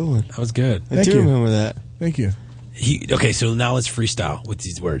 that was a good one. That was good. I do remember that. Thank you. Okay, so now let's freestyle with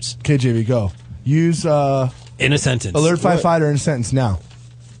these words. Okay, JV, go. Use in a sentence. Alert firefighter in a sentence now.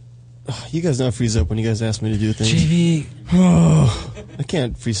 You guys don't freeze up when you guys ask me to do things. JV. I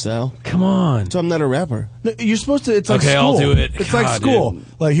can't freestyle. Come on. So I'm not a rapper. No, you're supposed to. It's like okay, school. I'll do it. It's like school. Dude.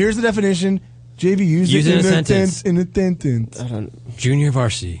 Like here's the definition. JV, use it in a sentence. In a sentence. I don't. Junior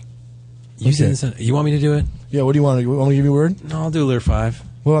varsity. Use it in a sentence. You want me to do it? Yeah. What do you want? You want me to give you a word? No, I'll do alert 5.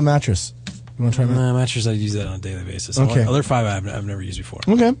 What about mattress? You want to try mattress? I use that on a daily basis. Okay. Alert 5 I've never used before.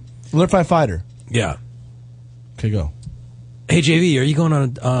 Okay. Alert firefighter. Yeah. Okay, go. Hey JV, are you going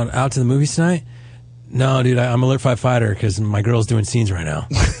on out to the movies tonight? No, dude, I'm alert firefighter because my girl's doing scenes right now.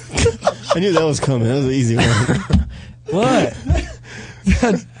 I knew that was coming. That was an easy one. What?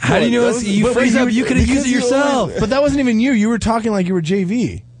 How do you know you freeze up? You could have used it yourself. But that wasn't even you. You were talking like you were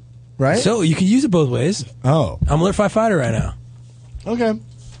JV, right? So you can use it both ways. Oh, I'm alert firefighter right now. Okay.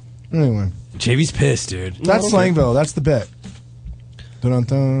 Anyway, JV's pissed, dude. That's Slangville. That's the bit.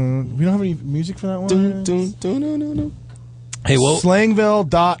 Dun-dun-dun. We don't have any music for that one. No. Hey, well,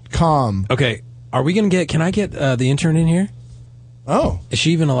 Slangville.com. Okay, are we gonna get? Can I get the intern in here? Oh, is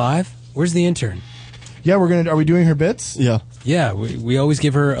she even alive? Where's the intern? Yeah, we're gonna. Are we doing her bits? Yeah. Yeah, we always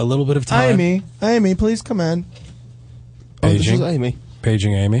give her a little bit of time. Amy, please come in. Oh, this is Amy.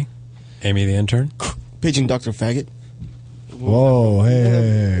 Paging Amy. Amy the intern. Paging Dr. Faggot. Whoa,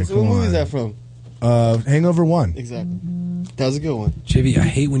 hey. What movie is that from? Hangover 1. Exactly. That was a good one. JV, I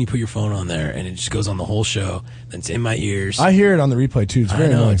hate when you put your phone on there and it just goes on the whole show. Then it's in my ears. I hear it on the replay too. It's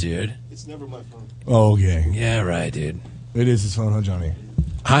very annoying. Dude. It's never my phone. Oh, okay. Yeah, right, dude. It is his phone, huh, Johnny?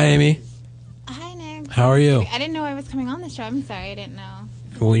 Hi, Amy. Hi, Nick. How are you? I didn't know I was coming on the show. I'm sorry, I didn't know.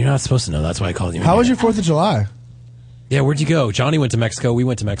 Well, you're not supposed to know. That's why I called you. How was your 4th of July? Yeah, where'd you go? Johnny went to Mexico. We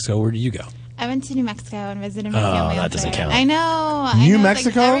went to Mexico. Where did you go? I went to New Mexico and visited my family. Oh, that doesn't count. I know. New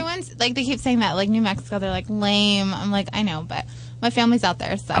Mexico? Like, everyone's like they keep saying that, like New Mexico. They're like lame. I'm like, I know, but my family's out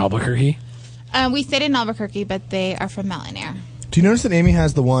there. So Albuquerque. We stayed in Albuquerque, but they are from Mountain Air. Do you notice that Amy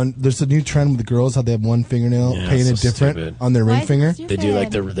has the one? There's a new trend with the girls how they have one fingernail painted different on their ring finger. They do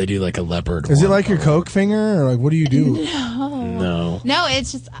like a leopard. Is it like your Coke finger, or like what do you do? No,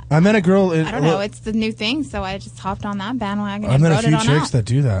 it's just. I met a girl. I don't know. It's the new thing, so I just hopped on that bandwagon. I met a few chicks chicks that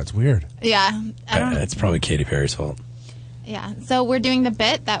do that. It's weird. Yeah, I don't know. It's probably Katy Perry's fault. Yeah, so we're doing the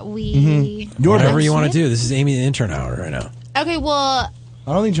bit that we. Whatever you want to do. This is Amy the intern hour right now. Okay, well.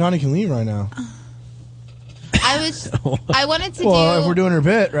 I don't think Johnny can leave right now. I wanted to Well, if we're doing her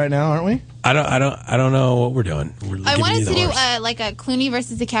bit right now, aren't we? I don't know what we're doing. I wanted to do like a Clooney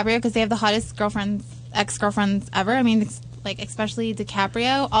versus DiCaprio because they have the hottest ex-girlfriends ever. I mean, like especially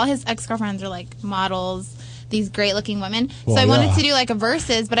DiCaprio. All his ex-girlfriends are like models, these great-looking women. Well, so I wanted to do like a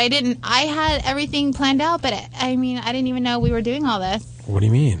versus, but I didn't. I had everything planned out, but I mean, I didn't even know we were doing all this. What do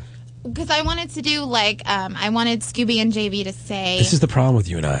you mean? Because I wanted to do like I wanted Scooby and JV to say. This is the problem with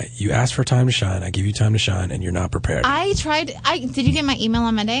you and I. You ask for time to shine. I give you time to shine, and you're not prepared. I tried. Did you get my email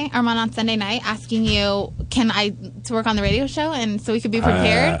on Monday or on Sunday night asking you to work on the radio show and so we could be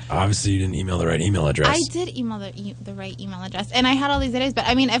prepared? Obviously, you didn't email the right email address. I did email the right email address, and I had all these ideas. But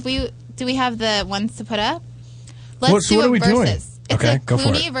I mean, if we have the ones to put up, let's do what a are we versus. doing? It's okay, like go for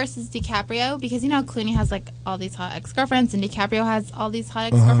it. Clooney versus DiCaprio because you know Clooney has like all these hot ex-girlfriends and DiCaprio has all these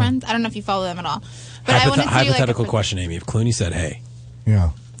hot ex-girlfriends. I don't know if you follow them at all. But I wanted to hypothetical do question, Amy. If Clooney said, "Hey,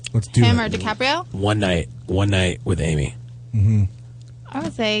 yeah, let's do him that. or DiCaprio," one night with Amy, I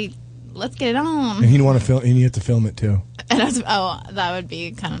would say, let's get it on. And he'd want to film. And you have to film it too. And that would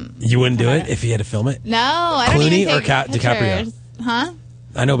be kind of. You wouldn't do it if he had to film it. No, I don't Clooney even or take DiCaprio? pictures. Huh?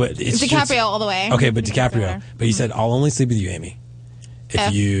 I know, but it's DiCaprio just, all the way. Okay, but DiCaprio. But he said, "I'll only sleep with you, Amy,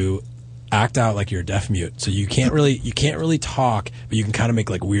 if you act out like you're a deaf mute. So you can't really talk, but you can kind of make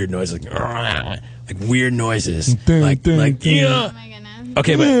like weird noises, like weird noises, like yeah." Oh my goodness.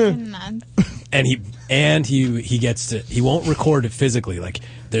 Okay, but and he gets to he won't record it physically. Like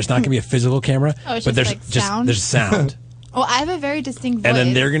there's not gonna be a physical camera, it's but just there's like sound? there's sound. Oh, I have a very distinct voice. And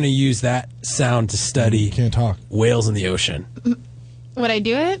then they're gonna use that sound to study can't talk whales in the ocean. Would I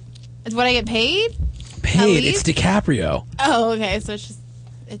do it? Would I get paid? Paid? It's DiCaprio. Oh, okay. So it's just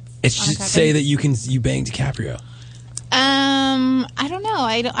just say that you bang DiCaprio. I don't know.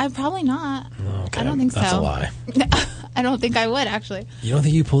 I probably not. Okay, I don't think that's so. That's a lie. I don't think I would actually. You don't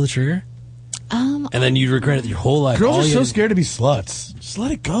think you pull the trigger? And then you'd regret it your whole life. Girls are so scared to be sluts. Just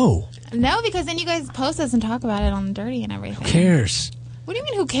let it go. No, because then you guys post us and talk about it on Dirty and everything. Who cares? What do you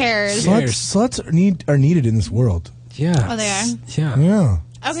mean, who cares? Sluts are needed in this world. Yeah. Oh, they are? Yeah. Yeah.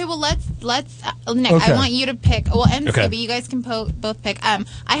 Okay, well, let's Nick, Okay. I want you to pick. Well, and Okay. Scooby, you guys can both pick. I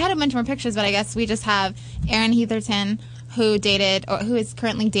had a bunch more pictures, but I guess we just have Erin Heatherton, who is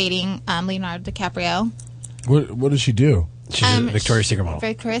currently dating Leonardo DiCaprio. What does she do? She's a Victoria's Secret model.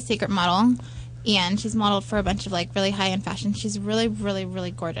 Victoria's Secret model. And she's modeled for a bunch of like really high-end fashion. She's really, really,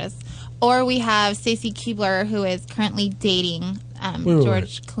 really gorgeous. Or we have Stacy Keibler, who is currently dating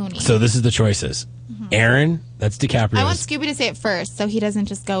George Clooney. So this is the choices. Aaron, that's DiCaprio. I want Scooby to say it first, so he doesn't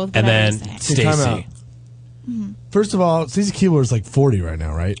just go with And whatever then you say. Time Stacy. out. First of all, Stacey Keibler is like 40 right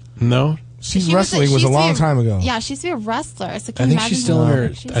now, right? No. She's wrestling was a long time ago. Yeah, she used to be a wrestler. So I can you think she's imagine still in how her.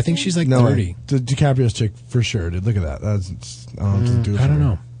 old she I think is? she's like No 30. way. The DiCaprio's chick for sure, dude. Look at that. I don't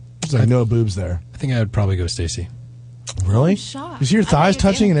know. There's like no boobs there. I think I would probably go Stacy. Really? I'm shocked. You see her I thought thighs you were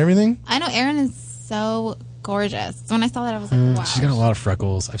touching dating- and everything? I know Erin is so gorgeous. So when I saw that, I was like, wow. She's got a lot of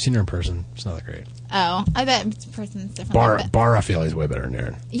freckles. I've seen her in person. She's not that great. Oh, I bet the person's different. Bar Raffaele is way better than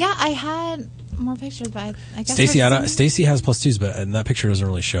Aaron. Yeah, I had more pictures, but I guess Stacy, her- Stacy has +2s, but in that picture doesn't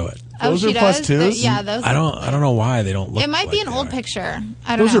really show it. Oh, Those she are does? +2s? Yeah, those. I don't know why they don't look. It might be like an they old are. picture.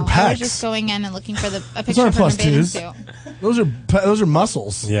 I don't Those know. are I was pecs. just going in and looking for a Those picture aren't from her bathing +2s. suit. Those are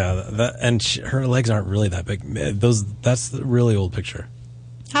muscles. Yeah, and her legs aren't really that big. That's the really old picture.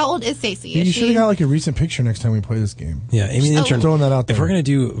 How old is Stacy? You should have got like a recent picture next time we play this game. Yeah, Amy the Just intern. throwing that out there. If we're gonna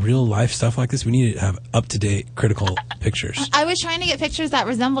do real life stuff like this, we need to have up to date critical pictures. I was trying to get pictures that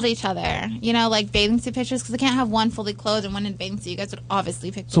resembled each other. You know, like bathing suit pictures, because I can't have one fully clothed and one in bathing suit. You guys would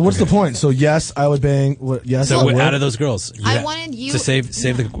obviously pick. So what's the point? So yes, I would bang. Yes, So I would. out of those girls, I wanted you to save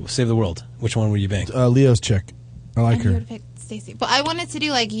the world. Which one would you bang? Leo's chick. I like and you her. would pick Stacy, but I wanted to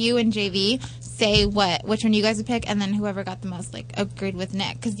do like you and JV say which one you guys would pick, and then whoever got the most like agreed with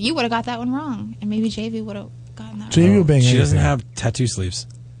Nick, because you would have got that one wrong, and maybe JV would have gotten that. JV will bang. She doesn't anything. have tattoo sleeves.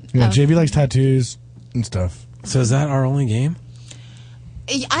 Yeah, Oh. JV likes tattoos and stuff. So is that our only game?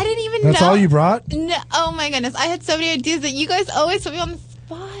 I didn't even know. That's all you brought? No, oh my goodness. I had so many ideas that you guys always put me on the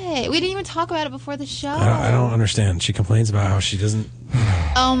spot. We didn't even talk about it before the show. I don't understand. She complains about how she doesn't.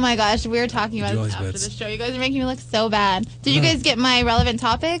 Oh my gosh, we were talking about Do all this these after bits. the show. You guys are making me look so bad. Did you guys get my relevant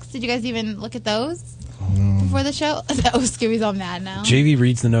topics? Did you guys even look at those before the show? Oh, Scooby's all mad now. JV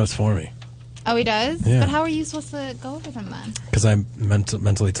reads the notes for me Oh, he does? Yeah. But how are you supposed to go over them then? because I'm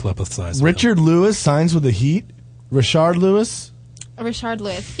mentally telepathized. Richard Lewis signs with the Heat. Richard Lewis. Richard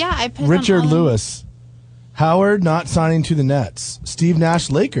Lewis. Yeah, I put it Richard on all of- Lewis. Howard not signing to the Nets. Steve Nash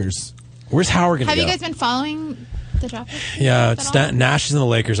Lakers. Where's Howard going to Have go? you guys been following the draft? Yeah, it's Nash is in the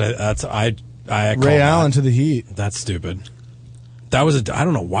Lakers. I Ray call Allen that. to the Heat. That's stupid. That was I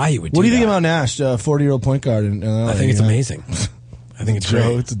don't know why you would. What do you that. think about Nash, 40-year-old point guard? I think it's amazing. I think it's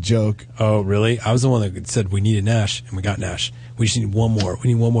great. It's a joke. Oh, really? I was the one that said we needed Nash, and we got Nash. We just need one more. We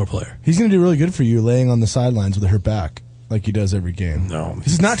need one more player. He's going to do really good for you laying on the sidelines with a hurt back like he does every game. No.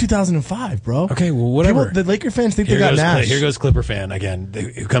 This is not 2005, bro. Okay, well, whatever. The Laker fans think Here they got goes, Nash. Here goes Clipper fan again,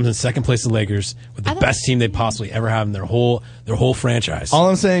 who comes in second place to the Lakers with the best team they possibly ever have in their whole franchise. All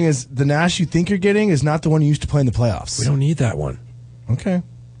I'm saying is the Nash you think you're getting is not the one you used to play in the playoffs. We don't need that one. Okay.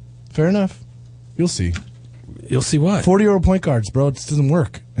 Fair enough. You'll see. You'll see what? 40-year-old point guards, bro. It just doesn't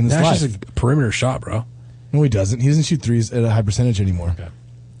work in this Nash life. is a perimeter shot, bro. No, he doesn't. He doesn't shoot threes at a high percentage anymore. Okay.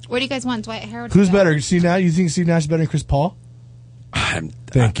 Where do you guys want Dwight Howard? Who's to go? better? Steve Nash? You think Steve Nash is better than Chris Paul?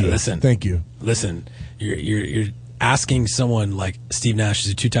 Thank you. Thank you. Listen, you're asking someone like Steve Nash,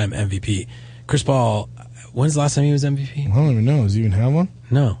 who's a 2-time MVP. Chris Paul, when's the last time he was MVP? I don't even know. Does he even have one?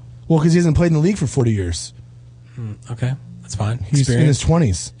 No. Well, because he hasn't played in the league for 40 years. Okay, that's fine. He's in his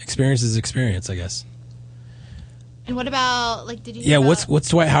 20s. Experience is experience, I guess. And what about, like, did you Yeah, hear about- what's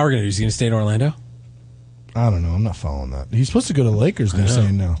Dwight Howard going to do? Is he going to stay in Orlando? I don't know. I'm not following that. He's supposed to go to the Lakers, they're I know.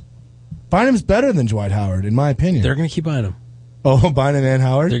 saying now. Bynum's better than Dwight Howard, in my opinion. They're going to keep buying him. Oh, Bynum and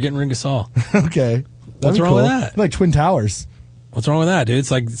Howard? They're getting Ring Gasol. Okay. What's That'd be wrong with cool. that? Like Twin Towers. What's wrong with that, dude? It's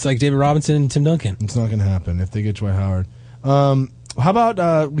like David Robinson and Tim Duncan. It's not going to happen if they get Dwight Howard. How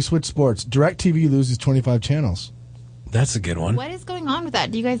about we switch sports? DirecTV loses 25 channels. That's a good one. What is going on with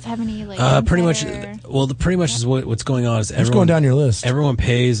that? Do you guys have any, like, Pretty much. insider- Well, pretty much is what's going on is everyone going down your list? Everyone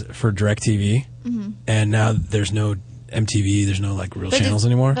pays for DirecTV, Mhm. and now there's no MTV. There's no like real But channels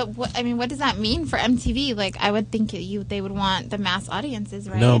anymore. But what does that mean for MTV? Like, I would think they would want the mass audiences,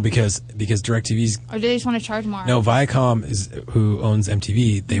 right? No, because DirecTV's Or do they just want to charge more? no Viacom is who owns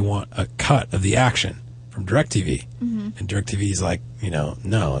MTV. They want a cut of the action from DirecTV, Mhm. and DirecTV's like,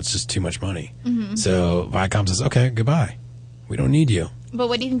 no, it's just too much money. Mhm. So Viacom says, okay, goodbye. We don't need you. But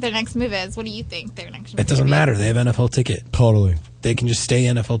what do you think their next move is? What do you think their next move It doesn't is? matter. They have NFL ticket. Totally. they can just stay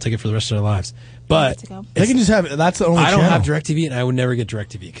NFL ticket for the rest of their lives. But they can just have. That's the only. I don't channel. have DirecTV, and I would never get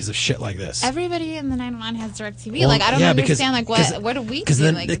DirecTV because of shit like this. Everybody in the 909 has DirecTV. Well, like I don't yeah, understand. because, What do we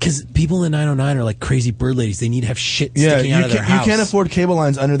do? Because people in 909 are like crazy bird ladies. They need to have shit sticking out of their house. You can't afford cable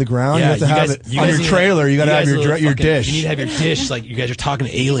lines under the ground. Yeah, you have to have it on your trailer. You got to have your dish. You need to have your dish. Like you guys are talking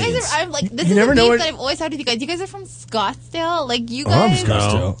to aliens. I'm like, this is a beef that I've always had with you guys. You guys are from Scottsdale. Like you guys. I'm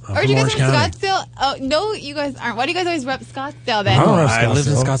Scottsdale. Are you guys from Scottsdale? Oh no, you guys aren't. Why do you guys always rep Scottsdale then? I lived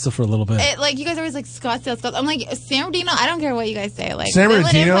in Scottsdale for a little bit. Like you guys are always like Scottsdale. I'm like San Bernardino. I don't care what you guys say. Like San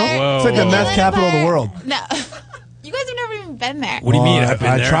Bernardino, it's like the meth capital of the world. No, you guys have never even been there. What do you mean? I've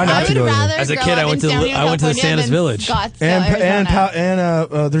been there. I try not to go there. As a kid, I went to the Santa's Village. And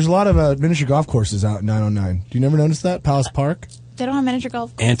there's a lot of miniature golf courses out in 909. Do you never notice that Palace Park? They don't have miniature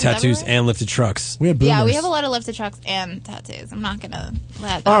golf courses and tattoos everywhere? and lifted trucks. We have boomers. Yeah, we have a lot of lifted trucks and tattoos. I'm not gonna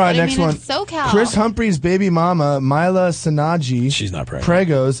let that. All right, but next one. It's SoCal. Chris Humphrey's baby mama, Mila Sanaji. She's not pregnant.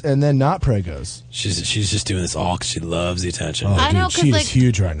 Pregos and then not pregos. She's just doing this all because she loves the attention. Oh, I know, dude, she like, is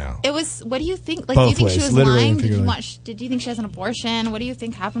huge right now. It was. What do you think? Like, Both do you think ways, she was literally lying? and Did you figuratively. do you think she has an abortion? What do you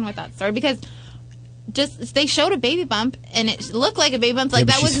think happened with that story? Because they showed a baby bump and it looked like a baby bump. Like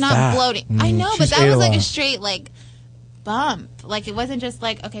but that was she's not fat. bloating. I know, but she's that was like ate a a lot. straight like bump. Like it wasn't just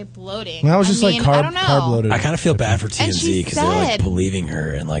like okay bloating. That was just I mean, like I don't know. carb bloated. I kind of feel bad for And TMZ she because they're like said- believing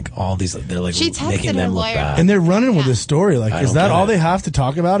her and like all these. They're like She texted making her them look lawyer. bad. And they're running with this story. Like, I is don't that get all it. they have to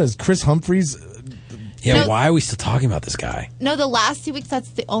talk about? Is Chris Humphries? Yeah, No. why are we still talking about this guy? No, the last 2 weeks that's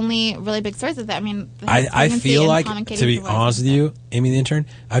the only really big source of that. I mean, the I pregnancy feel and like, Tom and to Katie be divorce. honest with you, Amy the intern,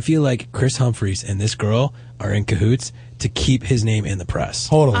 I feel like Chris Humphries and this girl are in cahoots to keep his name in the press.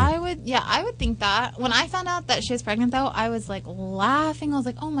 Totally. I would think that. When I found out that she was pregnant, though, I was like laughing. I was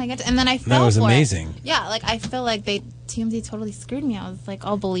like, oh my god! And then I fell That was for amazing. It. Yeah, like I feel like TMZ totally screwed me. I was like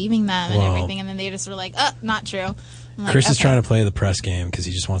all believing them and Well- everything, and then they just were like, not true. I'm like, Chris is okay. trying to play the press game because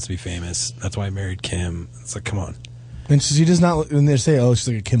he just wants to be famous. That's why he married Kim. It's like, come on. And she does not. When they say, "Oh, she's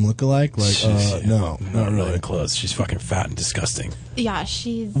like a Kim lookalike," like, no, not really close. She's fucking fat and disgusting. Yeah,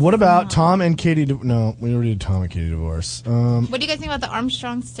 she's. What about Tom and Katie? No, we already did Tom and Katie divorce. What do you guys think about the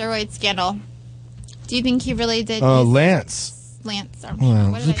Armstrong steroid scandal? Do you think he really did? Lance. Lance Armstrong.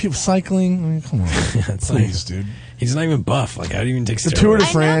 Well, What is did it I people say? cycling? I mean, come on, It's please, like, dude. He's not even buff. Like, how do you even take steroids? The Tour de I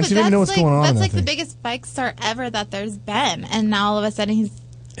know, France. but You don't even know what's that's going on. That's in that like the thing. biggest bike star ever that there's been, and now all of a sudden he's.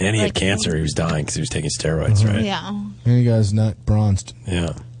 And he had like, cancer. He was dying because he was taking steroids, right? Yeah. And you guys not bronzed.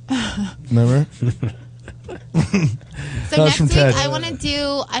 Yeah. Remember? So That was next from week Ted. I want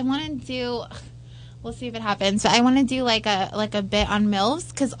to do. We'll see if it happens. But I want to do like a bit on MILFs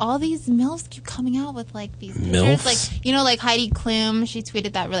because all these MILFs keep coming out with like these pictures. MILFs? Like like Heidi Klum, she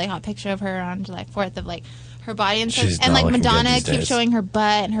tweeted that really hot picture of her on July 4th of like her body and stuff. She's And not like looking good Madonna these keeps days. showing her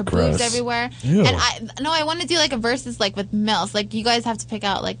butt and her Gross. boobs everywhere. Ew. And I want to do like a versus like with MILFs. Like you guys have to pick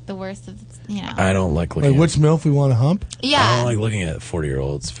out like the worst of I don't like looking Like, which MILF we want to hump? I Yeah. don't like looking at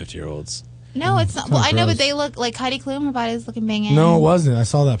 40-year-olds, 50-year-olds. No, it's not. Well, I know, gross. but they look like Heidi Klum. Her body's looking banging. No, it wasn't. I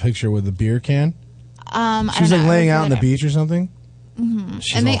saw that picture with the beer can. I She was don't like know. laying It was out on the weird. beach or something.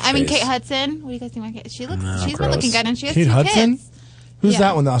 She's And all Kate face. Hudson. What do you guys think about Kate? She's No, been gross. looking good, and she has Kate 2 Hudson? kids. Who's Yeah.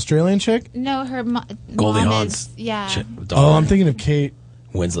 that one? The Australian chick? No, her Goldie mom Hawn's. is, yeah. Oh, I'm thinking of Kate.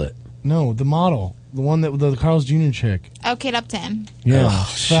 Winslet. No, the model, the one that the Carl's Jr. chick. Oh, Kate Upton. Yeah, Ugh,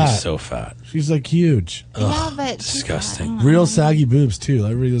 fat. she's so fat. She's like huge. Yeah, but she's disgusting. fat. Real saggy boobs too.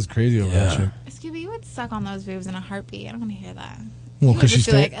 Everybody goes crazy over that chick. Scooby, you would suck on those boobs in a heartbeat. I don't want to hear that. Well, You would because just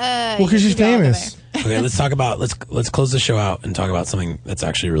she's be like, well, you because she's should go over famous. Okay, let's talk about let's close the show out and talk about something that's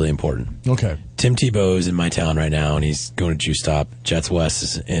actually really important. Okay. Tim Tebow is in my town right now, and he's going to Juice Stop. Jets West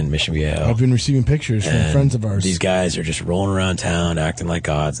is in Mission Viejo. I've been receiving pictures from And friends of ours. These guys are just rolling around town, acting like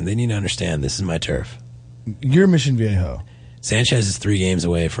gods, and they need to understand this is my turf. You're Mission Viejo. Sanchez is 3 games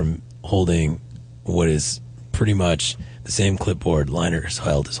away from holding what is pretty much the same clipboard Liner has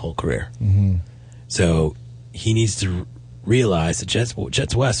held his whole career. Mm-hmm. So he needs to realize that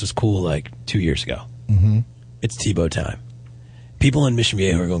Jets West was cool like 2 years ago. Mm-hmm. It's Tebow time. People in Mission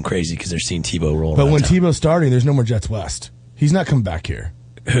Viejo are going crazy because they're seeing Tebow roll But around when town. Tebow's starting, there's no more Jets West. He's not coming back here.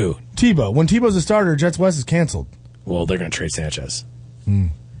 Who? Tebow. When Tebow's a starter, Jets West is canceled. Well, they're going to trade Sanchez. Hmm.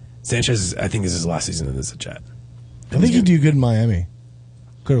 Sanchez, I think, is his last season as a Jet. I think he'd do good in Miami.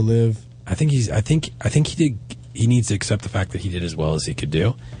 Go to live. I think he did. He needs to accept the fact that he did as well as he could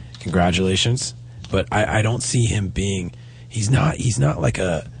do. Congratulations, but I don't see him being. He's not like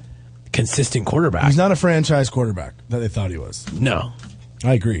a consistent quarterback. He's not a franchise quarterback that they thought he was. No,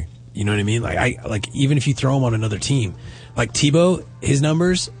 I agree. You know what I mean? Like even if you throw him on another team, like Tebow, his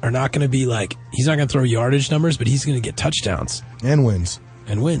numbers are not going to be like he's not going to throw yardage numbers, but he's going to get touchdowns and wins.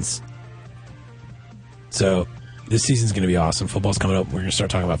 So This season's going to be awesome. Football's coming up. We're going to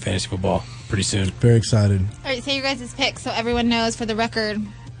start talking about fantasy football pretty soon. Very excited. All right, say your guys' picks so everyone knows for the record.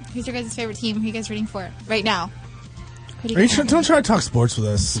 Who's your guys' favorite team? Who are you guys rooting for right now? Don't try to talk sports with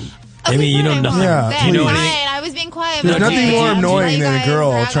us. Okay, Amy, you know nothing. Yeah, you know fine. anything? I was being quiet. There's but nothing more I'm annoying you than a guys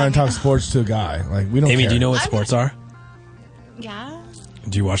girl brag trying on to talk me. sports to a guy. Like, we don't Amy, care. do you know what sports are? Yeah.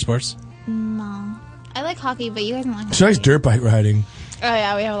 Do you watch sports? No. I like hockey, but you guys don't like hockey. She likes dirt bike riding. Oh,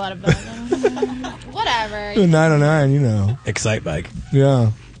 yeah, we have a lot of whatever. The 909, you know. Excite bike. Yeah.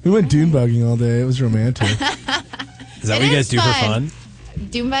 We went dune bugging all day. It was romantic. Is that what you guys do for fun?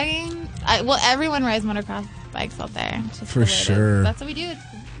 Dune bugging? Well, everyone rides motocross bikes out there. It's just For the way it is. sure. That's what we do.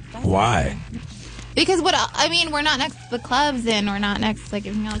 Why? Because we're not next to the clubs and we're not next to like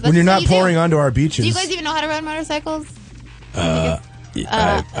everything else. That's When you're what not you pouring do. onto our beaches. Do you guys even know how to ride motorcycles? I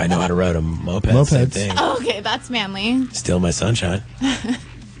know how to ride a moped. Same Mopeds. thing. Oh, okay, that's manly. Still my sunshine.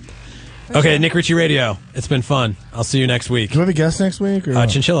 Okay, Nick Ritchie Radio. It's been fun. I'll see you next week. Do we have a guest next week? Or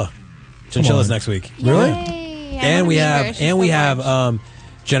Chinchilla. Chinchilla's next week. Really? And we have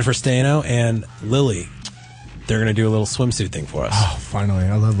Jennifer Stano and Lily. They're going to do a little swimsuit thing for us. Oh, finally.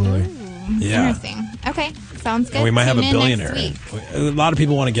 I love Lily. Yeah. Interesting. Okay, sounds good. And we might have a Tune in billionaire. next week. A lot of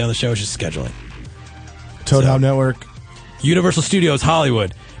people want to get on the show. It's just scheduling. Toad Hop Network. Universal Studios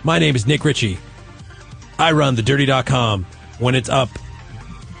Hollywood. My name is Nick Ritchie. I run thedirty.com. When it's up.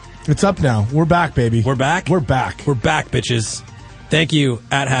 It's up now. We're back, baby. We're back? We're back. We're back, bitches. Thank you,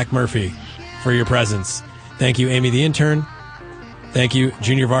 @Hack Murphy, for your presence. Thank you, Amy the intern. Thank you,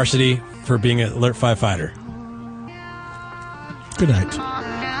 Junior Varsity, for being an Alert 5 fighter. Good night.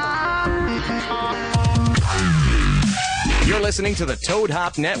 You're listening to the Toad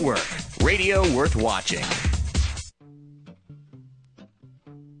Hop Network, radio worth watching.